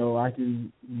 I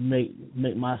can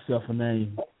make myself a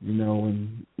name,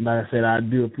 and like I said, I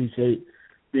do appreciate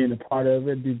being a part of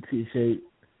it. I do appreciate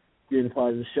being a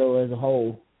part of the show as a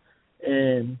whole.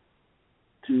 And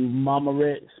to Mama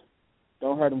Rex,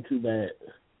 don't hurt him too bad.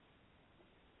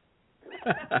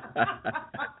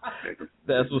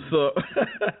 That's what's up.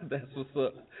 That's what's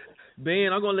up.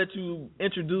 Ben, I'm going to let you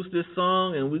introduce this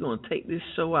song, and we're going to take this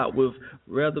show out with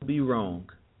Rather Be Wrong.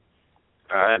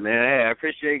 All right, man. Hey, I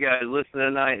appreciate you guys listening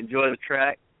tonight. Enjoy the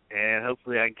track, and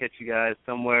hopefully I can catch you guys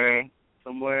somewhere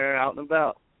out and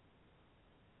about.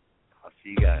 I'll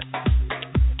see you guys.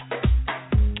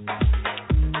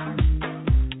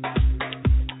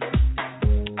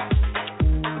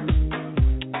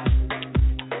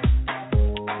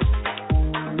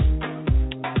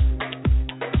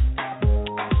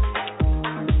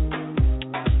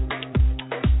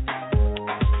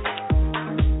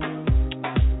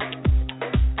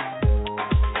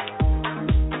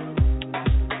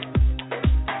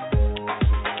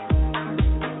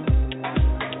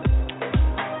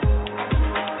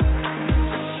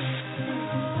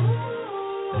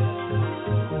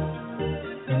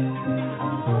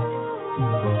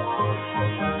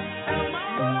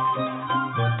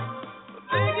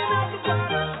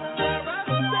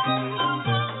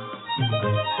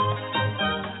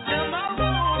 Am I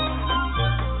wrong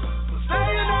for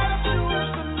saying I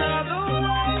choose another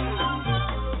way?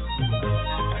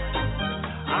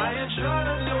 I ain't trying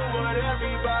to do what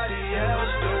everybody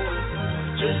else doing,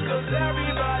 just 'cause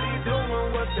everybody doing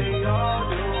what they all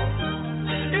do.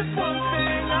 It's one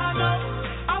thing I know,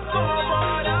 I'm for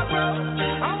what I wrote.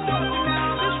 I'm walking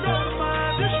down this road of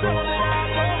mine, this road that I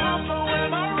go home. So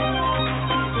am I wrong?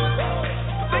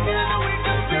 Thinking that we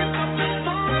could be something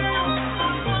for real.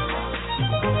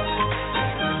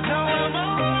 Now am I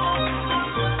wrong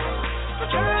for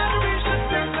trying to reach the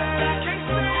things that I can't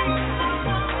see?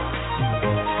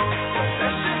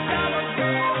 That's just how I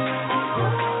feel.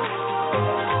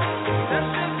 That's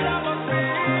just how I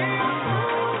feel.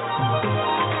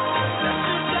 That's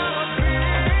just how I feel.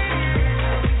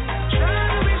 Trying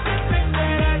to reach the things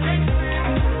that I can't see.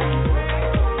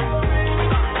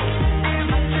 Am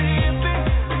I tripping?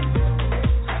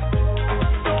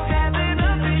 So having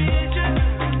a vision,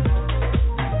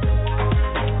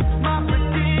 my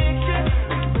prediction,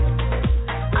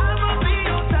 I'ma be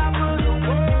on top of the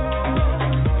world.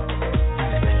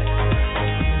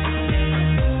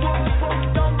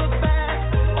 Don't look back,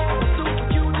 or soon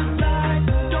you decide.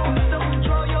 Don't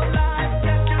control your life,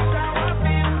 that's just how I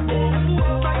feel.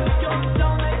 Fight for yours,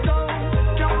 don't let go.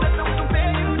 Don't let them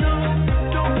compare you, no.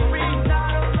 Don't worry,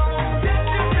 not alone. That's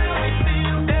just how we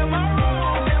feel. Am I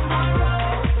wrong? Am I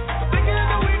wrong? Thinking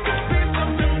that we could be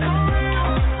something for real.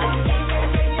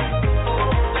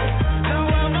 Now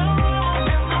am I wrong?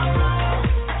 Am I wrong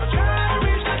for trying to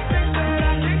reach the things that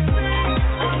I can't see?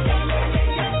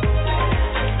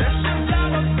 That's just how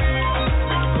I feel.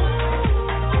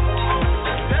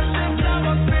 That's just how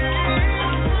I feel.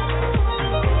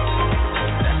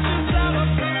 That's just how I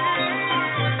feel.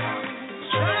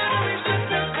 Trying to reach the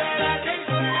things that I can't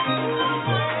see.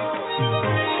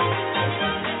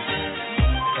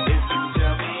 If you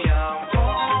tell me I'm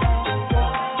wrong,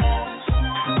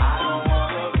 I don't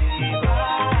wanna be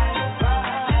right.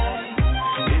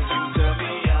 If you tell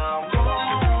me I'm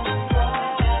wrong,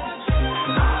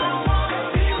 I don't wanna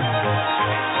be right.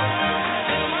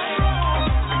 Am I wrong?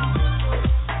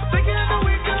 Thinking that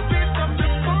we could be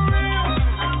something for real.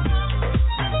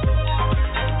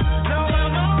 Now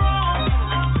am I wrong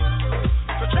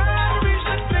for trying to reach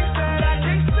the things that I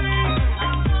can't see?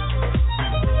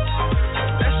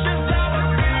 That's just how I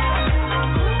feel.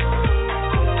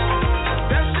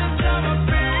 That's just how I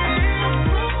feel.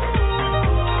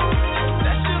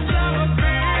 That's just how I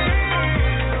feel.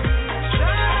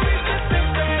 Trying to reach the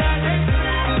things that I can't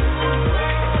see.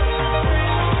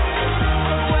 So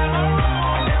am I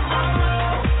wrong? Am I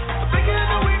wrong? Thinking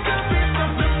that we could be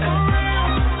something for real.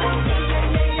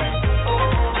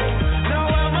 Now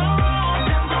am I wrong?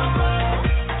 Am I wrong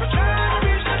for trying to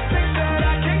reach the things that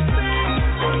I can't see?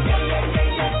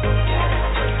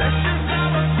 That's just how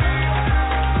I feel.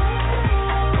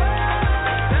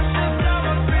 That's just how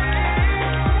I feel.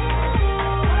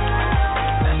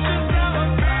 That's just how I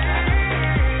feel.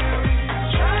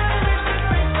 Trying to reach the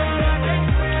things that I can't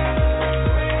see.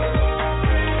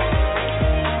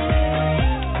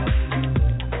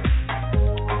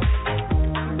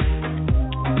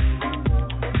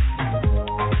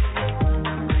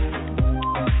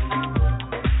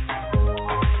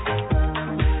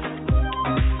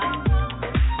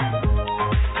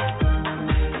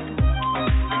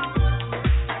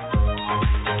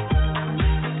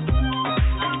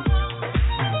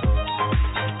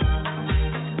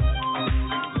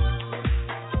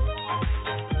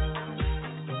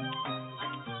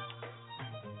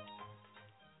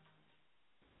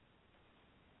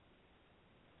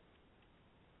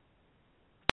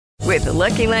 With the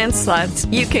Lucky Land Slots,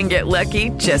 you can get lucky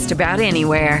just about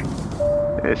anywhere.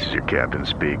 This is your captain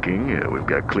speaking. We've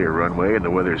got clear runway and the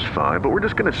weather's fine, but we're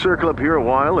just going to circle up here a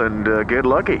while and get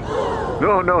lucky.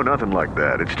 No, nothing like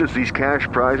that. It's just these cash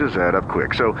prizes add up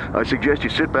quick. So I suggest you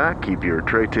sit back, keep your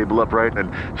tray table upright, and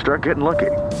start getting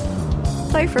lucky.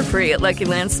 Play for free at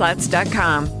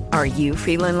LuckyLandSlots.com. Are you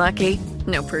feeling lucky?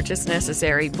 No purchase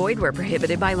necessary. Void where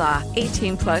prohibited by law.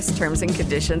 18+ terms and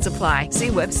conditions apply. See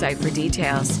website for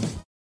details.